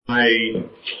I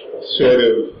sort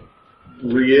of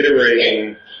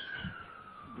reiterating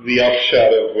the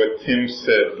upshot of what Tim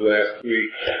said last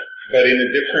week, but in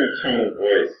a different tone of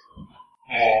voice.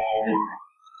 A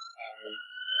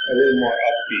little more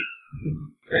upbeat.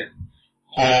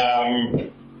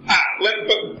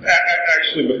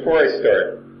 Actually, before I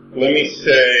start, let me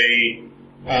say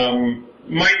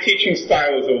my teaching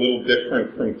style is a little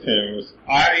different from Tim's.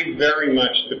 I very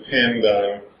much depend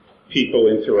on people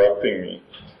interrupting me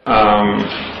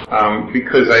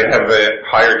because I have a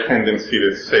higher tendency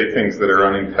to say things that are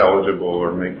unintelligible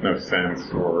or make no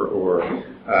sense or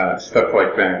stuff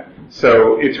like that.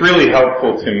 So it's really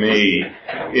helpful to me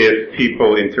if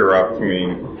people interrupt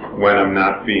me when I'm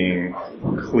not being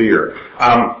clear.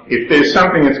 If there's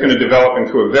something that's going to develop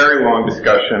into a very long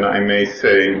discussion, I may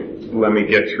say, let me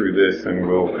get through this and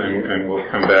we'll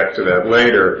come back to that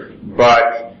later.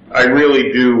 But I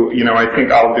really do, I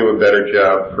think I'll do a better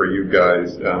job for you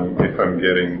guys if I'm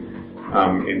getting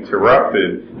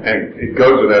interrupted. And it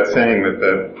goes without saying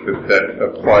that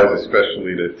applies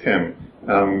especially to Tim,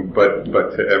 but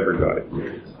to everybody.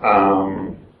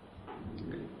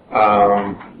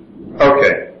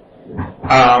 Okay.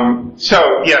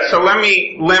 So let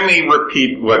me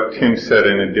repeat what Tim said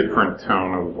in a different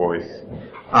tone of voice.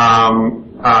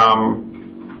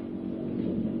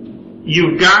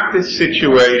 You've got this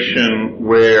situation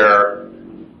where,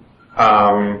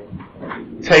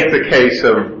 take the case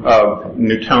of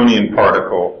Newtonian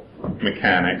particle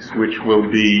mechanics, which will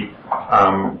be,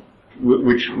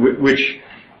 which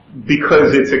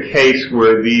because it's a case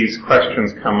where these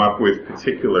questions come up with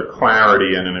particular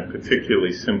clarity and in a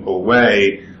particularly simple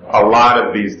way, a lot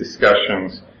of these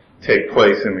discussions take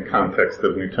place in the context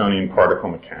of Newtonian particle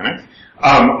mechanics.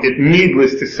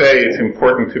 Needless to say, it's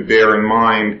important to bear in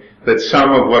mind that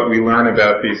some of what we learn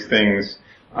about these things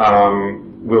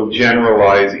will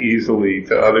generalize easily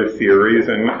to other theories,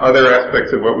 and other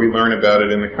aspects of what we learn about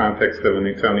it in the context of a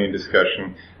Newtonian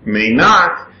discussion may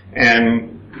not, and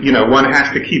one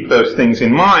has to keep those things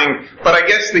in mind. But I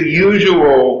guess the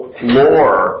usual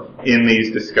lore in these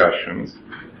discussions,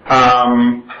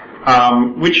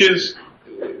 which is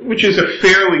a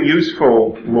fairly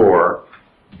useful lore,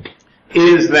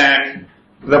 is that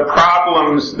the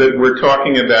problems that we're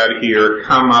talking about here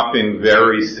come up in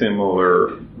very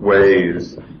similar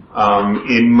ways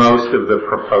in most of the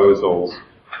proposals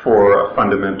for a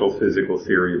fundamental physical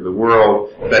theory of the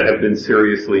world that have been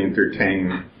seriously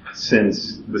entertained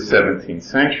since the 17th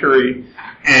century,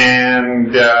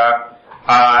 and the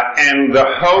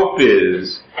hope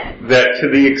is that to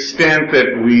the extent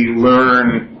that we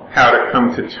learn how to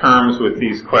come to terms with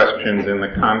these questions in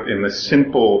the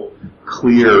simple,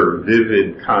 clear,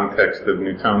 vivid context of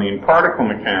Newtonian particle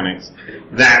mechanics,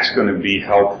 that's going to be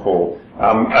helpful.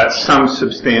 Some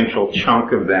substantial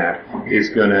chunk of that is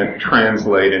going to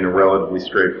translate in a relatively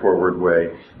straightforward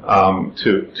way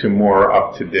to more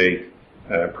up-to-date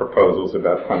proposals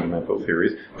about fundamental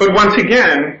theories. But once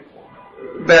again,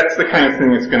 that's the kind of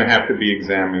thing that's going to have to be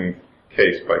examined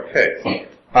case by case.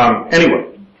 Anyway,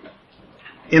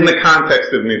 in the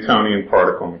context of Newtonian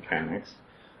particle mechanics,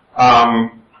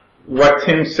 what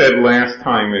Tim said last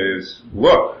time is,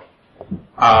 look,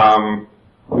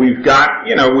 we've got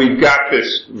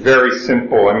this very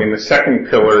simple, the second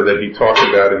pillar that he talked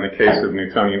about in the case of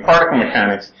Newtonian particle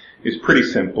mechanics is pretty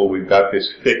simple. We've got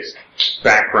this fixed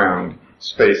background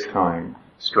space-time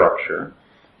structure.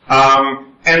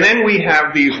 And then we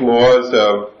have these laws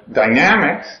of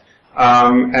dynamics,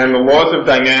 and the laws of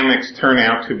dynamics turn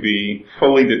out to be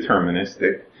fully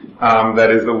deterministic. That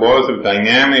is, the laws of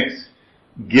dynamics,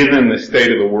 given the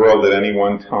state of the world at any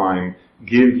one time,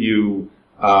 give you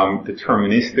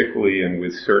deterministically and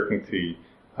with certainty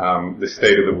the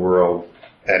state of the world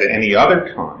at any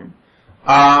other time.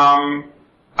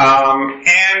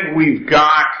 And we've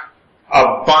got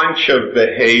a bunch of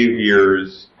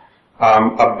behaviors,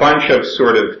 a bunch of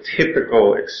sort of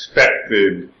typical,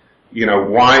 expected,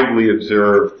 widely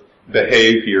observed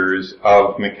behaviors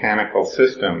of mechanical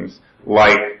systems,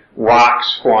 like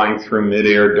rocks flying through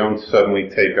midair don't suddenly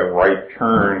take a right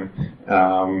turn,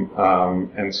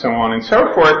 and so on and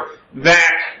so forth,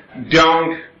 that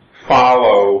don't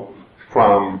follow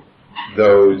from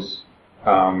those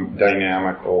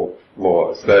dynamical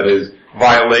laws. That is,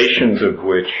 violations of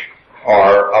which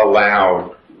are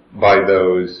allowed by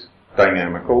those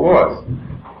dynamical laws.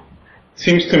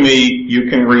 Seems to me you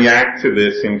can react to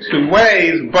this in two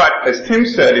ways, but as Tim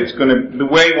said, the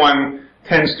way one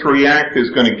tends to react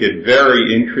is going to get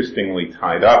very interestingly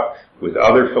tied up with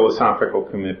other philosophical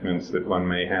commitments that one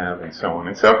may have, and so on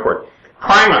and so forth.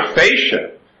 Prima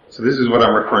facie, so this is what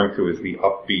I'm referring to as the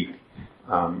upbeat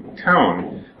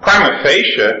tone. Prima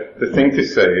facie, the thing to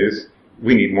say is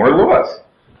we need more laws.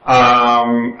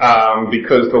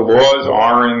 Because the laws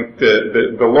aren't,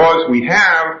 the laws we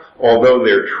have, although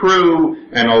they're true,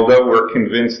 and although we're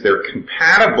convinced they're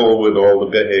compatible with all the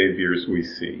behaviors we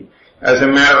see, as a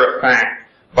matter of fact,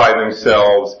 by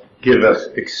themselves, give us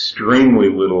extremely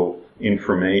little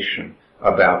information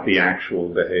about the actual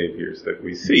behaviors that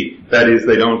we see. That is,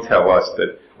 they don't tell us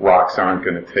that rocks aren't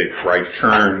going to take right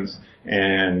turns,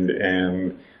 and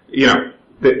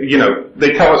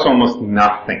they tell us almost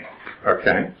nothing.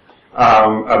 Okay,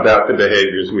 about the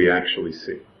behaviors we actually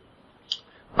see.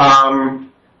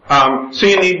 So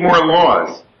you need more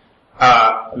laws.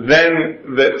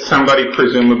 Then that somebody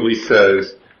presumably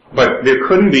says, but there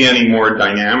couldn't be any more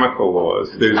dynamical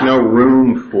laws. There's no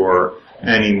room for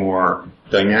any more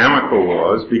dynamical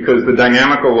laws because the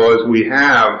dynamical laws we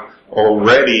have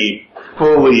already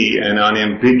fully and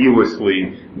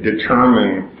unambiguously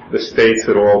determine the states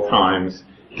at all times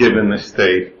given the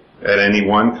state at any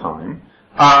one time.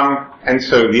 And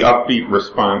so the upbeat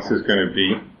response is going to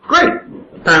be, great,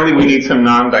 apparently we need some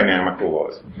non-dynamical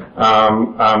laws.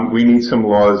 We need some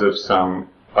laws of some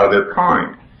other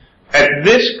kind. At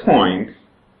this point,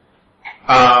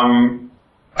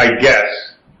 I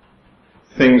guess,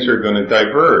 things are going to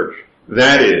diverge.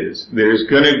 That is, there's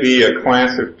going to be a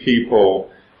class of people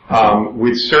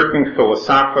with certain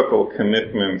philosophical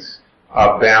commitments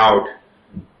about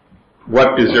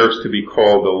what deserves to be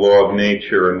called the law of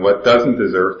nature and what doesn't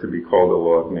deserve to be called the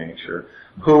law of nature,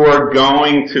 who are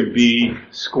going to be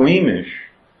squeamish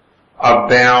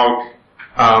about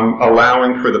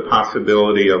allowing for the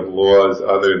possibility of laws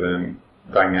other than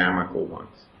dynamical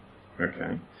ones.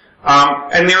 Okay?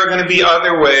 And there are going to be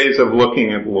other ways of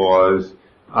looking at laws,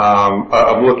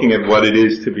 of looking at what it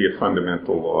is to be a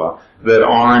fundamental law that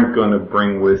aren't going to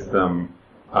bring with them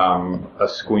a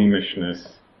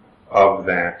squeamishness of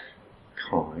that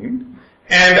kind.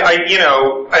 And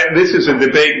this is a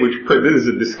debate this is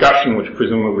a discussion which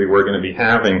presumably we're going to be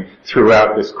having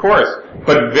throughout this course,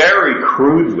 but very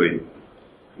crudely,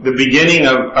 the beginning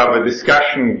of a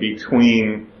discussion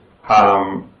between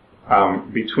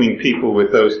people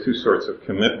with those two sorts of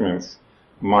commitments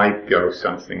might go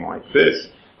something like this.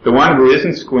 The one who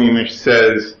isn't squeamish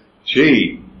says,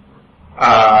 gee,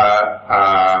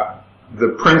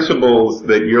 the principles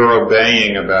that you're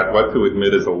obeying about what to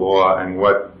admit as a law and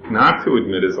what not to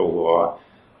admit as a law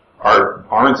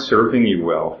aren't serving you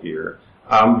well here.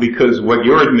 Because what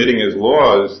you're admitting as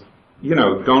laws,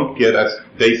 don't get us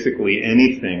basically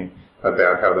anything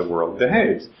about how the world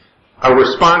behaves. A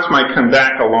response might come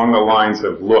back along the lines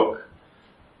of, look,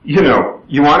 you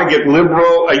want to get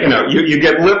liberal, you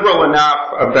get liberal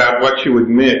enough about what you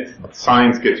admit,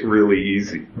 science gets really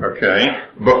easy, okay?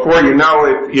 Before you know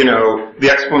it, the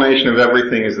explanation of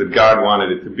everything is that God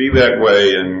wanted it to be that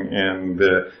way, and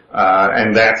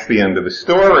that's the end of the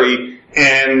story.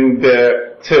 And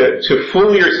to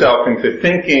fool yourself into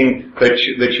thinking that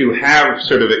you have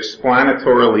sort of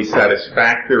explanatorily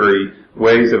satisfactory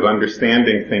ways of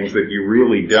understanding things that you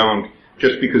really don't,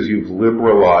 just because you've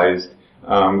liberalized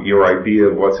your idea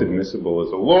of what's admissible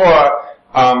as a law,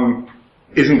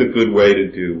 isn't a good way to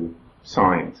do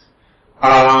science.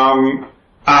 And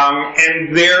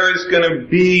there's going to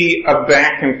be a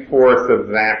back and forth of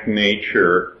that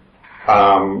nature,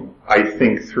 I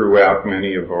think, throughout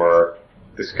many of our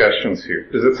discussions here.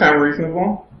 Does it sound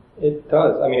reasonable? It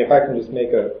does. I mean, if I can just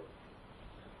make a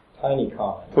tiny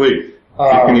comment. Please.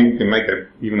 You can make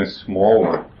even a small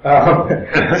one.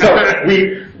 So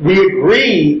we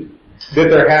agree that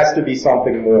there has to be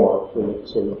something more for the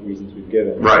sort of reasons we've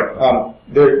given. Right.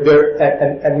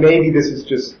 And maybe this is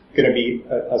just going to be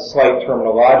a slight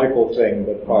terminological thing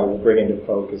that probably will bring into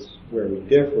focus where we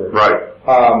differ. Right.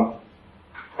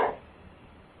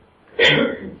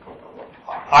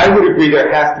 I would agree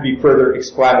there has to be further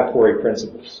explanatory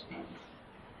principles.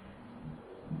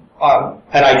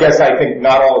 And I guess I think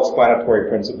not all explanatory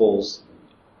principles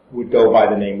would go by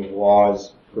the name of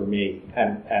laws for me,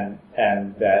 and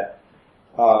that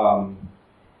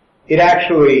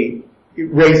it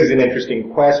raises an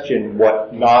interesting question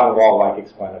what non-law-like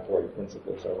explanatory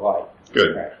principles are like.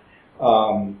 Good. Right?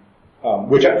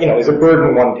 Which is a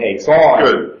burden one takes on.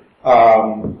 Good.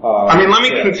 Let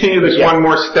me continue this one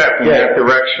more step in that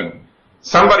direction.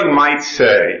 Somebody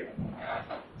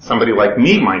like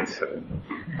me might say,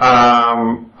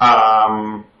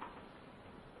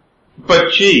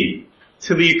 but gee,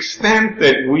 to the extent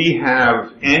that we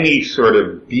have any sort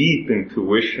of deep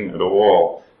intuition at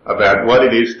all about what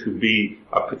it is to be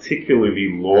a particularly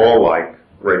law-like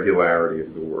regularity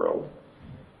of the world,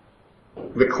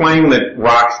 the claim that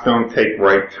rocks don't take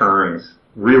right turns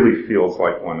really feels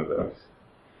like one of those.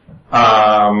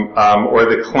 Or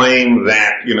the claim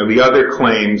that, the other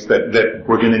claims that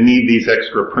we're going to need these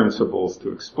extra principles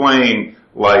to explain,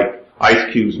 like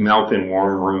ice cubes melt in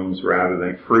warm rooms rather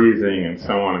than freezing, and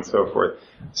so on and so forth.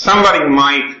 Somebody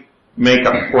might make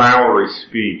a flowery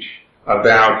speech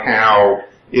about how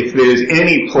if there's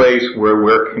any place where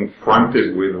we're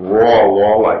confronted with raw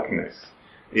law-likeness,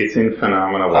 it's in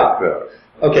phenomena like those.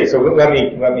 Okay, so let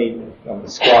me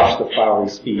squash the flowery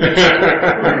speech with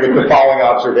the following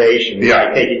observation, Yeah.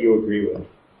 I take it you agree with.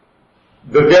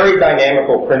 The very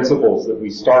dynamical principles that we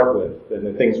start with and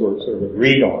the things we're sort of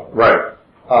agreed on, Right.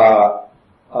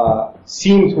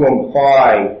 seem to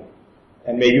imply,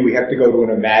 and maybe we have to go to an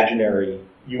imaginary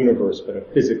universe, but a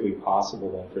physically possible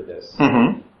one for this,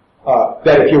 Mm-hmm.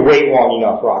 that if you wait long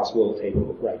enough, rocks will take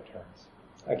right turns,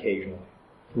 occasionally.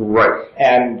 Right.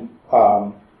 And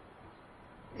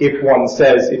if one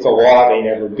says it's a law they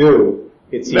never do,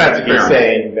 it seems That's to be fair.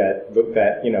 saying that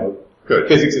Good.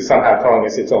 physics is somehow telling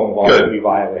us its own law Good. will be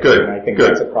violated. Good. And I think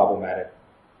Good. that's a problematic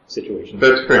situation.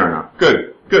 That's fair enough.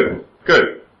 Good.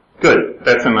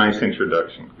 That's a nice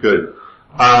introduction. Good.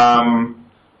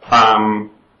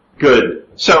 Good.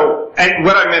 So, and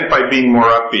what I meant by being more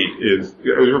upbeat is,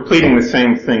 I was repeating the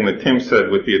same thing that Tim said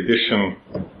with the addition,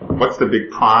 what's the big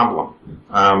problem?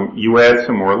 You add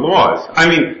some more laws. I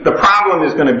mean, the problem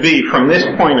is going to be, from this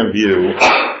point of view,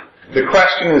 the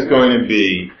question is going to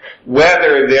be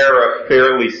whether there are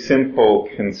fairly simple,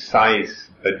 concise,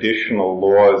 additional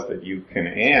laws that you can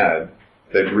add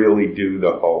that really do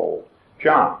the whole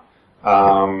job.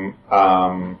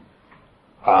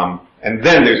 And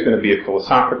then there's going to be a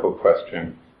philosophical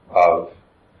question of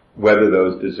whether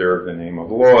those deserve the name of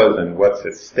laws and what's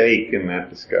at stake in that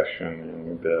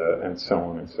discussion and so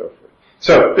on and so forth.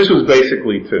 So this was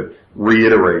basically to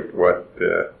reiterate what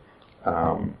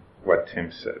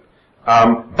Tim said.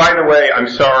 By the way, I'm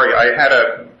sorry, I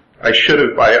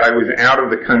was out of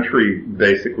the country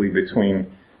basically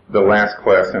between the last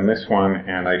class and this one,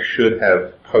 and I should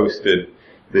have posted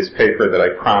this paper that I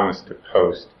promised to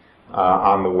post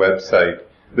on the website,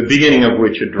 the beginning of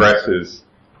which addresses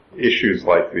issues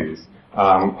like these.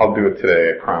 I'll do it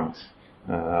today, I promise.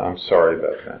 I'm sorry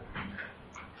about that.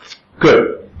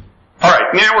 Good. All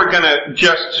right, now we're going to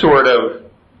just sort of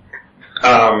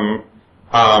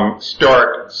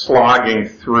start slogging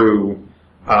through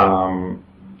some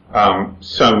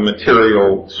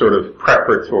material sort of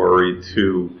preparatory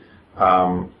to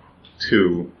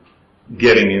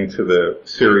getting into the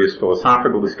serious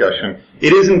philosophical discussion.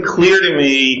 It isn't clear to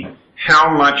me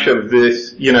how much of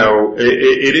this,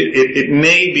 it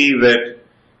may be that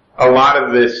a lot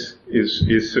of this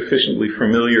is sufficiently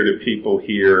familiar to people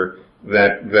here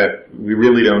that we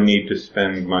really don't need to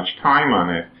spend much time on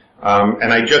it.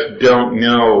 And I just don't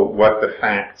know what the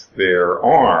facts there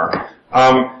are.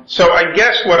 So I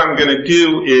guess what I'm going to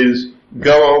do is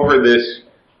go over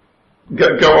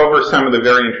some of the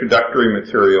very introductory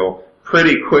material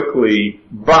pretty quickly,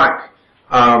 but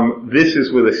this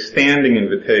is with a standing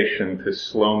invitation to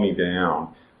slow me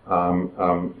down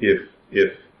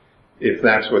if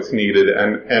that's what's needed.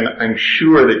 And I'm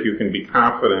sure that you can be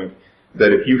confident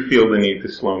that if you feel the need to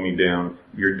slow me down,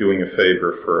 you're doing a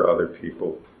favor for other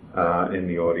people in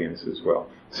the audience as well.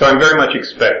 So I'm very much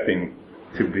expecting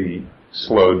to be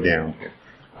slowed down here.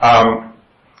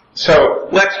 So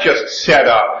let's just set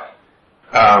up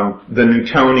the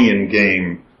Newtonian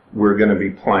game we're going to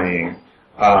be playing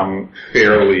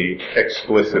fairly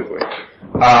explicitly.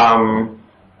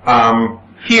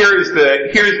 Here's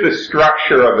the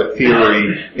structure of a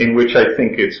theory in which I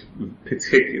think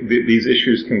these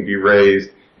issues can be raised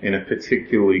in a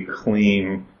particularly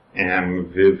clean and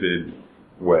vivid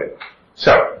way.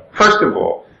 So, first of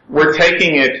all, we're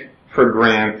taking it for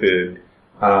granted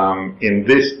in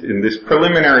this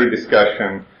preliminary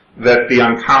discussion that the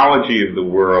ontology of the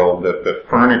world, that the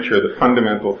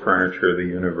fundamental furniture of the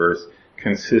universe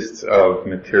consists of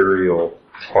material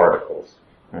particles.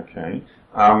 Okay?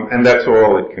 And that's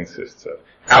all it consists of,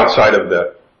 outside of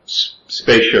the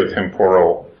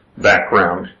spatiotemporal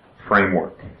background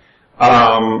framework.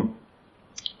 And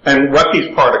what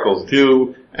these particles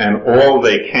do, and all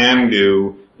they can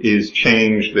do, is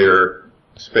change their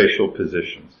spatial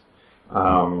positions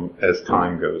as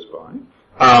time goes by.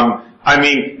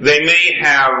 They may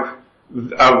have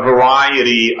a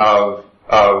variety of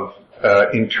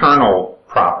internal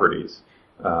properties,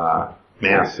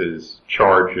 masses,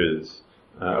 charges,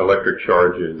 electric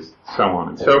charges, so on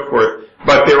and so forth,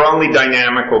 but their only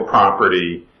dynamical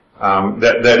property,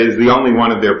 that is the only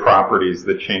one of their properties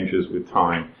that changes with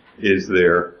time, is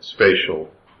their spatial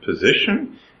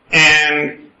position.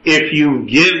 And if you've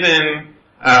given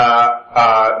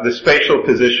the spatial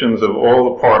positions of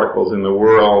all the particles in the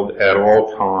world at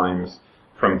all times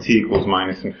from t equals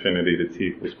minus infinity to t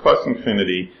equals plus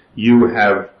infinity, you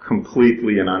have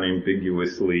completely and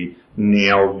unambiguously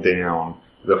nailed down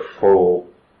the full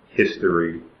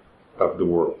history of the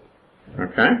world.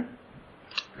 Okay?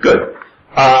 Good.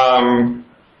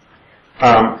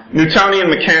 Newtonian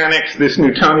mechanics, this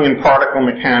Newtonian particle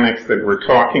mechanics that we're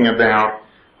talking about,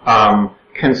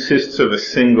 consists of a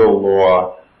single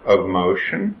law of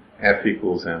motion, F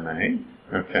equals ma.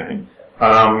 Okay?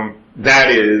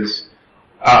 That is,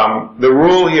 the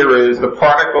rule here is the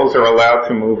particles are allowed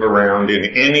to move around in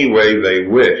any way they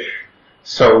wish,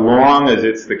 so long as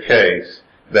it's the case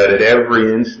that at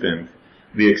every instant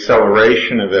the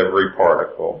acceleration of every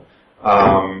particle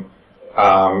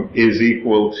is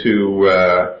equal to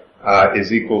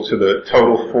the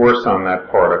total force on that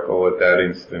particle at that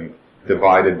instant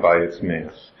divided by its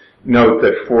mass. Note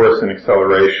that force and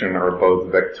acceleration are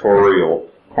both vectorial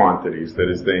quantities, that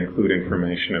is, they include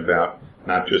information about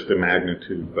not just a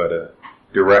magnitude but a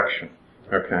direction.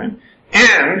 Okay?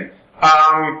 And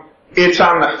it's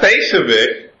on the face of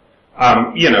it,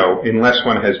 unless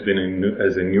one has been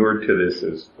as inured to this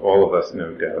as all of us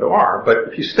no doubt are, but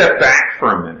if you step back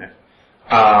for a minute,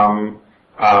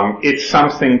 it's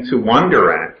something to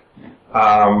wonder at,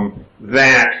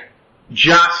 that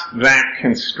just that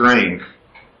constraint,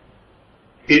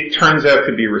 it turns out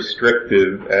to be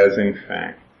restrictive, as in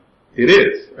fact it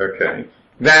is. Okay?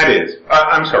 That is,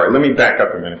 I'm sorry, let me back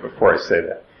up a minute before I say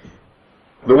that.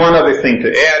 The one other thing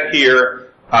to add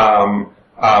here,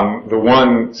 the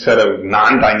one set of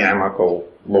non-dynamical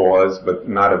laws, but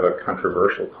not of a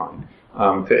controversial kind,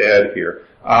 to add here,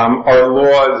 are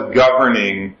laws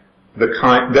governing the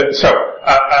kind that,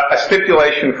 a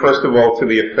stipulation, first of all, to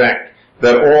the effect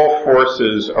that all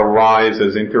forces arise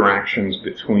as interactions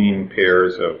between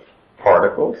pairs of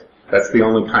particles. That's the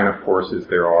only kind of forces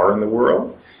there are in the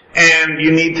world. And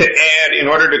you need to add, in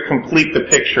order to complete the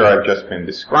picture I've just been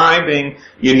describing,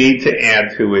 you need to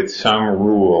add to it some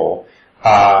rule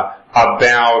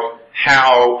about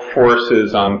how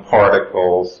forces on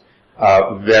particles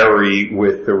vary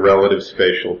with the relative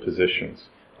spatial positions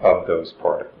of those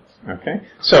particles. Okay?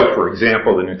 So, for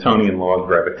example, the Newtonian law of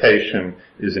gravitation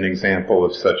is an example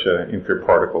of such an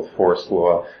interparticle force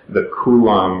law. The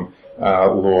Coulomb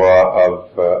law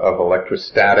of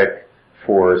electrostatic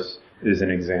force is an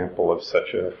example of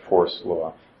such a force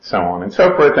law, so on and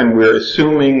so forth. And we're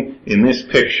assuming in this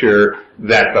picture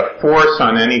that the force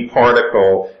on any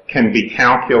particle can be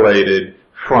calculated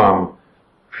from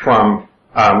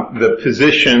the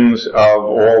positions of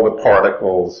all the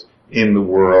particles in the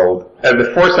world.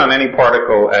 The force on any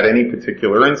particle at any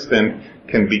particular instant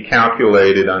can be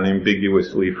calculated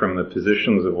unambiguously from the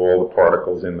positions of all the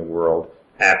particles in the world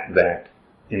at that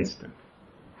instant.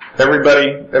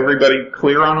 Everybody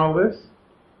clear on all this?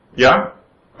 Yeah?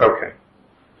 Okay.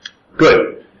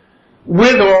 Good.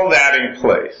 With all that in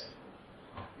place,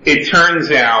 it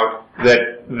turns out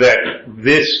that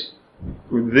this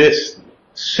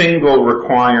single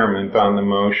requirement on the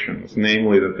motions,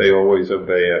 namely that they always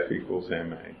obey F equals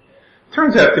ma,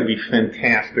 turns out to be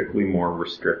fantastically more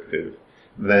restrictive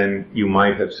than you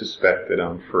might have suspected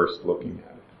on first looking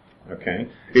at it. Okay?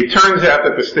 It turns out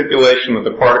that the stipulation that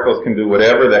the particles can do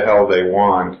whatever the hell they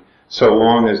want so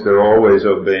long as they're always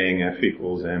obeying F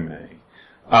equals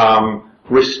ma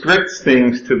restricts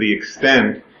things to the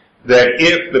extent that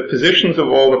if the positions of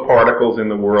all the particles in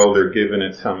the world are given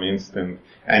at some instant,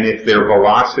 and if their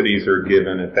velocities are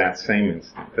given at that same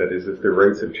instant, that is, if the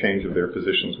rates of change of their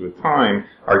positions with time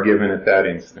are given at that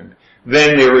instant,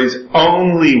 then there is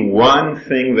only one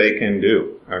thing they can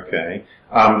do, okay?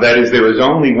 That is, there is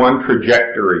only one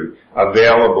trajectory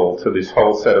available to this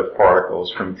whole set of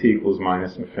particles from t equals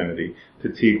minus infinity to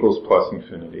t equals plus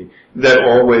infinity that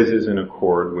always is in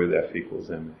accord with F equals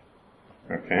ma,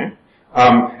 okay?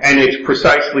 And it's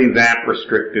precisely that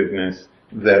restrictiveness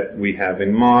that we have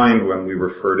in mind when we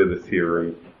refer to the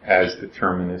theory as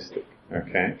deterministic.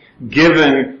 Okay?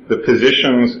 Given the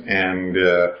positions and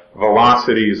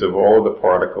velocities of all the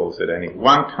particles at any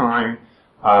one time,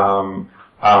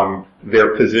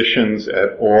 their positions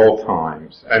at all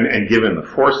times, and given the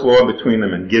force law between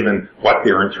them, and given what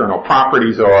their internal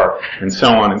properties are, and so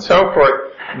on and so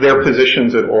forth, their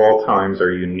positions at all times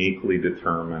are uniquely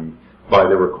determined by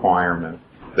the requirement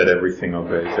that everything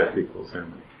obeys F equals ma.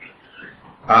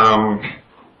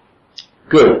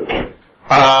 Good.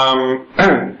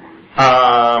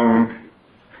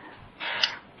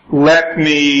 Let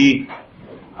me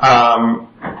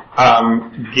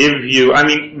give you,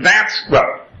 that's,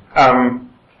 a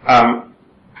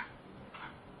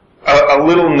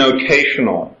little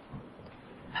notational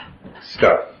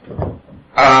stuff.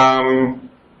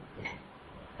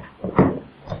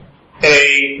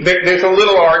 There's a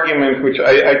little argument which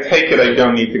I take it I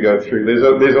don't need to go through.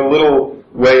 There's a little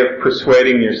way of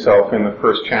persuading yourself in the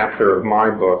first chapter of my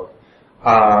book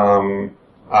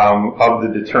of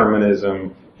the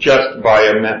determinism just by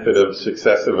a method of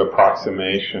successive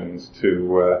approximations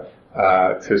to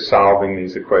solving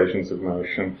these equations of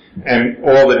motion. And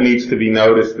all that needs to be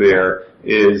noticed there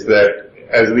is that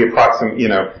as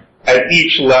the at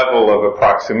each level of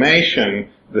approximation,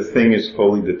 the thing is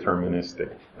fully deterministic.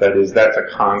 That is, that's a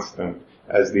constant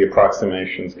as the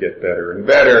approximations get better and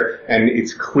better, and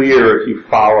it's clear if you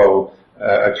follow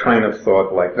a train of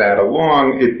thought like that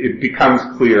along, it becomes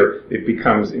clear, it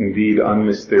becomes indeed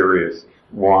unmysterious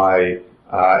why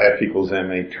F equals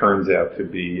ma turns out to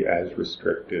be as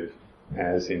restrictive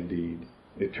as indeed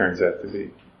it turns out to be.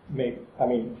 I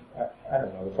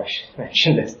don't know if I should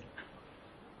mention this.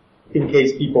 In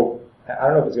case people, I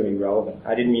don't know if it's going to be relevant.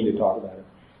 I didn't mean to talk about it.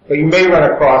 But you may run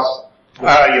across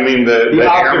you mean the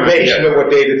observation of what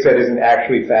David said isn't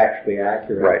actually factually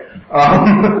accurate. Right.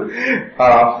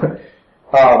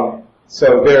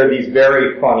 So there are these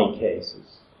very funny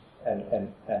cases,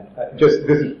 and just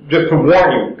to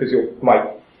warn you, because you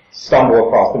might stumble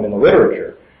across them in the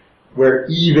literature, where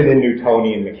even in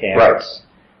Newtonian mechanics,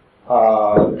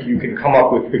 you can come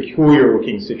up with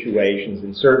peculiar-looking situations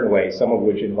in certain ways, some of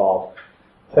which involve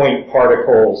point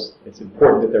particles. It's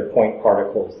important that they're point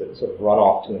particles that sort of run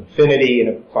off to infinity in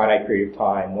a finite period of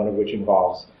time, one of which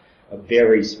involves a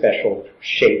very special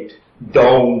shaped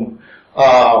dome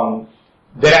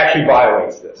that actually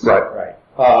violates this. Right.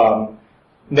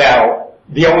 Now,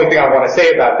 the only thing I want to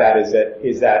say about that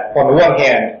is that on the one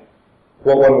hand,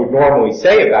 what one would normally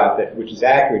say about that, which is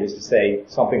accurate, is to say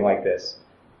something like this.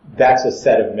 That's a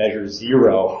set of measure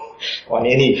zero on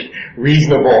any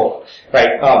reasonable,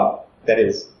 right? That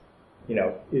is,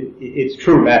 it's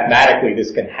true mathematically this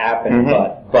can happen,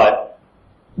 but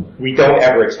we don't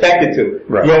ever expect it to.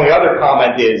 Right. The only other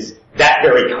comment is that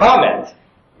very comment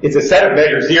is a set of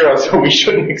measure zero, so we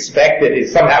shouldn't expect it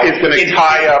is somehow it's going to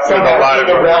tie up in a lot of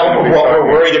the realm of what we're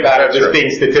worried about as being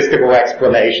statistical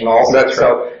explanation also. That's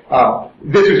so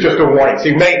this is just a warning. So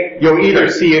you'll either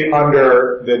see it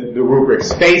under the rubric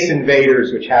space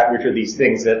invaders, which are these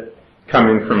things that come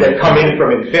in from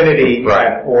infinity,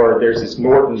 right? Or there's this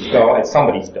Norton's dome. It's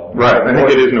somebody's dome. Right. I think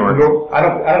it is Norton. I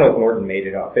don't know if Norton made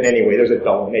it up, but anyway, there's a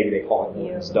dome. Maybe they call it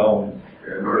Norton's dome.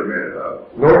 Yeah, Norton made it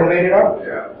up. Norton made it up?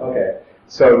 Yeah. Okay.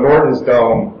 So Norton's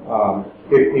dome,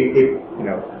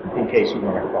 in case you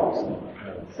run across it.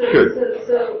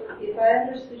 So if I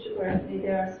understood you correctly,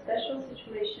 there are special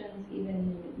situations even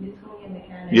in Newtonian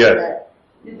mechanics that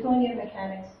Newtonian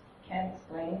mechanics can't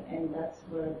explain, and that's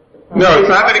where the problem No, it's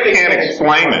not that it can't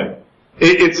explain it.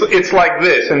 It's like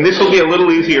this, and this will be a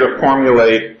little easier to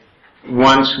formulate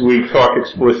once we talk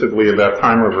explicitly about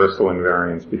time reversal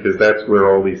invariance, because that's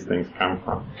where all these things come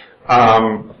from.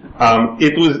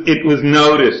 It was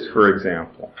noticed, for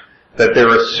example, that there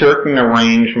are certain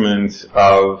arrangements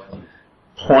of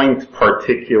point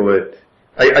particulate.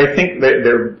 I think that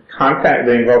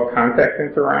they involve contact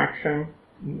interaction.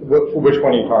 Which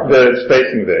one are you talking about? The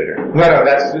Space Invader. No,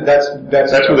 that's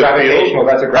gravitational.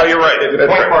 That's a oh, you're right. The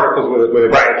point particles with a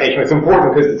gravitation. It's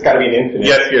important because it's got to be an infinite.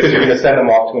 Yes. Because you're going to send them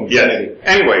off to infinity. Yes.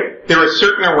 Anyway, there are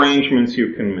certain arrangements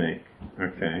you can make,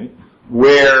 okay,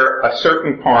 where a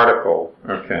certain particle,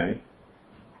 okay,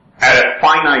 at a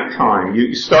finite time,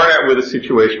 you start out with a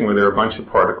situation where there are a bunch of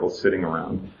particles sitting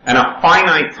around, and a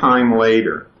finite time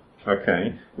later,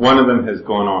 okay, one of them has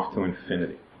gone off to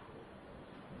infinity.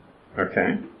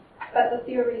 Okay? But the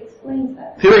theory explains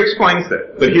that. Theory explains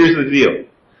that, but here's the deal.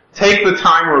 Take the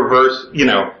time reverse,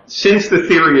 since the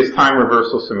theory is time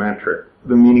reversal symmetric,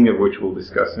 the meaning of which we'll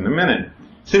discuss in a minute,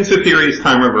 since the theory is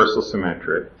time reversal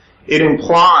symmetric, it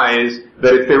implies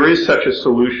that if there is such a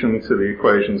solution to the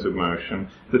equations of motion,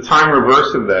 the time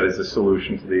reverse of that is a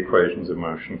solution to the equations of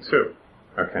motion too.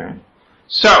 Okay?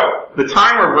 So, the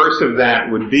time reverse of that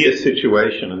would be a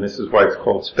situation, and this is why it's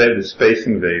called the Space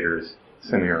Invaders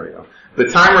scenario. The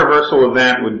time reversal of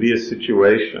that would be a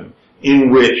situation in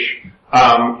which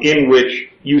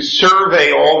you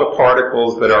survey all the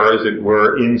particles that are, as it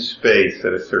were, in space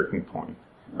at a certain point.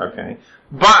 Okay?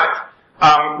 But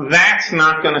that's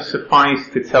not going to suffice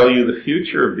to tell you the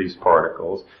future of these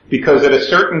particles, because at a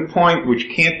certain point, which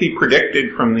can't be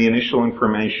predicted from the initial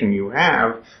information you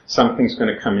have, something's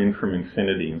going to come in from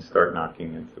infinity and start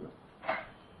knocking into them.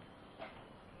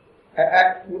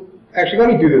 Actually, let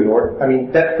me do the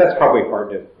Norton. That's probably hard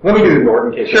to. Let me do the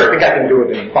Norton case. Sure. I think I can do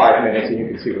it in 5 minutes, and you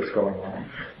can see what's going on.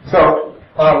 So,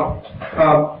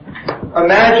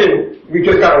 imagine we've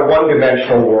just got a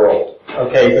one-dimensional world,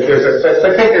 Okay, but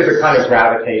I think there's a kind of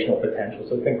gravitational potential.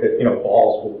 So think that,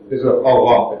 there's a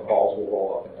lump and balls will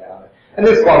roll up and down. And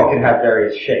this lump can have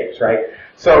various shapes, right?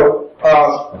 So,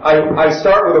 I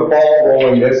start with a ball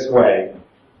rolling this way,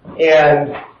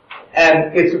 and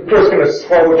it's of course going to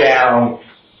slow down,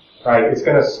 right? It's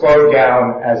going to slow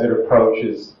down as it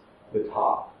approaches the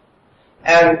top.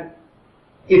 And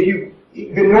the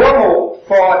normal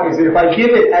thought is that if I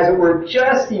give it, as it were,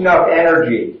 just enough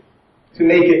energy to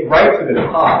make it right to the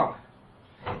top,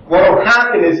 what will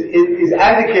happen is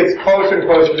as it gets closer and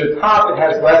closer to the top, it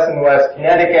has less and less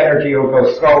kinetic energy. It will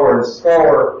go slower and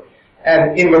slower.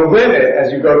 And in the limit,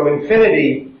 as you go to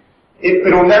infinity,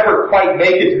 it'll never quite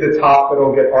make it to the top, but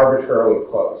it'll get arbitrarily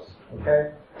close.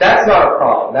 Okay? That's not a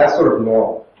problem. That's sort of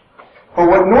normal. But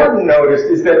what Norton noticed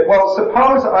is that, well,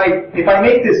 suppose if I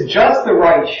make this just the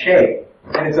right shape,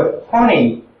 and it's a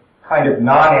funny kind of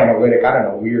non-analytic,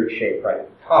 weird shape right at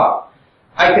the top,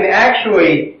 I can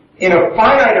actually, in a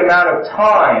finite amount of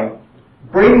time,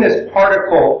 bring this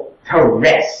particle to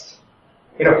rest.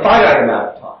 In a finite amount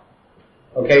of time.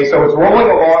 Okay, so it's rolling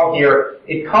along here,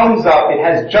 it comes up, it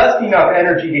has just enough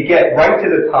energy to get right to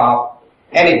the top,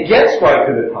 and it gets right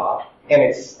to the top, and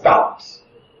it stops.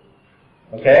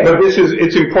 Okay? But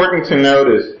it's important to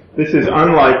notice, this is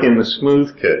unlike in the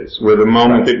smooth case, where the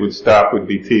moment it would stop would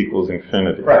be t equals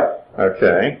infinity. Right.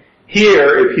 Okay?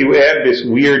 Here, if you add this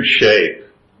weird shape,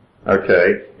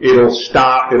 okay, it'll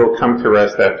stop, it'll come to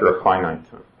rest after a finite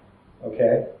time.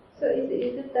 Okay? So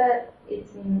is it that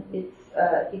it's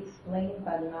explained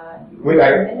by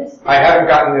I haven't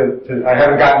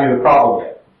gotten you the problem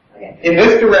yet. Okay. In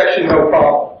this direction, no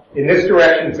problem. In this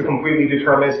direction, it's a completely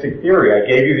deterministic theory. I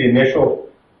gave you the initial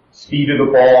speed of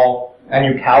the ball, and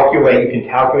you can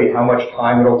calculate how much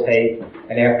time it'll take,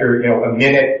 and after, a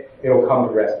minute, it'll come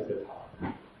to rest at the top.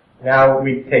 Now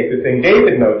we take the thing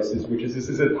David notices, which is this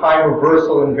is a time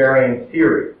reversal invariant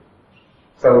theory.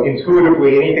 So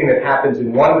intuitively, anything that happens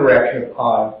in one direction of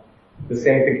time, the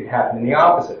same thing can happen in the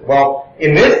opposite. Well,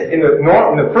 in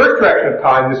the first direction of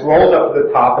time, this rolls up to the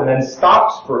top and then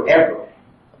stops forever.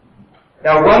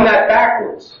 Now run that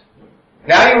backwards.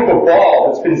 Now you have a ball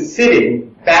that's been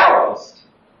sitting balanced,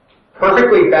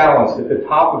 perfectly balanced at the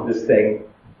top of this thing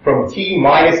from t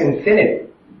minus infinity.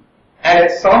 And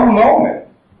at some moment,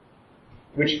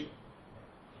 which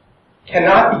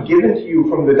cannot be given to you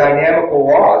from the dynamical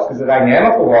laws, because the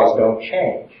dynamical laws don't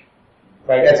change.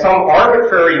 Right? At some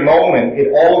arbitrary moment,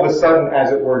 it all of a sudden,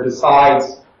 as it were,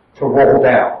 decides to roll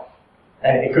down.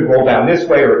 And it could roll down this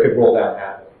way or it could roll down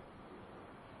that way.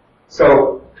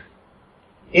 So,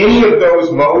 any of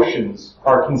those motions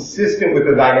are consistent with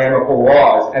the dynamical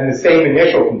laws and the same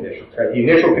initial conditions. Right? The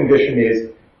initial condition is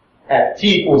at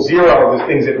t equals 0, the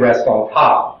thing's at rest on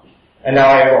top. And now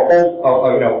I have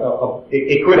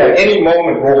it could at any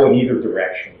moment roll in either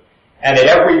direction. And at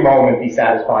every moment be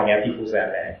satisfying f equals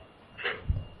ma.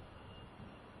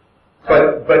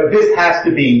 But this has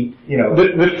to be,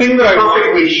 the thing that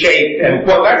perfectly shaped and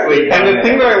the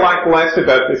thing that I like less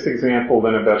about this example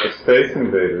than about the Space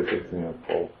Invaders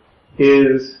example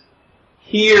is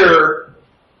here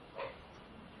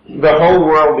the whole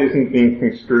world isn't being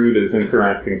construed as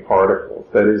interacting particles.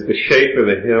 That is, the shape of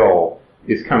the hill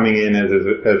is coming in as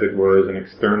it were as an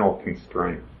external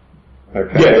constraint.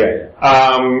 Okay.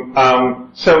 Yeah.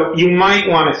 So you might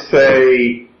want to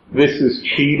say this is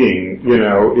cheating,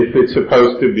 if it's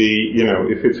supposed to be,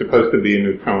 a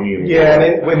Newtonian. Yeah,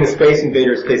 and in the Space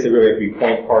Invaders case, they really have to be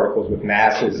point particles with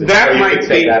masses. That might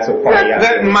be. That's a funny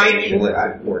that might.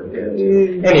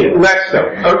 Anyway, less so.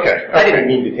 Okay. I didn't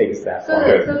mean to take us that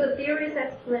far. So the theory's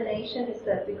explanation is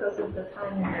that because of the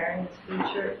time invariance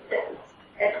feature,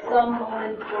 at some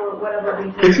moment for whatever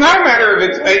reason. It's not a matter of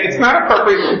it's not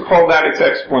appropriate to call that its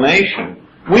explanation.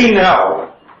 We know.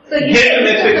 So you given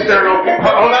its external,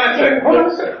 hold on a second.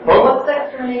 What's the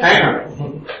explanation? Hang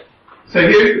on. So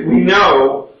here we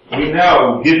know,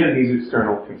 given these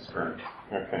external constraints,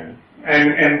 okay,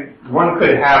 and one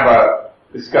could have a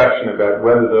discussion about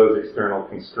whether those external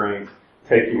constraints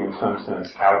take you in some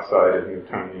sense outside of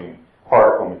Newtonian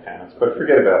particle mechanics, but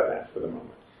forget about that for the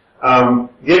moment.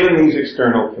 Given these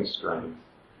external constraints,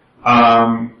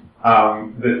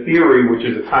 the theory, which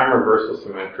is a time reversal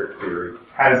symmetric theory,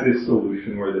 has this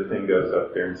solution where the thing goes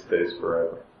up there and stays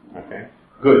forever. Okay?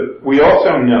 Good. We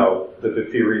also know that the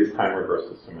theory is time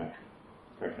reversal symmetric.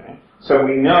 Okay? So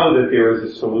we know that there is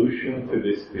a solution to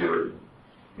this theory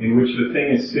in which the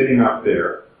thing is sitting up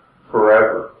there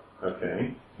forever.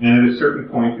 Okay? And at a certain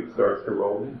point it starts to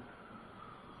roll in.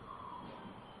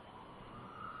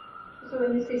 So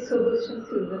when you say solution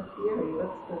to the theory,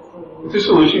 what's the solution? It's a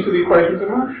solution to the equations of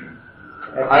motion.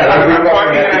 I'm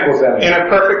talking in a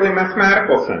perfectly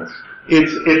mathematical sense.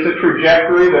 It's a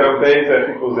trajectory that obeys F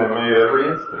equals ma at every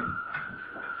instant.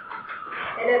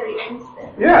 At every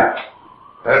instant. Yeah.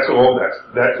 That's all the rules,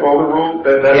 that's all the rules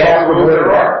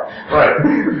there are. Right.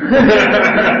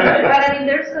 But I mean,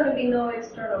 there's going to be no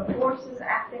external forces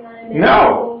acting on it.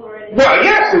 No. Or anything. Well,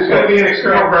 yes, there's going to be an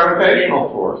external gravitational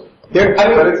force.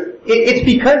 It's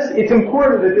because it's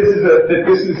important that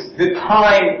the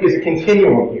time is a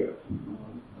continuum here,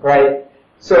 right?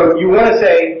 So you want to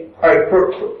say, all right,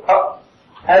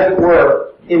 as it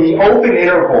were, in the open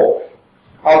interval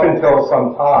up until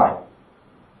some time,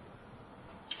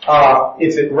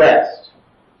 it's at rest,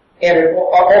 and at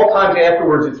all times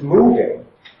afterwards it's moving.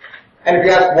 And if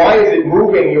you ask why is it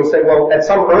moving, you'll say, well, at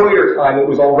some earlier time it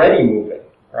was already moving,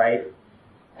 right?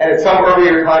 And at some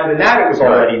earlier time than that, it was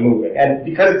already moving. And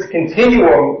because it's a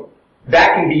continuum,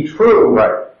 that can be true.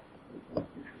 Right.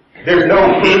 There's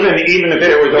no even if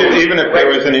there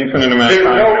was an infinite amount of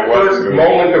time. There's no first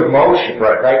moment of motion.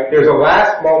 Right. There's a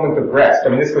last moment of rest. I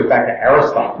mean, this goes back to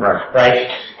Aristotle.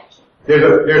 Right.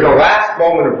 There's a last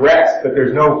moment of rest, but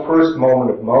there's no first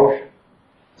moment of motion.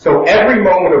 So every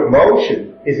moment of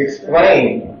motion is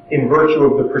explained in virtue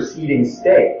of the preceding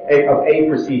state, of a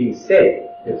preceding state.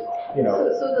 You know.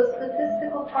 So the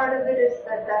statistical part of it is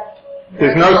that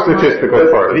there's no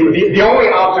statistical part of it. The only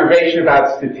observation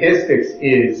about statistics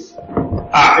is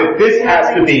that this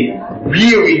has to be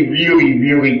really, really,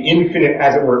 really infinite,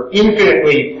 as it were,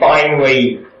 infinitely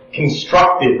finely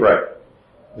constructed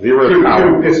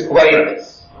to display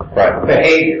this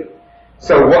behavior.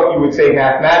 So what you would say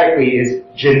mathematically is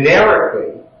generically,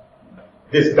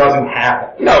 this doesn't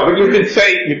happen. No, but you could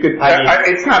say,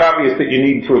 it's not obvious that you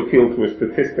need to appeal to a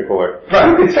statistical error.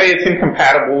 You could say it's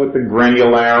incompatible with the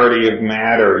granularity of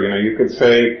matter. You know, you could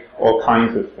say all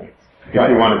kinds of things. If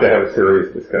you wanted to have a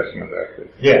serious discussion about this.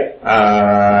 Yeah.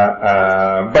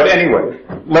 But anyway,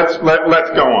 let's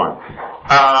go on.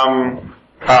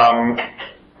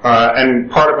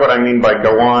 And part of what I mean by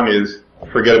go on is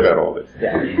forget about all this.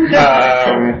 Yeah.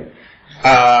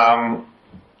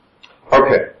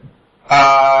 Okay.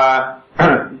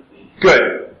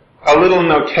 Good. A little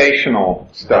notational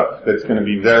stuff that's going to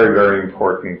be very, very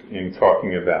important in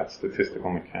talking about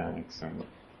statistical mechanics and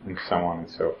so on and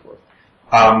so forth.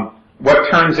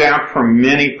 What turns out for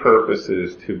many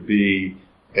purposes to be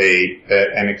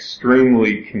an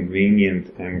extremely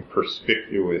convenient and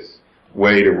perspicuous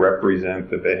way to represent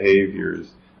the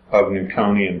behaviors of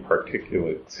Newtonian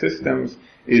particulate systems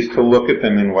is to look at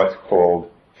them in what's called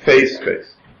phase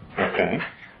space. Okay?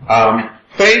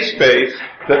 Phase space,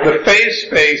 the phase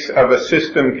space of a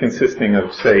system consisting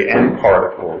of, say, n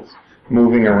particles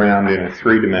moving around in a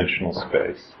three-dimensional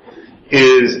space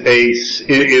is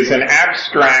an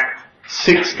abstract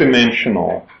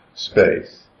six-dimensional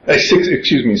space.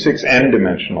 Six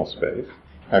n-dimensional space.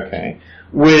 Okay?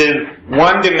 With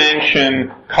one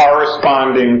dimension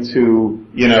corresponding to,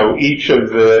 each of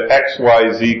the x,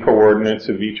 y, z coordinates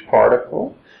of each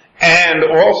particle, and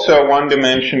also one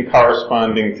dimension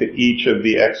corresponding to each of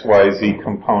the x, y, z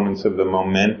components of the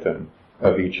momentum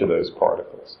of each of those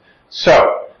particles.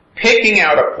 So, picking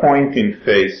out a point in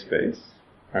phase space,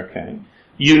 okay,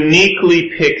 uniquely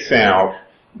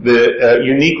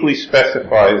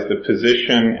specifies the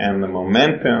position and the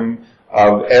momentum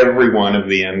of every one of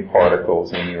the n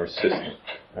particles in your system.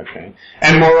 Okay.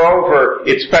 And moreover,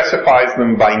 it specifies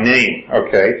them by name.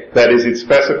 Okay. That is, it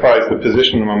specifies the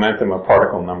position and momentum of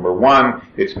particle number 1,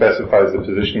 it specifies the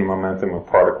position and momentum of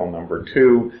particle number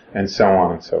 2, and so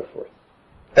on and so forth.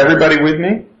 Everybody with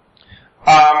me?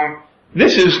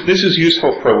 This is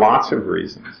useful for lots of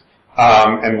reasons.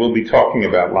 And we'll be talking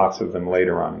about lots of them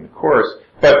later on in the course.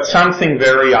 But something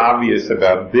very obvious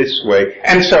about this way,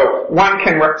 and so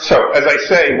as I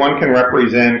say, one can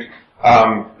represent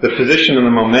the position and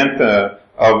the momenta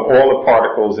of all the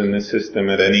particles in the system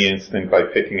at any instant by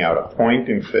picking out a point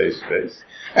in phase space.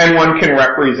 And one can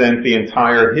represent the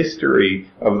entire history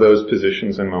of those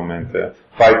positions and momenta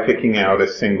by picking out a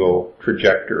single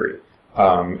trajectory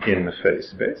in the phase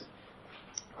space.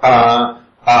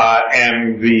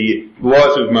 And the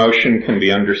laws of motion can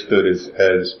be understood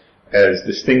as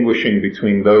distinguishing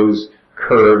between those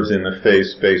curves in the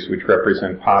phase space which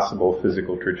represent possible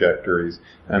physical trajectories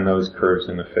and those curves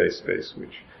in the phase space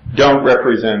which don't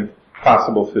represent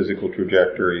possible physical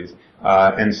trajectories,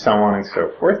 and so on and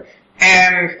so forth.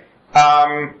 And,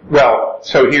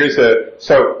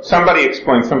 so somebody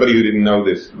who didn't know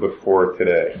this before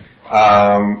today,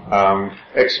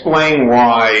 explain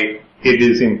why it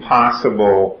is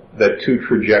impossible that two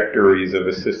trajectories of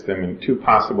a system and two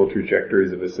possible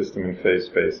trajectories of a system in phase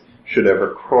space should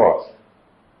ever cross.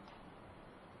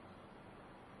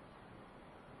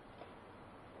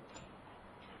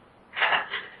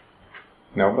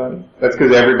 Nobody? That's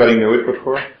because everybody knew it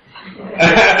before?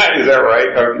 Is that right?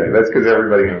 Okay, that's because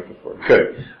everybody knew it before.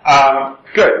 Good.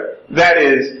 Good. That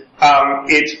is,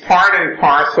 it's part and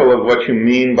parcel of what you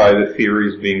mean by the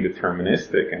theories being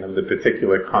deterministic and of the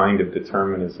particular kind of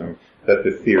determinism that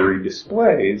the theory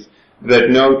displays,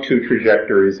 that no two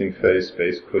trajectories in phase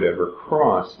space could ever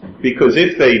cross. Because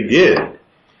if they did,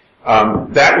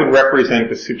 that would represent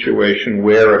a situation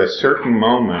where at a certain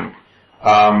moment,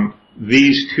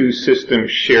 these two systems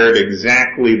shared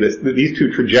exactly these two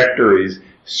trajectories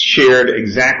shared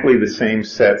exactly the same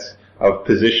sets of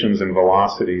positions and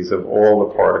velocities of all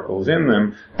the particles in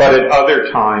them, but at other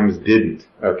times didn't.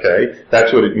 Okay?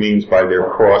 That's what it means by their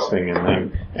crossing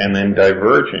and then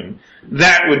diverging.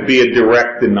 That would be a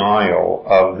direct denial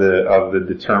of the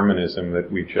determinism that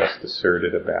we just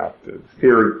asserted about the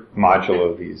theory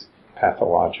modulo these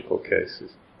pathological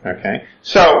cases. Okay?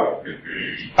 So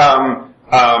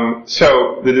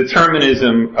the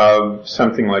determinism of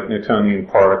something like Newtonian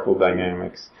particle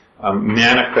dynamics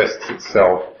manifests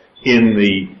itself in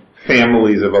the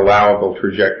families of allowable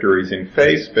trajectories in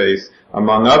phase space,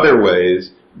 among other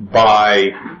ways,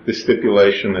 by the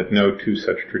stipulation that no two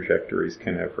such trajectories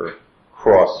can ever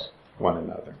cross one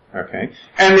another. Okay?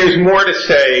 And there's more to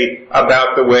say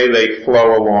about the way they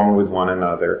flow along with one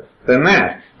another than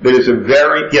that. There's a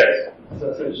very... Yes?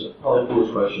 So it's probably a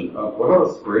foolish question. What about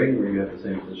a spring where you have the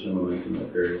same position and momentum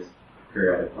at various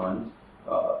periodic times?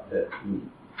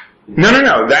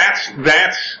 No.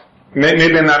 That's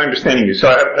maybe I'm not understanding you. So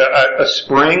a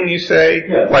spring, you say,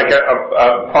 yes. Like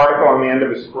a particle on the end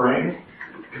of a spring.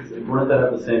 Wouldn't that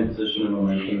have the same position and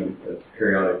momentum at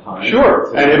periodic times?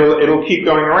 Sure, and it'll keep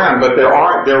going around, but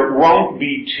there won't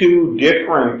be two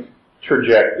different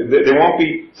trajectories. There won't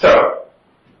be. So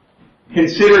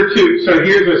consider two. So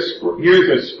here's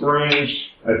a spring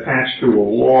attached to a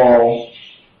wall,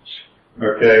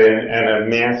 okay, and a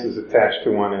mass is attached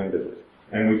to one end of it,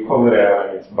 and we pull it out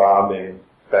and it's bobbing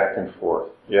back and forth.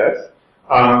 Yes?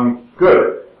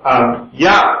 Good.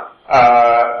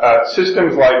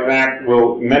 Systems like that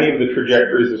many of the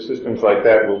trajectories of systems like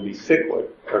that will be cyclic,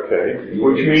 okay?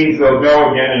 Which means they'll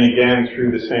go again and again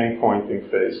through the same point in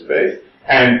phase space.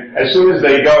 And as soon as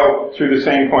they go through the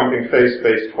same point in phase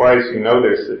space twice, you know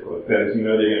they're cyclic. That is, you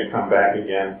know they're going to come back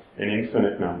again an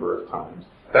infinite number of times.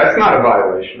 That's not a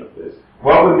violation of this.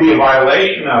 What would be a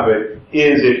violation of it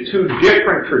is if two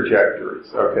different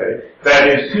trajectories, okay, that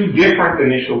is two different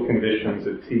initial conditions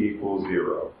at t equals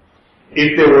 0,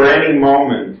 if there were any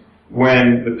moment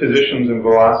when the positions and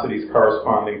velocities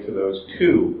corresponding to those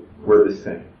two were the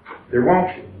same. There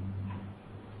won't be.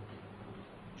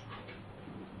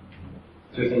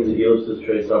 So you're saying the ellipses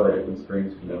traced out by different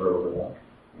springs can never overlap?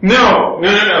 No.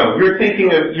 You're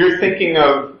thinking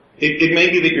of it may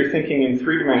be that you're thinking in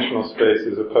three-dimensional space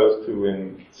as opposed to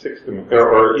in six-dimensional,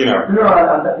 or you know. No,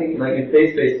 I'm thinking like in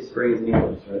phase space the spring is an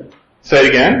ellipse, right? Say it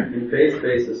again? In phase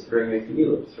space the spring makes an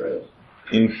ellipse, right?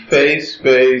 In phase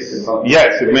space,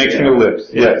 yes, it makes an ellipse,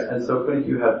 yes. And so couldn't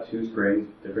you have two springs,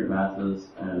 different masses,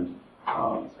 and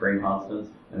spring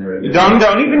constants? And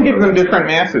Don't even give them different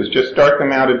masses, just start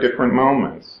them out at different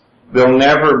moments. They'll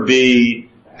never be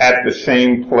at the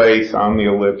same place on the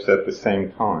ellipse at the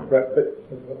same time. Right, but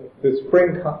the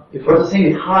spring... At the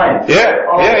same time. Yeah,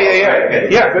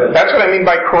 but that's what I mean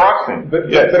by crossing.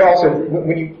 But also,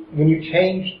 when you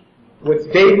change...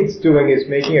 What David's doing is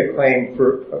making a claim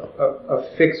for a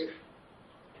fixed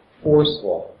force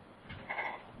law.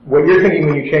 What you're thinking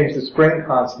when you change the spring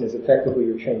constant is effectively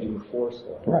you're changing the force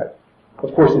law. Right.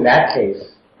 Of course, in that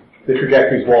case, the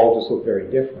trajectories will all just look very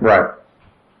different. Right.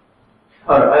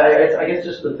 I guess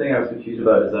just the thing I was confused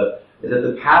about is that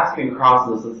the paths can cross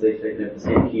in the sense they have the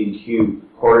same P and Q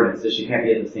coordinates, so she can't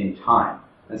be at the same time.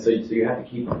 And so you have to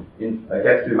keep in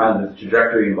mind there's a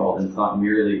trajectory involved, and it's not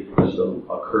merely just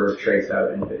a curve traced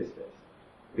out in phase space.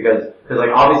 Because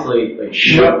like obviously, like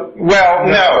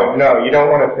no, you don't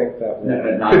want to think that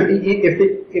way. No,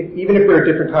 even if there are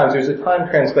different times, there's a time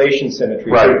translation symmetry,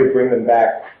 right. So you could bring them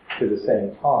back to the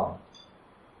same time.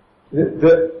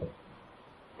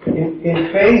 In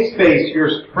phase space, your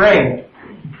spring.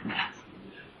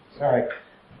 Sorry.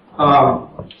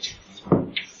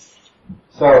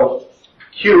 So.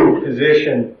 Q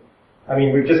position, I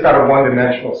mean, we've just got a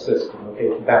one-dimensional system, okay,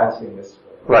 it's bouncing this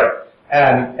way. Right.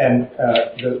 And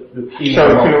the P so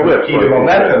it's an ellipse, P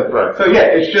momentum. Right. So yeah,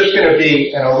 it's just going to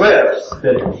be an ellipse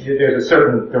that there's a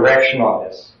certain direction on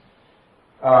this.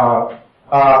 And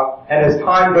as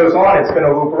time goes on, it's going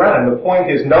to loop around. And the point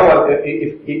is,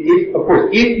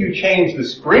 if you change the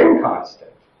spring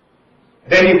constant,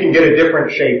 then you can get a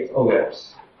different shaped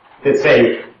ellipse that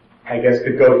say I guess,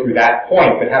 could go through that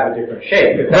point but have a different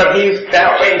shape. But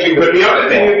the other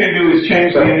thing you can do is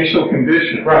change the initial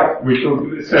condition. Right. Which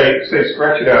will say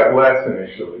stretch it out less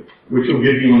initially, which will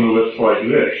give you an ellipse like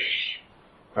this.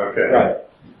 Okay. Right.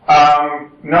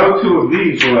 No two of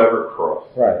these will ever cross.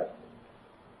 Right.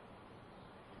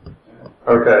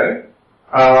 Okay.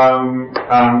 Has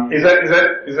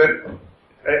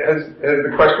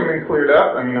the question been cleared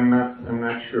up? I mean, I'm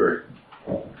not sure.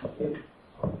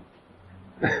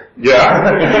 Yeah.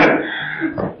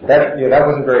 That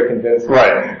wasn't very convincing.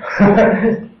 Right.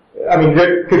 I mean,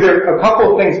 because there are a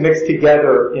couple of things mixed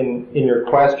together in your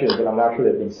questions, and I'm not sure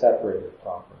they've been separated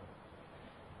properly.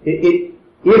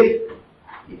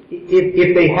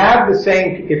 If they have the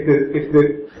same, if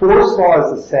the force law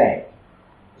is the same,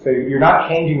 so you're not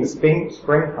changing the spring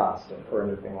constant or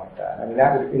anything like that. I mean,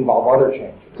 that would involve other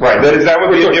changes. Right. That would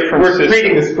be a different system. We're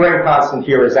treating the spring constant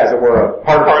here as it were, a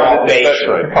part of the foundation. That's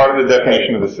right. Part of the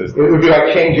definition of the system. It would be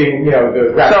like changing, the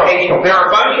gravitational. So there are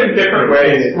a bunch of different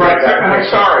ways. Right. I'm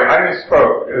sorry, I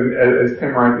misspoke. As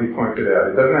Tim rightly pointed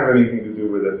out, it doesn't have anything to do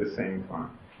with it at the same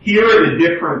time. Here are the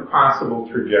different possible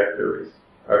trajectories,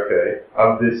 okay,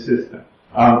 of this system.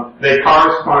 They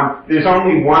correspond. There's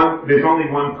only one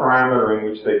parameter in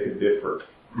which they could differ.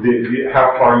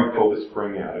 How far you pull the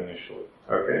spring out initially.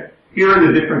 Okay. Here are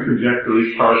the different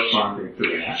trajectories corresponding to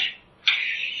that.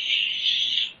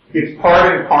 It's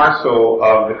part and parcel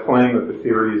of the claim that the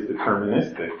theory is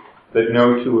deterministic, that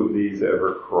no two of these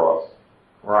ever cross.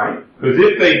 Right? Because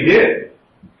if they did,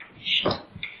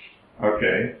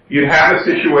 okay, you'd have a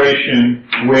situation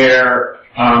where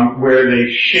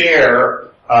they share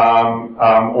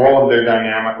all of their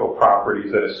dynamical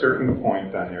properties at a certain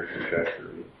point on their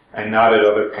trajectory, and not at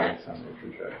other points on their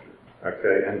trajectory,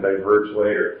 okay, and diverge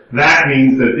later. That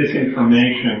means that this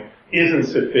information isn't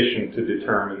sufficient to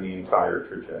determine the entire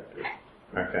trajectory,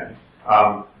 okay.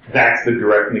 That's the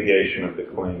direct negation of the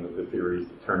claim that the theory is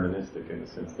deterministic in the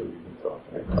sense that we've been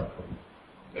talking about.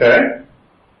 Okay?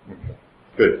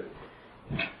 Good.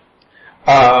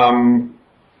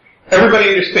 Everybody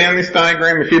understand this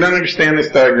diagram? If you don't understand this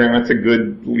diagram, that's a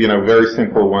good, very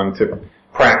simple one to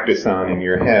practice on in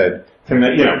your head.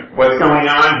 What's going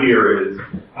on here is,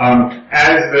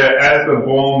 as the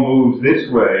ball moves this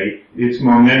way, its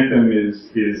momentum is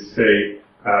say,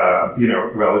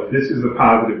 if this is the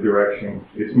positive direction,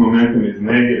 its momentum is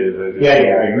negative as it's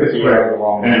moving this way,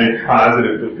 and it's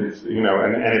positive if it's,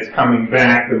 and it's coming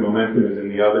back, the momentum is in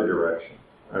the other direction.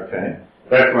 Okay?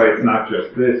 That's why it's not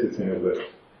just this, it's an ellipse.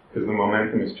 Because the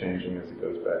momentum is changing as it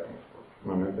goes back and forth.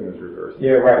 Momentum is reversed.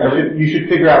 Yeah, right. You should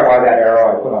figure out why that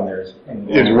arrow I put on there is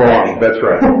wrong. That's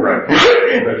right. Right.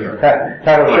 That's right.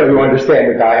 That'll show you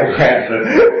understand the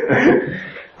diagram.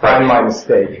 Find my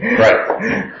mistake.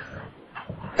 Right.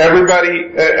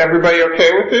 Everybody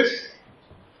okay with this?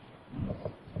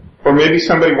 Or maybe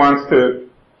somebody wants to.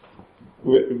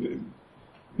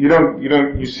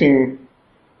 You seem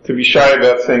to be shy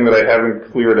about saying that I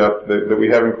haven't cleared up, that we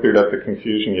haven't cleared up the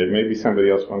confusion yet. Maybe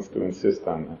somebody else wants to insist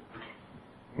on that.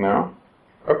 No?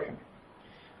 Okay.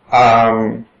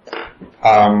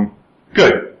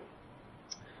 Good.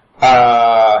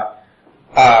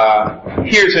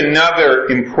 Here's another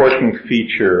important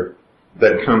feature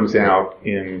that comes out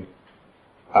in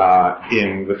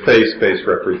the phase space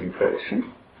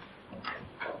representation.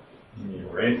 Let me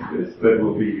erase this. That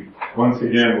will be, once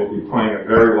again, will be playing a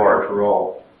very large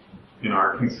role in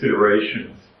our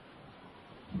considerations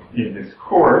in this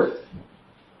course.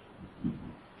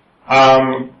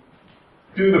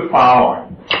 Do the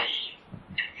following.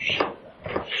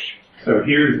 So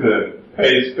here's the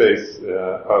phase space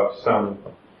of some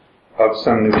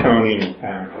Newtonian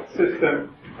mechanical system.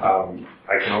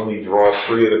 I can only draw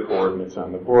 3 of the coordinates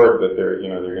on the board, but there are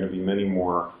going to be many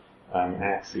more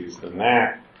axes than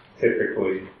that.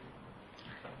 Typically,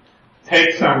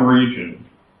 take some region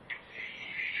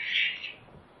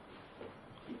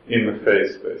in the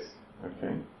phase space.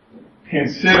 Okay.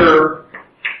 Consider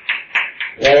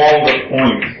all the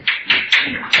points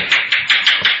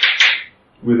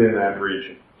within that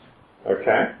region.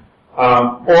 Okay.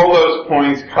 All those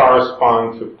points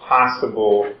correspond to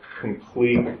possible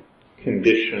complete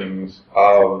conditions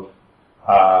of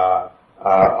the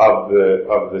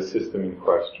system in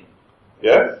question.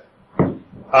 Yes.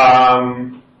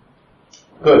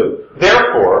 Good.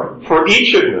 Therefore, for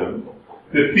each of them,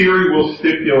 the theory will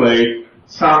stipulate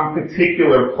some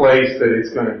particular place that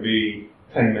it's going to be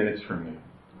 10 minutes from now.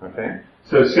 Okay?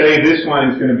 So say this one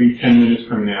is going to be 10 minutes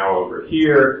from now over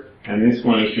here, and this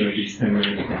one is going to be 10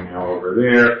 minutes from now over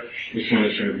there, this one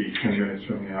is going to be 10 minutes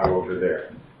from now over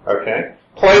there. Okay?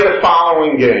 Play the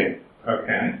following game.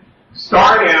 Okay?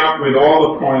 Start out with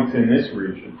all the points in this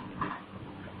region.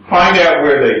 find out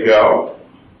where they go,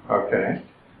 okay,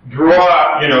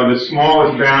 draw, the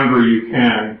smallest boundary you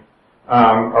can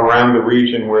around the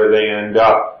region where they end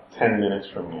up 10 minutes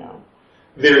from now.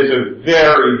 There's a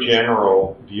very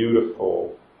general,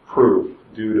 beautiful proof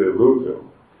due to Liouville,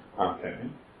 okay,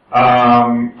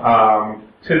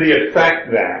 to the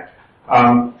effect that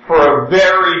for a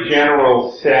very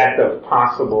general set of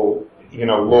possible,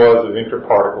 laws of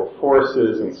interparticle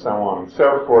forces and so on and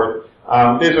so forth,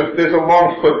 there's a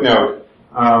long footnote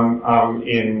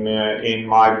in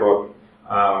my book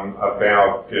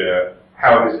about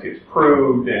how this gets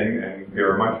proved, and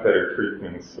there are much better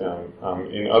treatments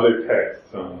in other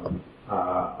texts on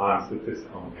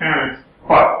statistical mechanics.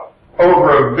 But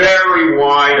over a very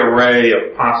wide array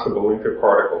of possible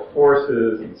interparticle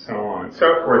forces and so on and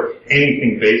so forth,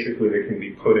 anything basically that can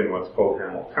be put in what's called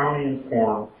Hamiltonian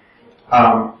form,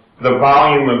 the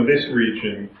volume of this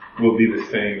region will be the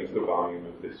same as the volume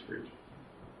of this region.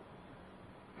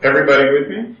 Everybody with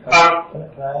me? Can I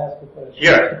ask a question?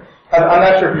 Yeah. I'm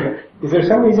not sure. Is there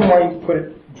some reason why you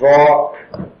draw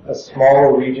a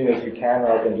smaller region as you can,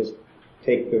 rather than just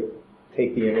take the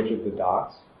image of the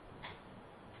dots?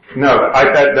 No,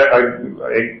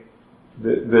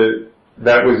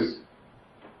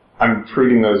 I'm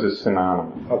treating those as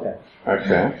synonymous. Okay.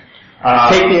 Okay.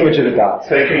 Take the image of the dots.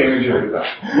 Take the image of the dots.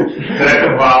 That's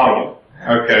a volume.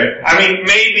 Okay. I mean,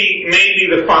 maybe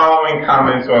the following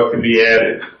comments ought to be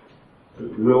added. A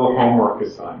little homework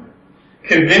assignment.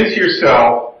 Convince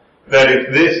yourself that if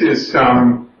this is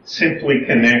some simply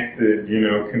connected,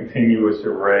 continuous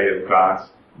array of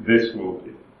dots, this will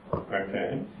be.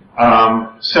 Okay.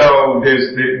 So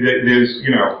there's going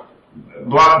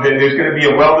to be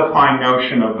a well-defined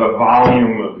notion of the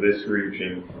volume of this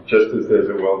region, just as there's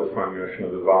a well-defined notion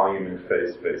of the volume in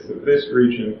phase space of this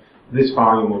region. This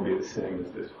volume will be the same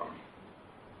as this volume.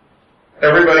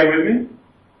 Everybody with me?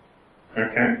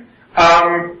 Okay.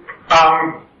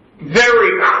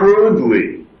 Very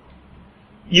crudely,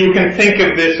 you can think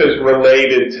of this as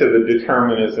related to the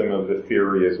determinism of the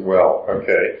theory as well,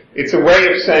 okay? It's a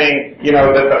way of saying,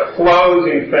 that the flows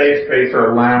in phase space are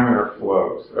laminar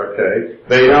flows, okay?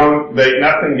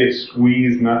 Nothing gets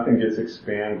squeezed, nothing gets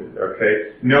expanded,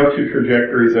 okay? No two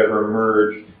trajectories ever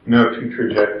merge, no two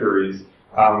trajectories,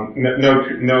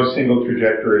 no single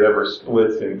trajectory ever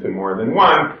splits into more than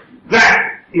one. That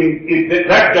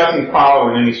doesn't follow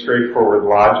in any straightforward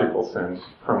logical sense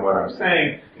from what I'm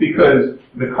saying, because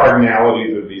the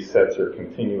cardinalities of these sets are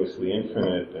continuously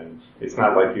infinite, and it's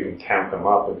not like you can count them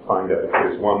up and find out if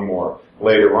there's one more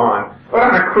later on. But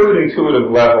on a crude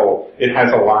intuitive level, it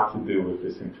has a lot to do with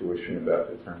this intuition about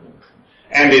determinism.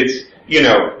 And it's,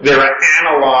 there are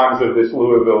analogs of this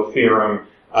Liouville theorem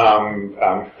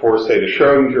for, say, the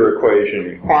Schrödinger equation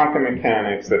in quantum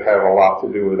mechanics that have a lot to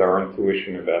do with our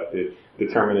intuition about the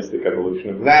deterministic evolution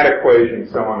of that equation,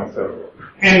 so on and so forth.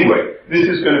 Anyway, this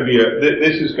is going to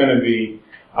be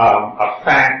a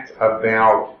fact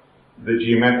about the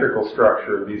geometrical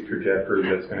structure of these trajectories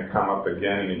that's going to come up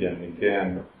again and again and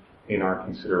again in our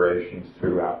considerations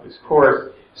throughout this course.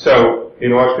 So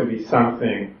it ought to be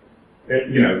something.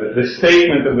 The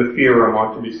statement of the theorem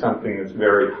ought to be something that's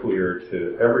very clear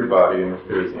to everybody, and if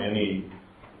there's any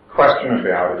question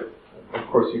about it, of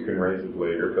course you can raise it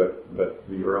later, but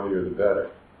the earlier the better.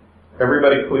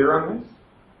 Everybody clear on this?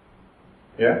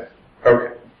 Yes?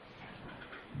 Okay.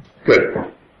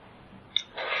 Good.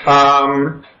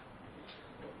 I'm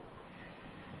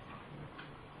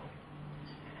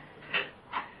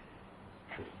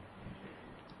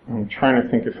trying to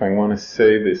think if I want to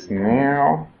say this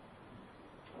now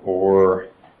or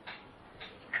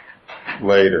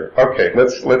later. Okay,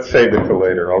 let's save it to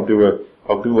later. I'll do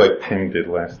like Tim did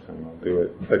last time. I'll do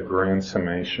a grand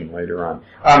summation later on.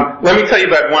 Let me tell you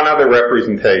about one other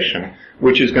representation,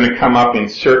 which is going to come up in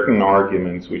certain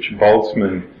arguments, which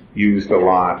Boltzmann used a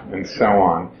lot, and so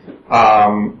on,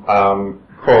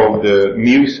 called the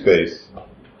mu space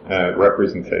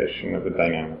representation of a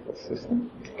dynamical system,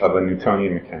 of a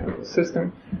Newtonian mechanical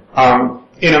system.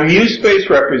 In a mu space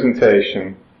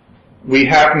representation, we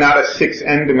have not a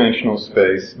 6n-dimensional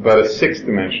space, but a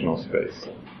 6-dimensional space.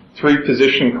 3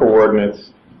 position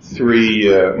coordinates, 3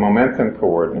 momentum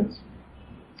coordinates.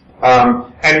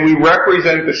 And we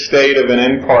represent the state of an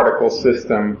n-particle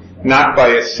system not by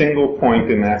a single point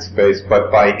in that space,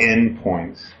 but by n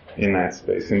points in that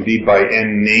space. Indeed, by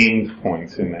n named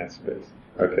points in that space.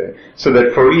 Okay, so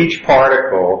that for each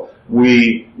particle,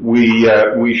 we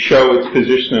show its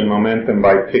position and momentum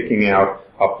by picking out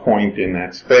a point in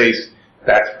that space.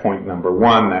 That's point number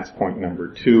 1, that's point number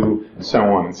 2, so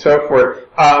on and so forth.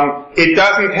 It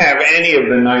doesn't have any of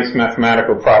the nice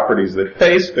mathematical properties that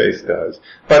phase space does,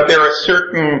 but there are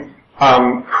certain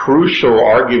crucial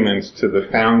arguments to the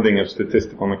founding of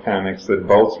statistical mechanics that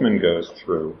Boltzmann goes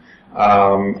through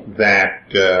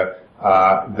that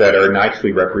are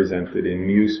nicely represented in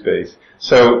mu space.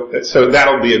 So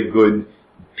that'll be a good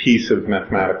piece of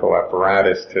mathematical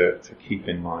apparatus to keep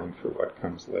in mind for what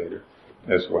comes later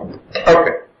as well.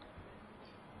 Okay.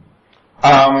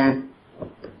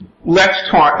 Let's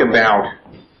talk about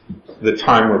the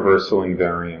time reversal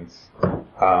invariance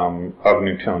of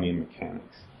Newtonian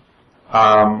mechanics.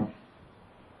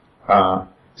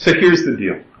 So here's the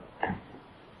deal.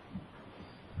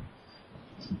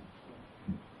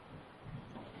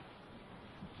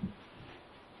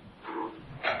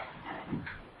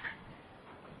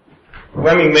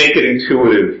 Let me make it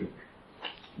intuitive,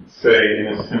 say in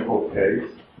a simple case.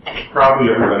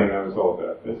 Probably everybody knows all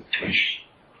about this.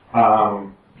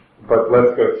 But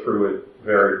let's go through it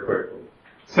very quickly.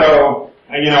 So,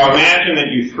 imagine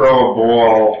that you throw a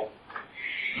ball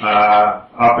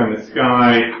up in the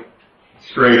sky,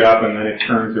 straight up, and then it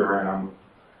turns around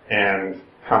and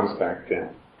comes back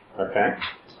down. Okay?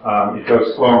 It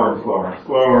goes slower and slower and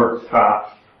slower,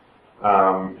 stops,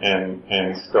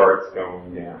 and starts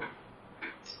going down.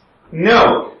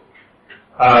 Note,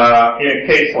 in a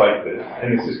case like this,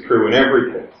 and this is true in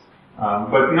every case,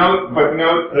 but note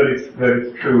that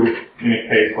it's true in a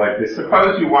case like this.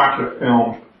 Suppose you watch a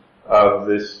film of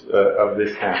this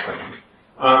happening,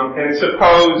 and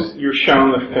suppose you're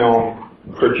shown the film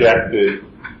projected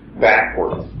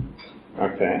backwards.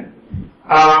 Okay.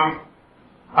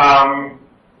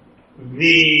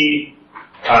 The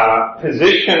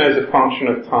position as a function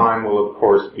of time will, of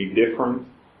course, be different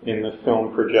in the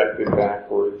film projected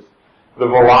backwards. The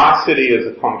velocity as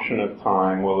a function of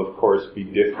time will, of course, be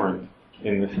different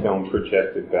in the film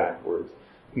projected backwards.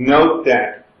 Note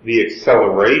that the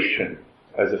acceleration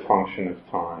as a function of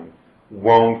time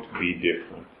won't be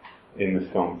different in the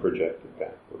film projected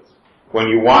backwards. When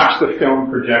you watch the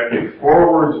film projected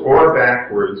forwards or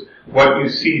backwards, what you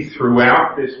see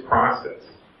throughout this process,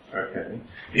 okay,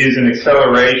 is an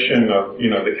acceleration of,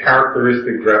 the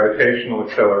characteristic gravitational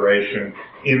acceleration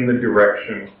in the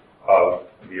direction of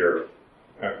the Earth.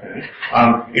 Okay.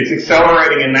 It's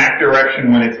accelerating in that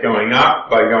direction when it's going up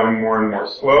by going more and more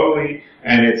slowly,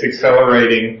 and it's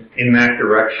accelerating in that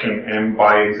direction and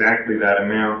by exactly that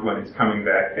amount when it's coming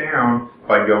back down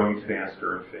by going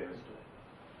faster and faster.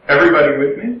 Everybody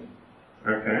with me?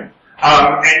 Okay.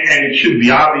 And it should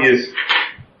be obvious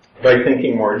by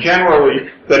thinking more generally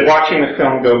that watching the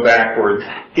film go backwards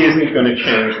isn't going to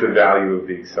change the value of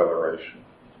the acceleration.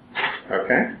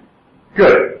 Okay?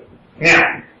 Good.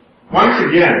 Now, once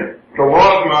again, the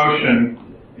law of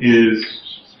motion is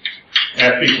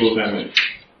F equals ma.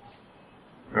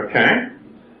 Okay?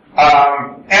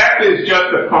 F is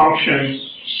just a function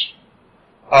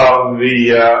of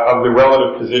the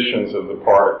relative positions of the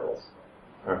particles.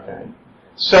 Okay?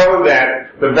 So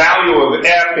that the value of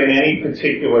F in any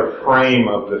particular frame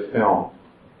of the film,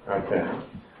 okay,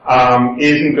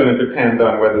 isn't going to depend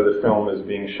on whether the film is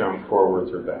being shown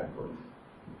forwards or backwards.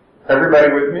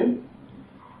 Everybody with me?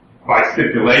 By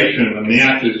stipulation, the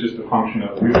mass is just a function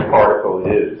of who the particle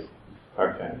is.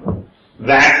 Okay.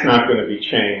 That's not going to be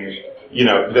changed.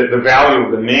 The value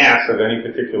of the mass of any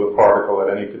particular particle at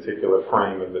any particular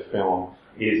frame of the film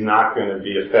is not going to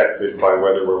be affected by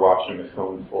whether we're watching the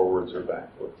film forwards or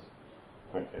backwards.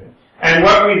 Okay. And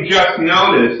what we just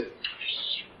noticed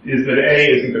is that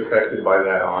A isn't affected by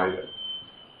that either.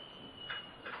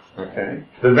 Okay.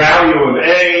 The value of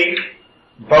A,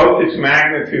 both its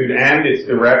magnitude and its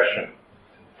direction,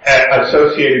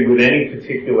 associated with any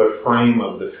particular frame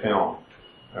of the film,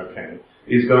 okay,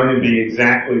 is going to be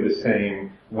exactly the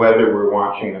same whether we're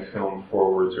watching the film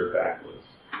forwards or backwards.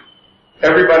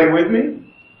 Everybody with me?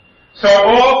 So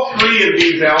all three of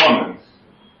these elements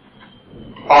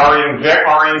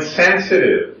are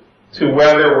insensitive to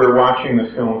whether we're watching the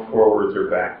film forwards or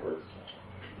backwards.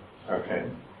 Okay.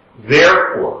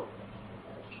 Therefore,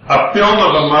 a film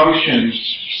of a motion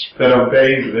that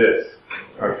obeys this,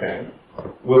 okay,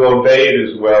 will obey it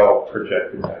as well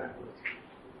projected backwards.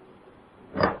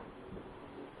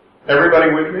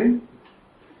 Everybody with me?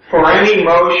 For any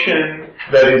motion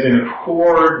that is in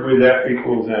accord with F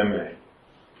equals ma,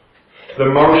 the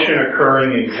motion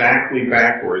occurring exactly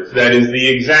backwards, that is the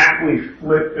exactly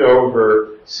flipped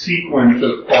over sequence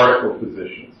of particle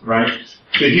positions, right?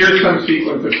 So here's some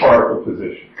sequence of particle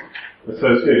positions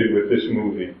associated with this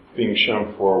movie being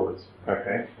shown forwards,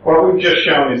 okay? What we've just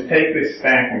shown is take this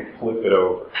stack and flip it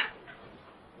over,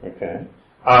 okay?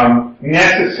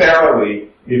 necessarily,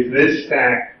 if this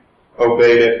stack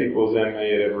obeyed f equals ma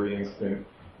at every instant,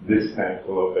 this stack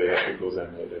will obey f equals ma at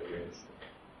every instant.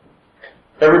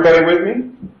 Everybody with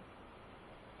me?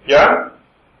 Yeah?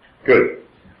 Good.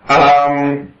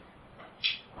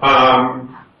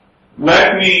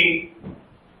 Let me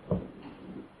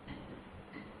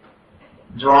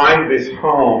drive this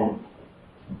home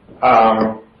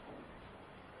by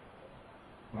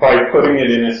putting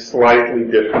it in a slightly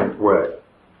different way.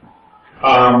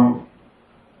 Part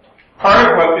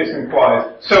of what this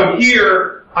implies, so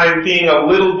here I'm being a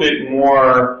little bit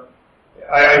more,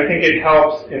 I think it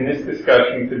helps in this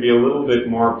discussion to be a little bit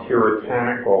more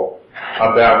puritanical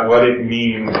about what it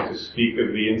means to speak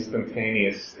of the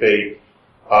instantaneous state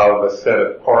of a set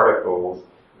of particles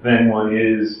than one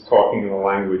is talking in the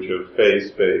language of phase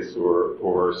space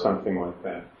or something like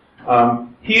that.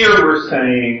 Here we're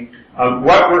saying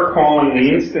what we're calling the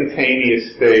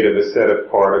instantaneous state of a set of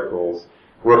particles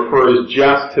refers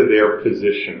just to their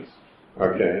positions,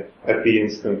 okay, at the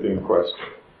instant in question,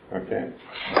 okay.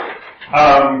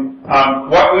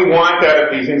 What we want out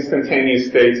of these instantaneous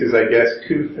states is, I guess,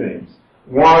 two things.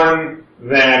 One,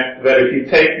 that if you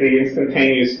take the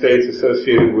instantaneous states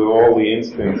associated with all the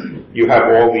instants, you have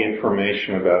all the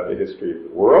information about the history of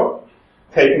the world.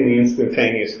 Taking the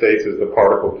instantaneous states as the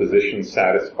particle position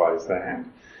satisfies that.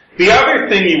 The other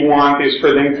thing you want is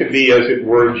for them to be, as it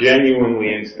were,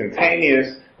 genuinely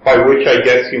instantaneous, by which I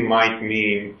guess you might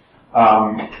mean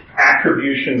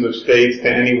attributions of states to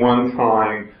any one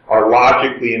time are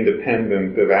logically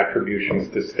independent of attributions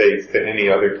to states to any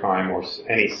other time or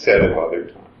any set of other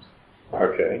times.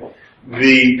 Okay?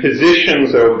 The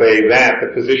positions obey that, the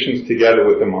positions together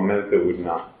with the momenta would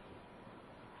not.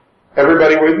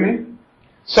 Everybody with me?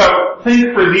 So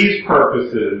think for these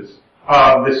purposes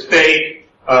of the state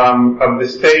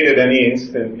at any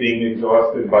instant being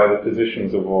exhausted by the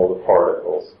positions of all the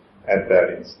particles at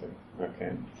that instant.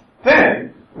 Okay.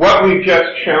 Then what we've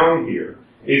just shown here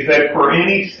is that for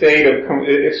any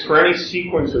for any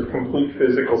sequence of complete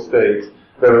physical states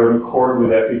that are in accord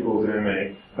with f equals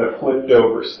ma, the flipped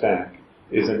over stack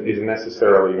is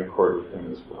necessarily in accord with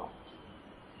them as well.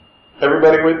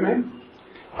 Everybody with me?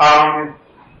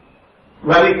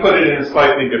 Let me put it in a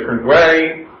slightly different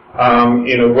way,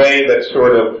 in a way that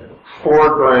sort of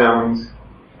foregrounds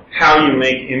how you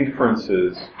make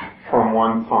inferences from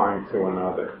one time to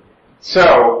another.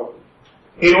 So,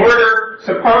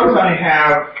 suppose I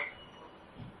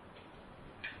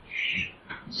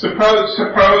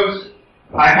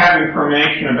have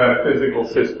information about a physical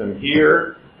system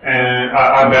here, and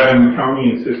about a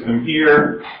Newtonian system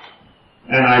here,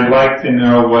 and I'd like to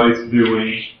know what it's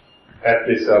doing at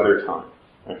this other time.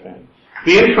 Okay.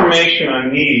 The information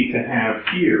I need to have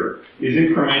here is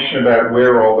information about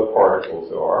where all the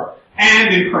particles are,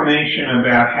 and information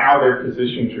about how their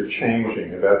positions are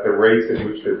changing, about the rates at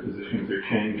which their positions are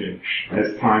changing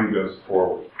as time goes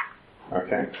forward.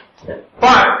 Okay?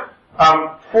 But,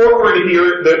 forward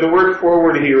here, the word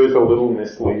forward here is a little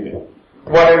misleading.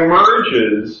 What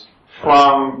emerges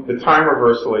from the time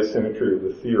reversal asymmetry of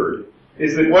the theory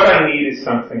is that what I need is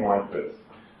something like this.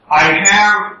 I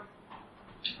have,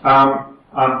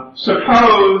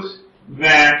 suppose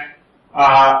that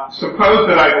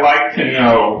I'd like to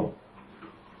know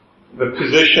the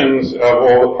positions of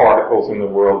all the particles in the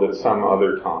world at some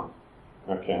other time.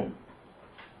 Okay?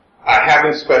 I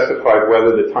haven't specified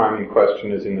whether the time in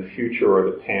question is in the future or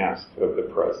the past of the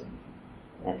present.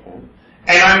 Okay?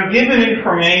 And I'm given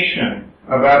information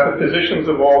about the positions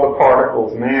of all the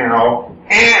particles now,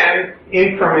 and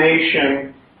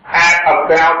information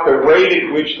about the rate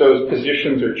at which those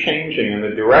positions are changing and the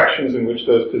directions in which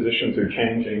those positions are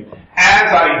changing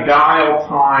as I dial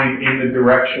time in the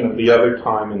direction of the other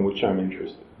time in which I'm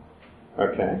interested.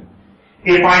 Okay?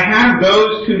 If I have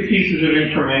those two pieces of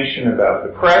information about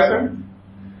the present,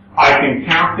 I can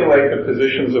calculate the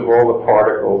positions of all the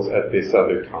particles at this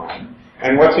other time.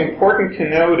 And what's important to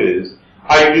note is,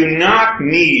 I do not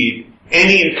need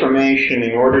any information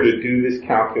in order to do this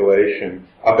calculation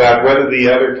about whether the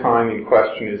other time in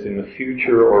question is in the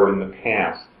future or in the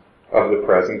past of the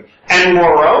present. And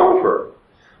moreover,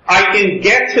 I can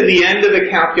get to the end of the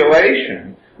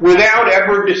calculation without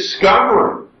ever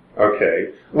discovering,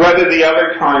 okay, whether the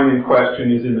other time in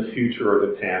question is in the future or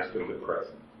the past of the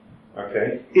present.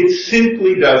 Okay? It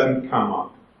simply doesn't come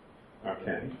up.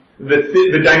 Okay?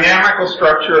 The dynamical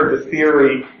structure of the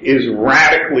theory is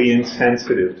radically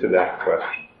insensitive to that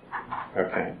question.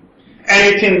 Okay?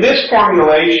 And it's in this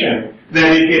formulation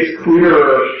that it gets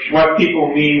clearer what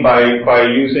people mean by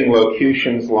using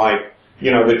locutions like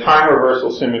the time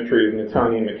reversal symmetry of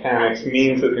Newtonian mechanics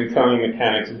means that Newtonian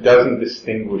mechanics doesn't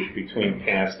distinguish between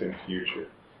past and future.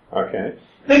 Okay?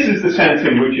 This is the sense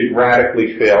in which it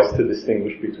radically fails to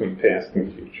distinguish between past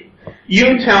and future.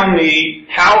 You tell me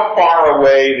how far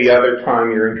away the other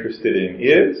time you're interested in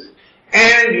is,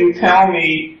 and you tell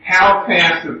me how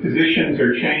fast the positions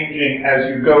are changing as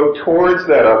you go towards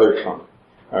that other time.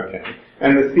 Okay?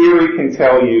 And the theory can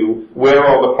tell you where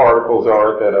all the particles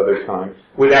are at that other time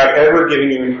without ever giving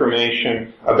you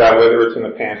information about whether it's in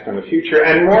the past or the future,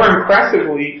 and more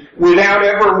impressively, without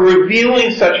ever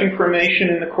revealing such information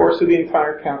in the course of the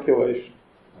entire calculation.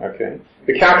 Okay?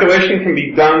 The calculation can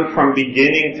be done from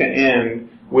beginning to end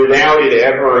without it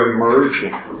ever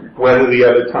emerging whether the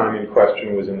other time in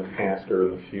question was in the past or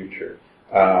in the future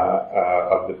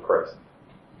of the present.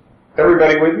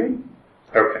 Everybody with me?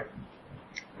 Okay.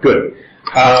 Good.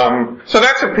 So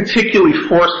that's a particularly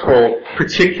forceful,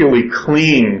 particularly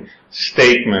clean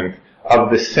statement of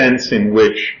the sense in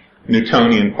which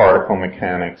Newtonian particle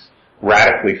mechanics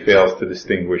radically fails to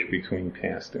distinguish between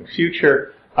past and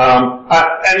future.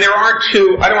 And there are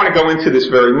two, I don't want to go into this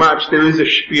very much, there is a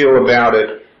spiel about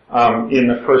it in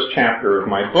the first chapter of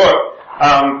my book.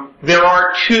 There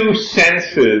are two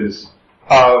senses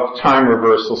of time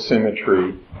reversal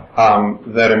symmetry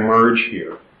that emerge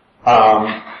here.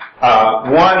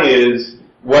 One is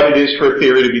what it is for a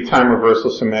theory to be time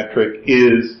reversal symmetric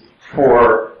is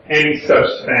for any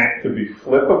such fact to be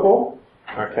flippable,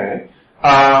 okay,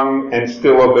 and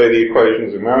still obey the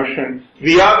equations of motion.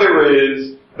 The other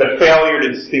is the failure to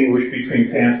distinguish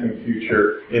between past and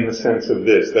future in the sense of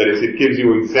this. That is, it gives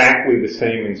you exactly the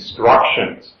same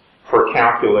instructions for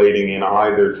calculating in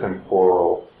either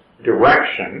temporal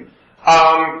direction.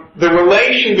 The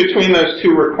relation between those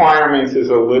two requirements is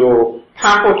a little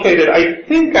complicated. I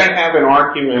think I have an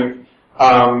argument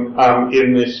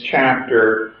in this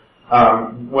chapter.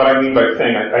 What I mean by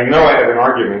saying I know I have an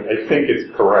argument, I think it's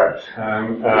correct,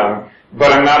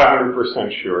 but I'm not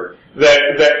 100% sure.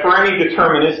 That for any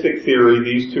deterministic theory,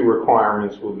 these two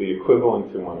requirements will be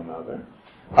equivalent to one another.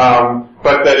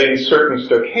 But that in certain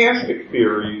stochastic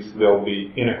theories, they'll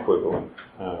be inequivalent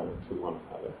to one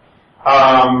another.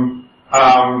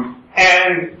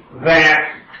 And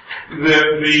that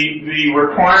the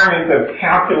requirement of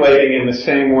calculating in the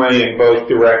same way in both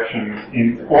directions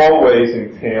always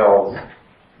entails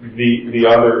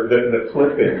the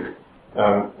flipping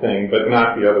thing, but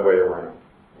not the other way around.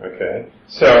 Okay,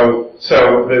 so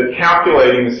the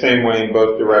calculating the same way in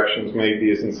both directions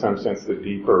maybe is in some sense the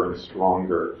deeper and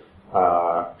stronger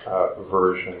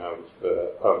version of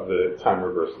the time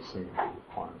reversal symmetry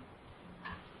requirement.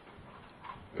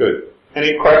 Good.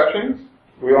 Any questions?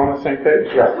 Are we all on the same page?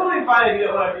 Yeah. It's totally fine if you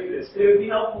don't want to do this, but it would be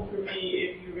helpful for me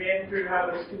if you ran through how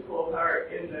those two pull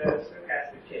apart in the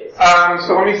stochastic case.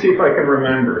 So let me see if I can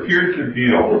remember. Here's the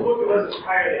deal. The book it was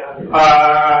entirely obvious.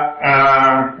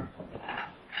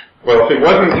 Well, if it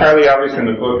wasn't entirely obvious in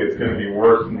the book, it's going to be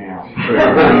worse now.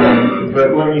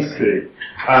 But let me see.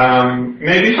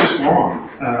 Maybe it's just wrong.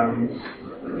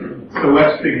 So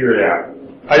let's figure it out.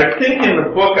 I think in the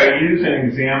book I use an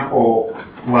example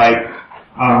like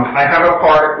I have a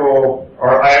particle,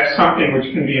 or I have something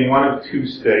which can be in one of two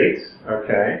states,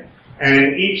 okay? And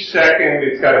in each second,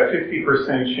 it's got a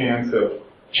 50% chance of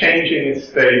changing its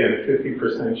state and a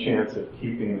 50% chance of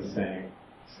keeping the same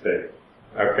state.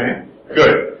 Okay?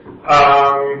 Good.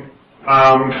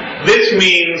 This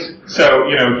means, so,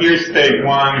 here's state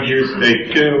 1, here's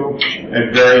state 2,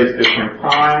 at various different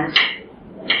times.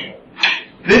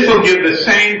 This will give the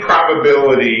same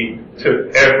probability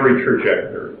to every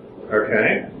trajectory.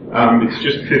 Okay? It's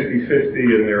just 50-50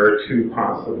 and there are two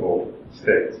possible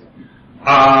states.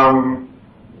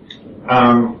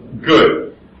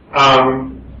 Good.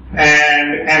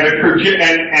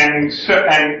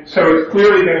 So it's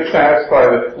clearly going to satisfy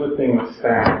the flipping the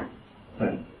stack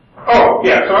thing. Oh,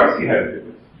 yeah, so I see how to do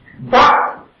this.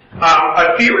 But,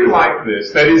 a theory like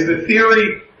this, that is the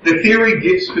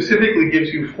theory specifically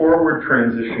gives you forward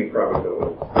transition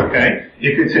probability. Okay?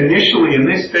 If it's initially in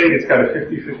this state, it's got a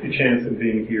 50-50 chance of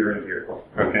being here and here.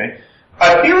 Okay?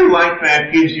 A theory like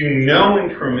that gives you no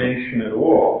information at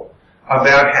all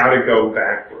about how to go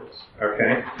backwards.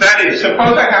 Okay? That is,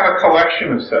 suppose I have a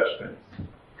collection of such things.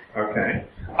 Okay?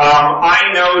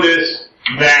 I notice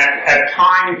that at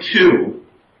time 2,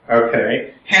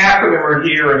 okay, half of them are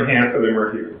here and half of them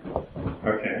are here.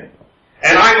 Okay?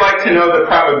 And I'd like to know the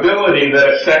probability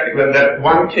that that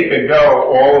one tick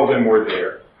ago, all of them were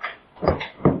there.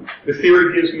 The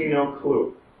theory gives me no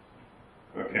clue.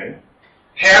 Okay?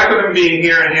 half of them being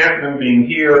here and half of them being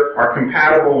here are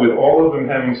compatible with all of them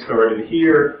having started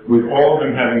here, with all of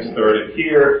them having started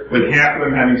here, with half of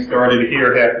them having started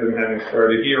here, half of them having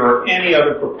started here, or any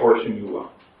other proportion you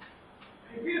want.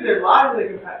 I agree that they're logically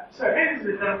compatible. Sorry, maybe this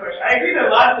is a dumb question. I agree they're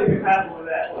logically compatible with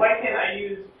that. Why can't I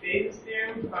use Bayes'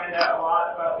 theorem to find out a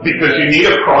lot about... Because you need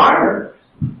a prior.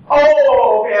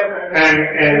 Oh, okay. I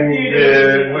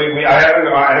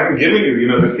haven't given you,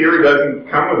 the theory doesn't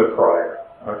come with a prior.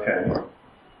 Okay.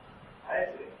 I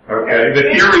see. Okay. The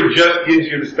theory just gives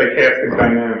you the stochastic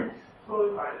dynamics.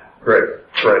 Totally fine now. Great.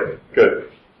 Good.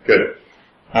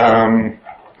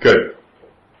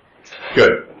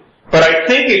 But I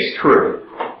think it's true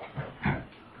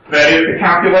that if the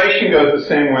calculation goes the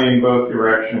same way in both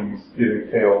directions, it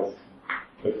entails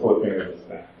the flipping of the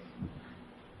stacks.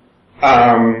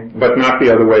 But not the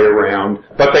other way around.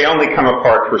 But they only come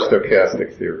apart for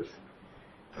stochastic theories.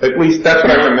 At least that's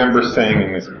what I remember saying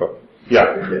in this book.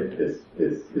 Yeah. Is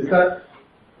that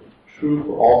true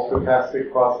for all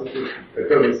stochastic processes? It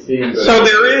doesn't seem that... So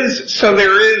there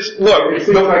is, look. It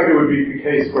seems like it would be the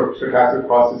case for stochastic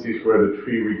processes where the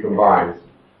tree recombines.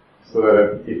 So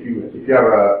that if you have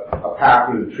a path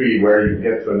in the tree where you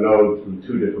get to a node from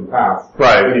two different paths,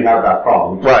 right, then you have that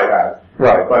problem.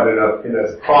 Right. But in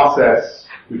a process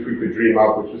which we could dream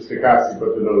up, which is stochastic,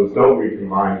 but the nodes don't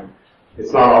recombine,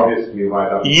 it's not obvious to me why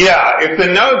that. Yeah, if the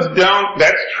nodes don't,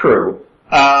 that's true.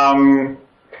 I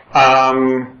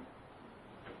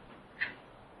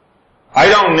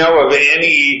don't know of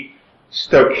any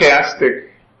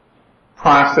stochastic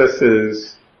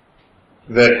processes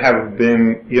that have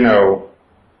been,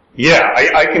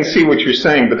 I can see what you're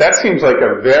saying, but that seems like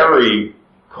a very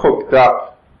cooked up,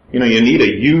 you need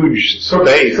a huge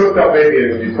space. Cooked up maybe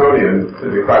in Newtonian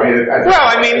physics.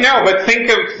 But think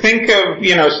of,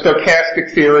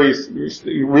 stochastic theories,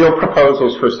 real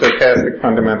proposals for stochastic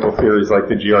fundamental theories like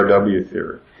the GRW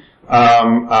theory.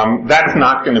 That's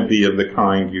not going to be of the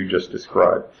kind you just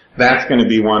described. That's going to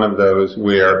be one of those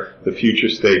where the future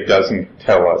state doesn't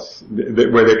tell us,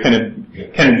 where there can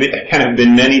have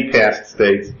been many past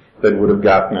states that would have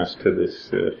gotten us to this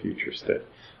future state.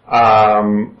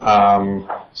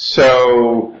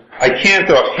 So I can't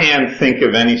offhand think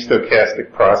of any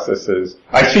stochastic processes.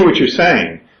 I see what you're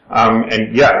saying,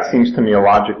 and yeah, it seems to me a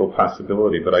logical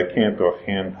possibility, but I can't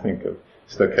offhand think of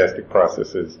stochastic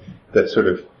processes that sort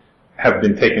of have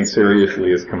been taken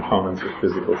seriously as components of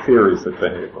physical theories that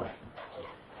behave like.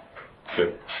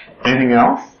 Good. Anything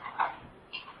else?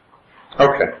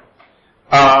 Okay.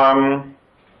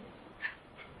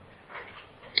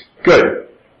 Good.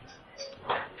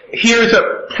 Here's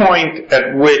a point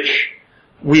at which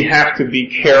we have to be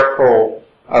careful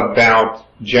about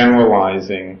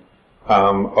generalizing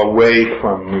away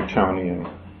from Newtonian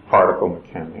particle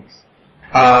mechanics.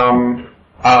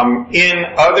 In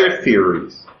other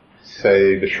theories,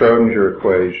 say the Schrödinger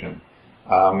equation,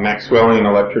 Maxwellian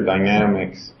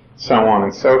electrodynamics, so on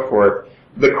and so forth,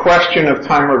 the question of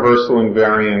time reversal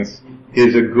invariance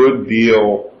is a good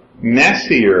deal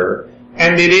messier.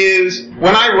 And it is,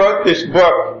 when I wrote this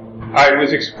book, I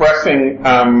was expressing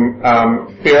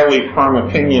fairly firm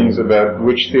opinions about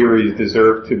which theories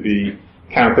deserve to be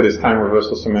counted as time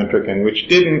reversal symmetric and which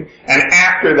didn't. And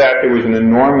after that, there was an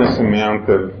enormous amount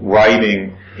of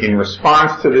writing in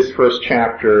response to this first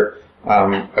chapter.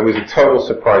 It was a total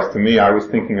surprise to me. I was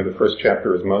thinking of the first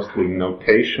chapter as mostly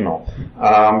notational.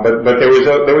 But there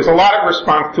was a lot of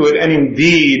response to it, and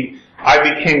indeed, I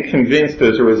became convinced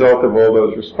as a result of all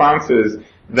those responses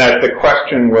that the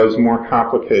question was more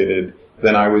complicated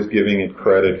than I was giving it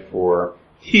credit for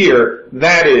here.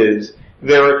 That is,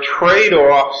 there are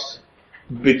trade-offs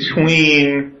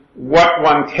between what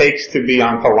one takes to be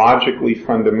ontologically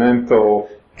fundamental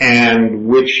and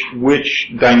which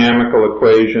dynamical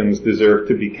equations deserve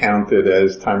to be counted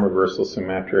as time reversal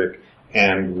symmetric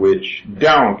and which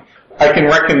don't. I can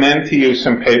recommend to you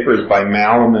some papers by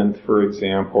Malamud, for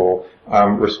example,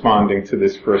 responding to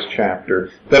this first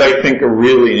chapter, that I think are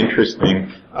really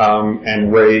interesting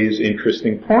and raise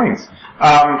interesting points.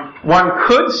 One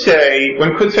could say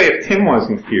if Tim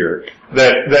wasn't here,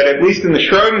 that at least in the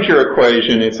Schrödinger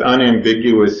equation, it's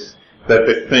unambiguous that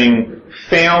the thing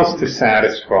fails to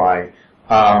satisfy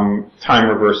time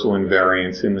reversal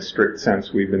invariance in the strict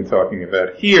sense we've been talking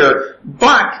about here,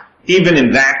 but even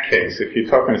in that case, if you're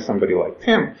talking to somebody like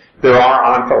Tim, there are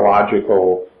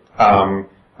ontological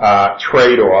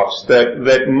trade-offs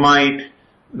that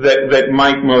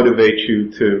might motivate you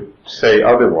to say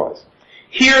otherwise.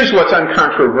 Here's what's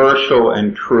uncontroversial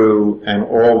and true and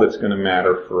all that's going to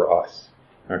matter for us.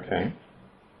 Okay?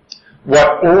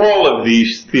 What all of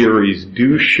these theories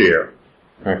do share,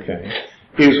 okay,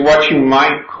 is what you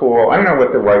might call, I don't know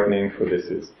what the right name for this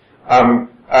is.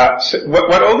 So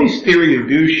what all these theories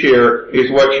do share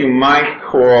is what you might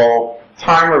call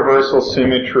time reversal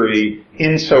symmetry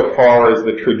insofar as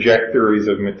the trajectories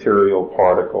of material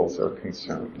particles are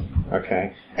concerned.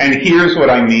 Okay? And here's what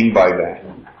I mean by that.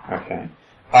 Okay?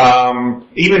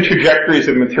 Even trajectories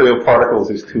of material particles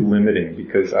is too limiting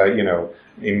because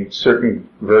in certain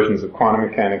versions of quantum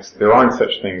mechanics, there aren't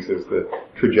such things as the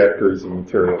trajectories of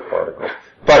material particles.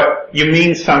 But you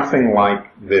mean something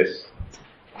like this.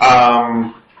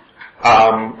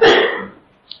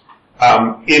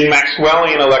 In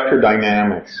Maxwellian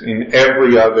electrodynamics, in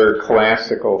every other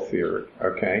classical theory,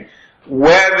 okay,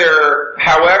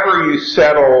 however you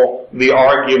settle the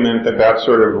argument about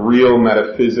sort of real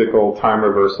metaphysical time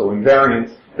reversal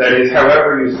invariance, that is,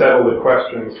 however you settle the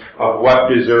questions of what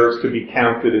deserves to be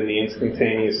counted in the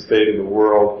instantaneous state of the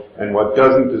world and what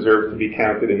doesn't deserve to be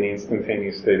counted in the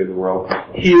instantaneous state of the world,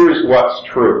 here's what's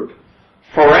true.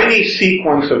 For any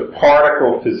sequence of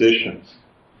particle positions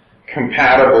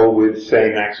compatible with,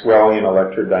 say, Maxwellian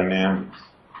electrodynamics,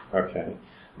 okay,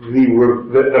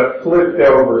 the flipped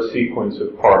over sequence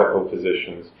of particle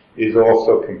positions is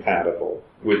also compatible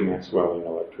with Maxwellian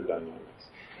electrodynamics.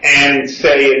 And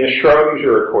say in the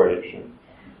Schrödinger equation,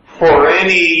 for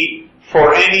any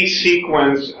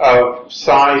sequence of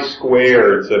psi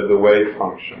squareds of the wave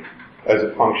function as a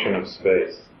function of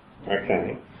space,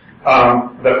 okay,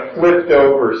 the flipped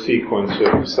over sequence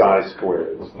of psi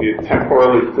squareds, the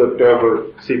temporally flipped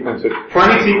over sequence of, for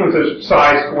any sequence of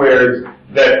psi squareds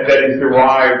that is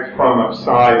derived from a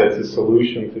psi that's a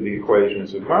solution to the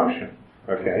equations of motion,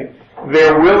 okay,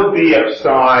 there will be a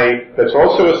psi that's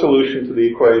also a solution to the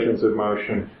equations of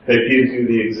motion that gives you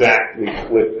the exactly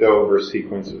flipped over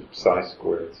sequence of psi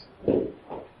squareds.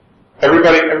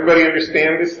 Everybody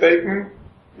understand this statement?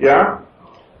 Yeah?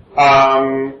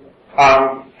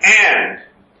 And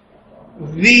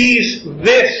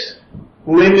this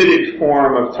limited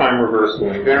form of time reversal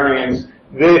invariance,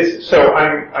 so I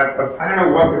don't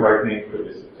know what the right name for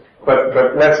this is,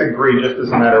 but let's agree, just as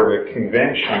a matter of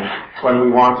convention, when we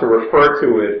want to refer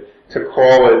to it, to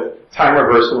call it time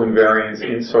reversal invariance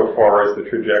insofar as the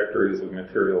trajectories of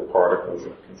material particles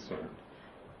are concerned.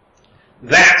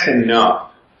 That's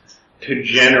enough to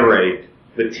generate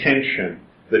the tension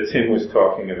that Tim was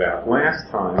talking about last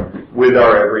time with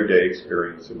our everyday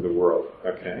experience of the world,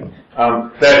 okay?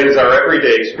 That is, our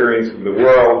everyday experience of the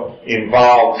world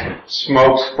involves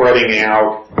smoke spreading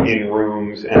out in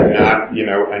rooms and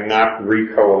not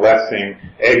recoalescing,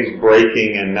 eggs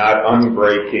breaking and not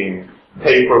unbreaking,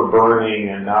 paper burning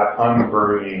and not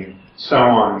unburning, so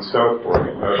on and so forth,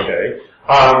 okay?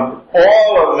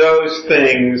 All of those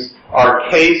things are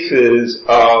cases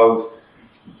of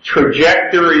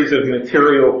trajectories of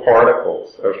material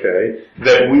particles, okay,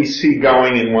 that we see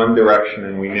going in one direction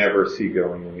and we never see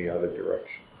going in the other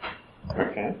direction.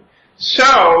 Okay?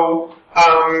 So,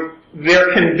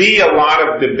 there can be a lot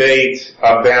of debates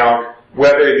about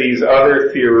whether these other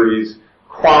theories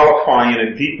qualify in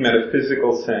a deep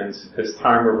metaphysical sense as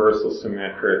time reversal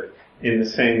symmetric in the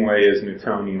same way as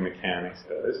Newtonian mechanics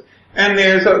does. And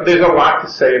there's a lot to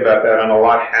say about that, and a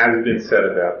lot has been said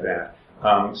about that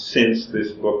since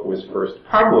this book was first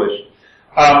published.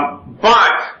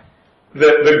 But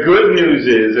the good news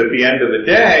is, at the end of the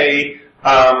day,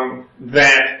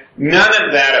 that none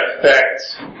of that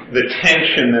affects the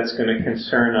tension that's going to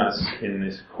concern us in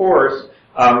this course.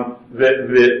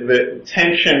 The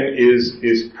tension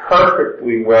is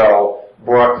perfectly well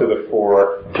brought to the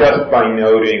fore just by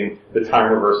noting the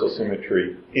time reversal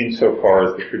symmetry insofar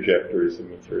as the trajectories of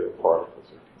material particles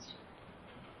are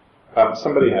concerned.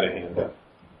 Somebody had a hand up.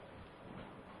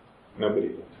 Nobody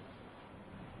did.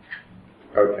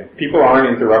 Okay. People aren't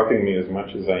interrupting me as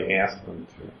much as I asked them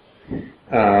to.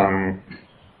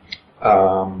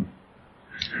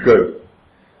 Good.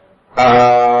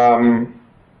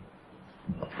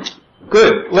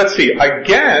 Good. Let's see. I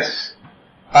guess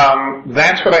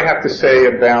that's what I have to say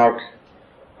about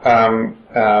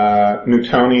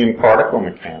Newtonian particle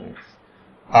mechanics.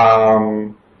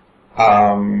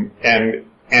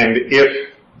 And if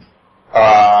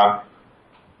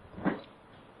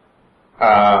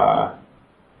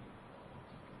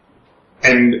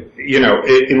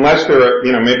unless there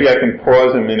are, maybe I can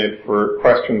pause a minute for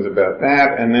questions about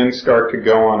that, and then start to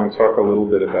go on and talk a little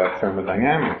bit about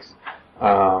thermodynamics,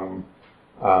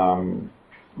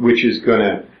 which is going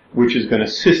to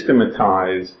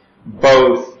systematize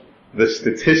both the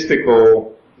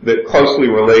statistical the closely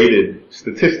related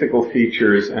statistical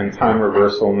features and time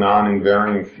reversal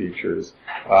non-invariant features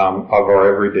of our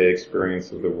everyday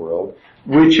experience of the world,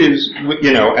 which is,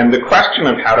 and the question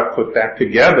of how to put that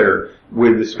together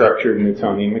with the structure of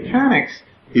Newtonian mechanics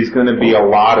is going to be a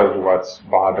lot of what's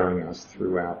bothering us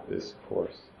throughout this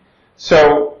course.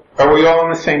 So, are we all on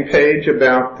the same page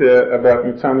about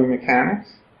Newtonian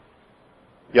mechanics?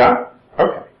 Yeah?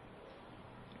 Okay.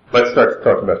 Let's start to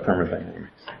talk about thermodynamics.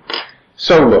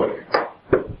 So look,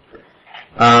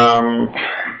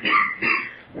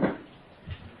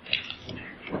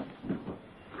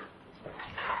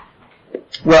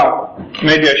 well,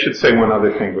 maybe I should say one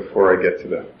other thing before I get to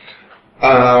that.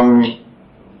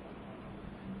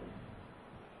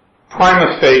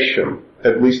 Prima facie,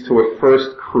 at least to a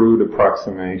first crude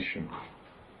approximation,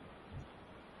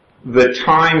 the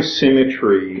time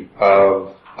symmetry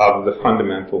of the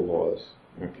fundamental laws,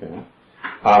 okay,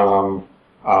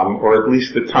 or at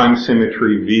least the time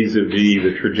symmetry vis-a-vis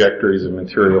the trajectories of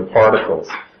material particles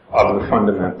of the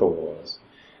fundamental laws,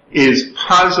 is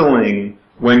puzzling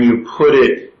when you put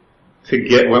it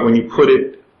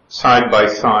side by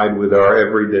side with our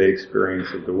everyday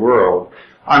experience of the world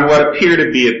on what appear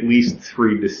to be at least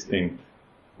three distinct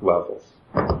levels.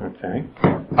 Okay,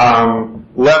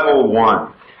 level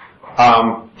one,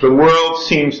 the world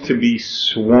seems to be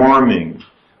swarming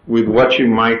with what you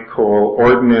might call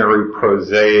ordinary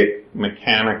prosaic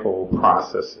mechanical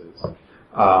processes.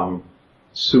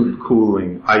 Soup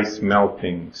cooling, ice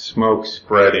melting, smoke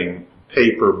spreading,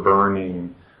 paper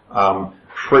burning,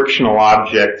 frictional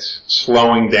objects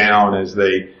slowing down as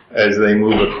they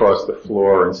move across the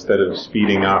floor instead of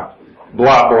speeding up,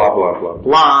 blah, blah, blah, blah,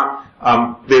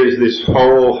 blah. There's this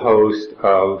whole host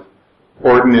of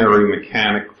ordinary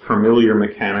familiar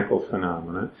mechanical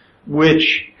phenomena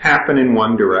which happen in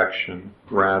one direction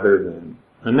rather than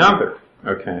another,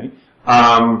 okay?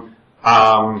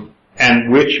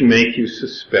 And which make you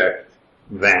suspect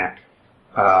that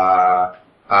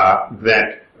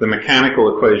that the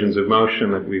mechanical equations of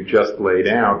motion that we've just laid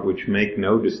out, which make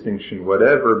no distinction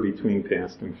whatever between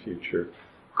past and future,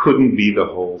 couldn't be the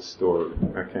whole story,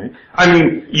 okay? I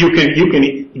mean, you can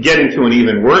get into an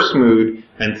even worse mood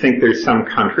and think there's some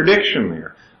contradiction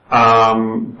there.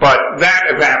 But that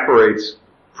evaporates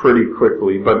pretty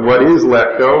quickly. But what is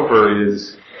left over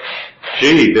is,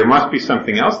 gee, there must be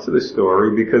something else to the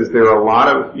story because there are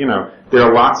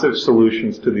lots of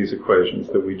solutions to these equations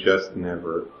that we just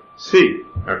never see,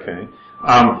 okay?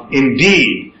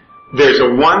 Indeed, there's a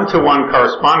one-to-one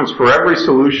correspondence for every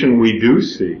solution we do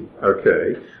see,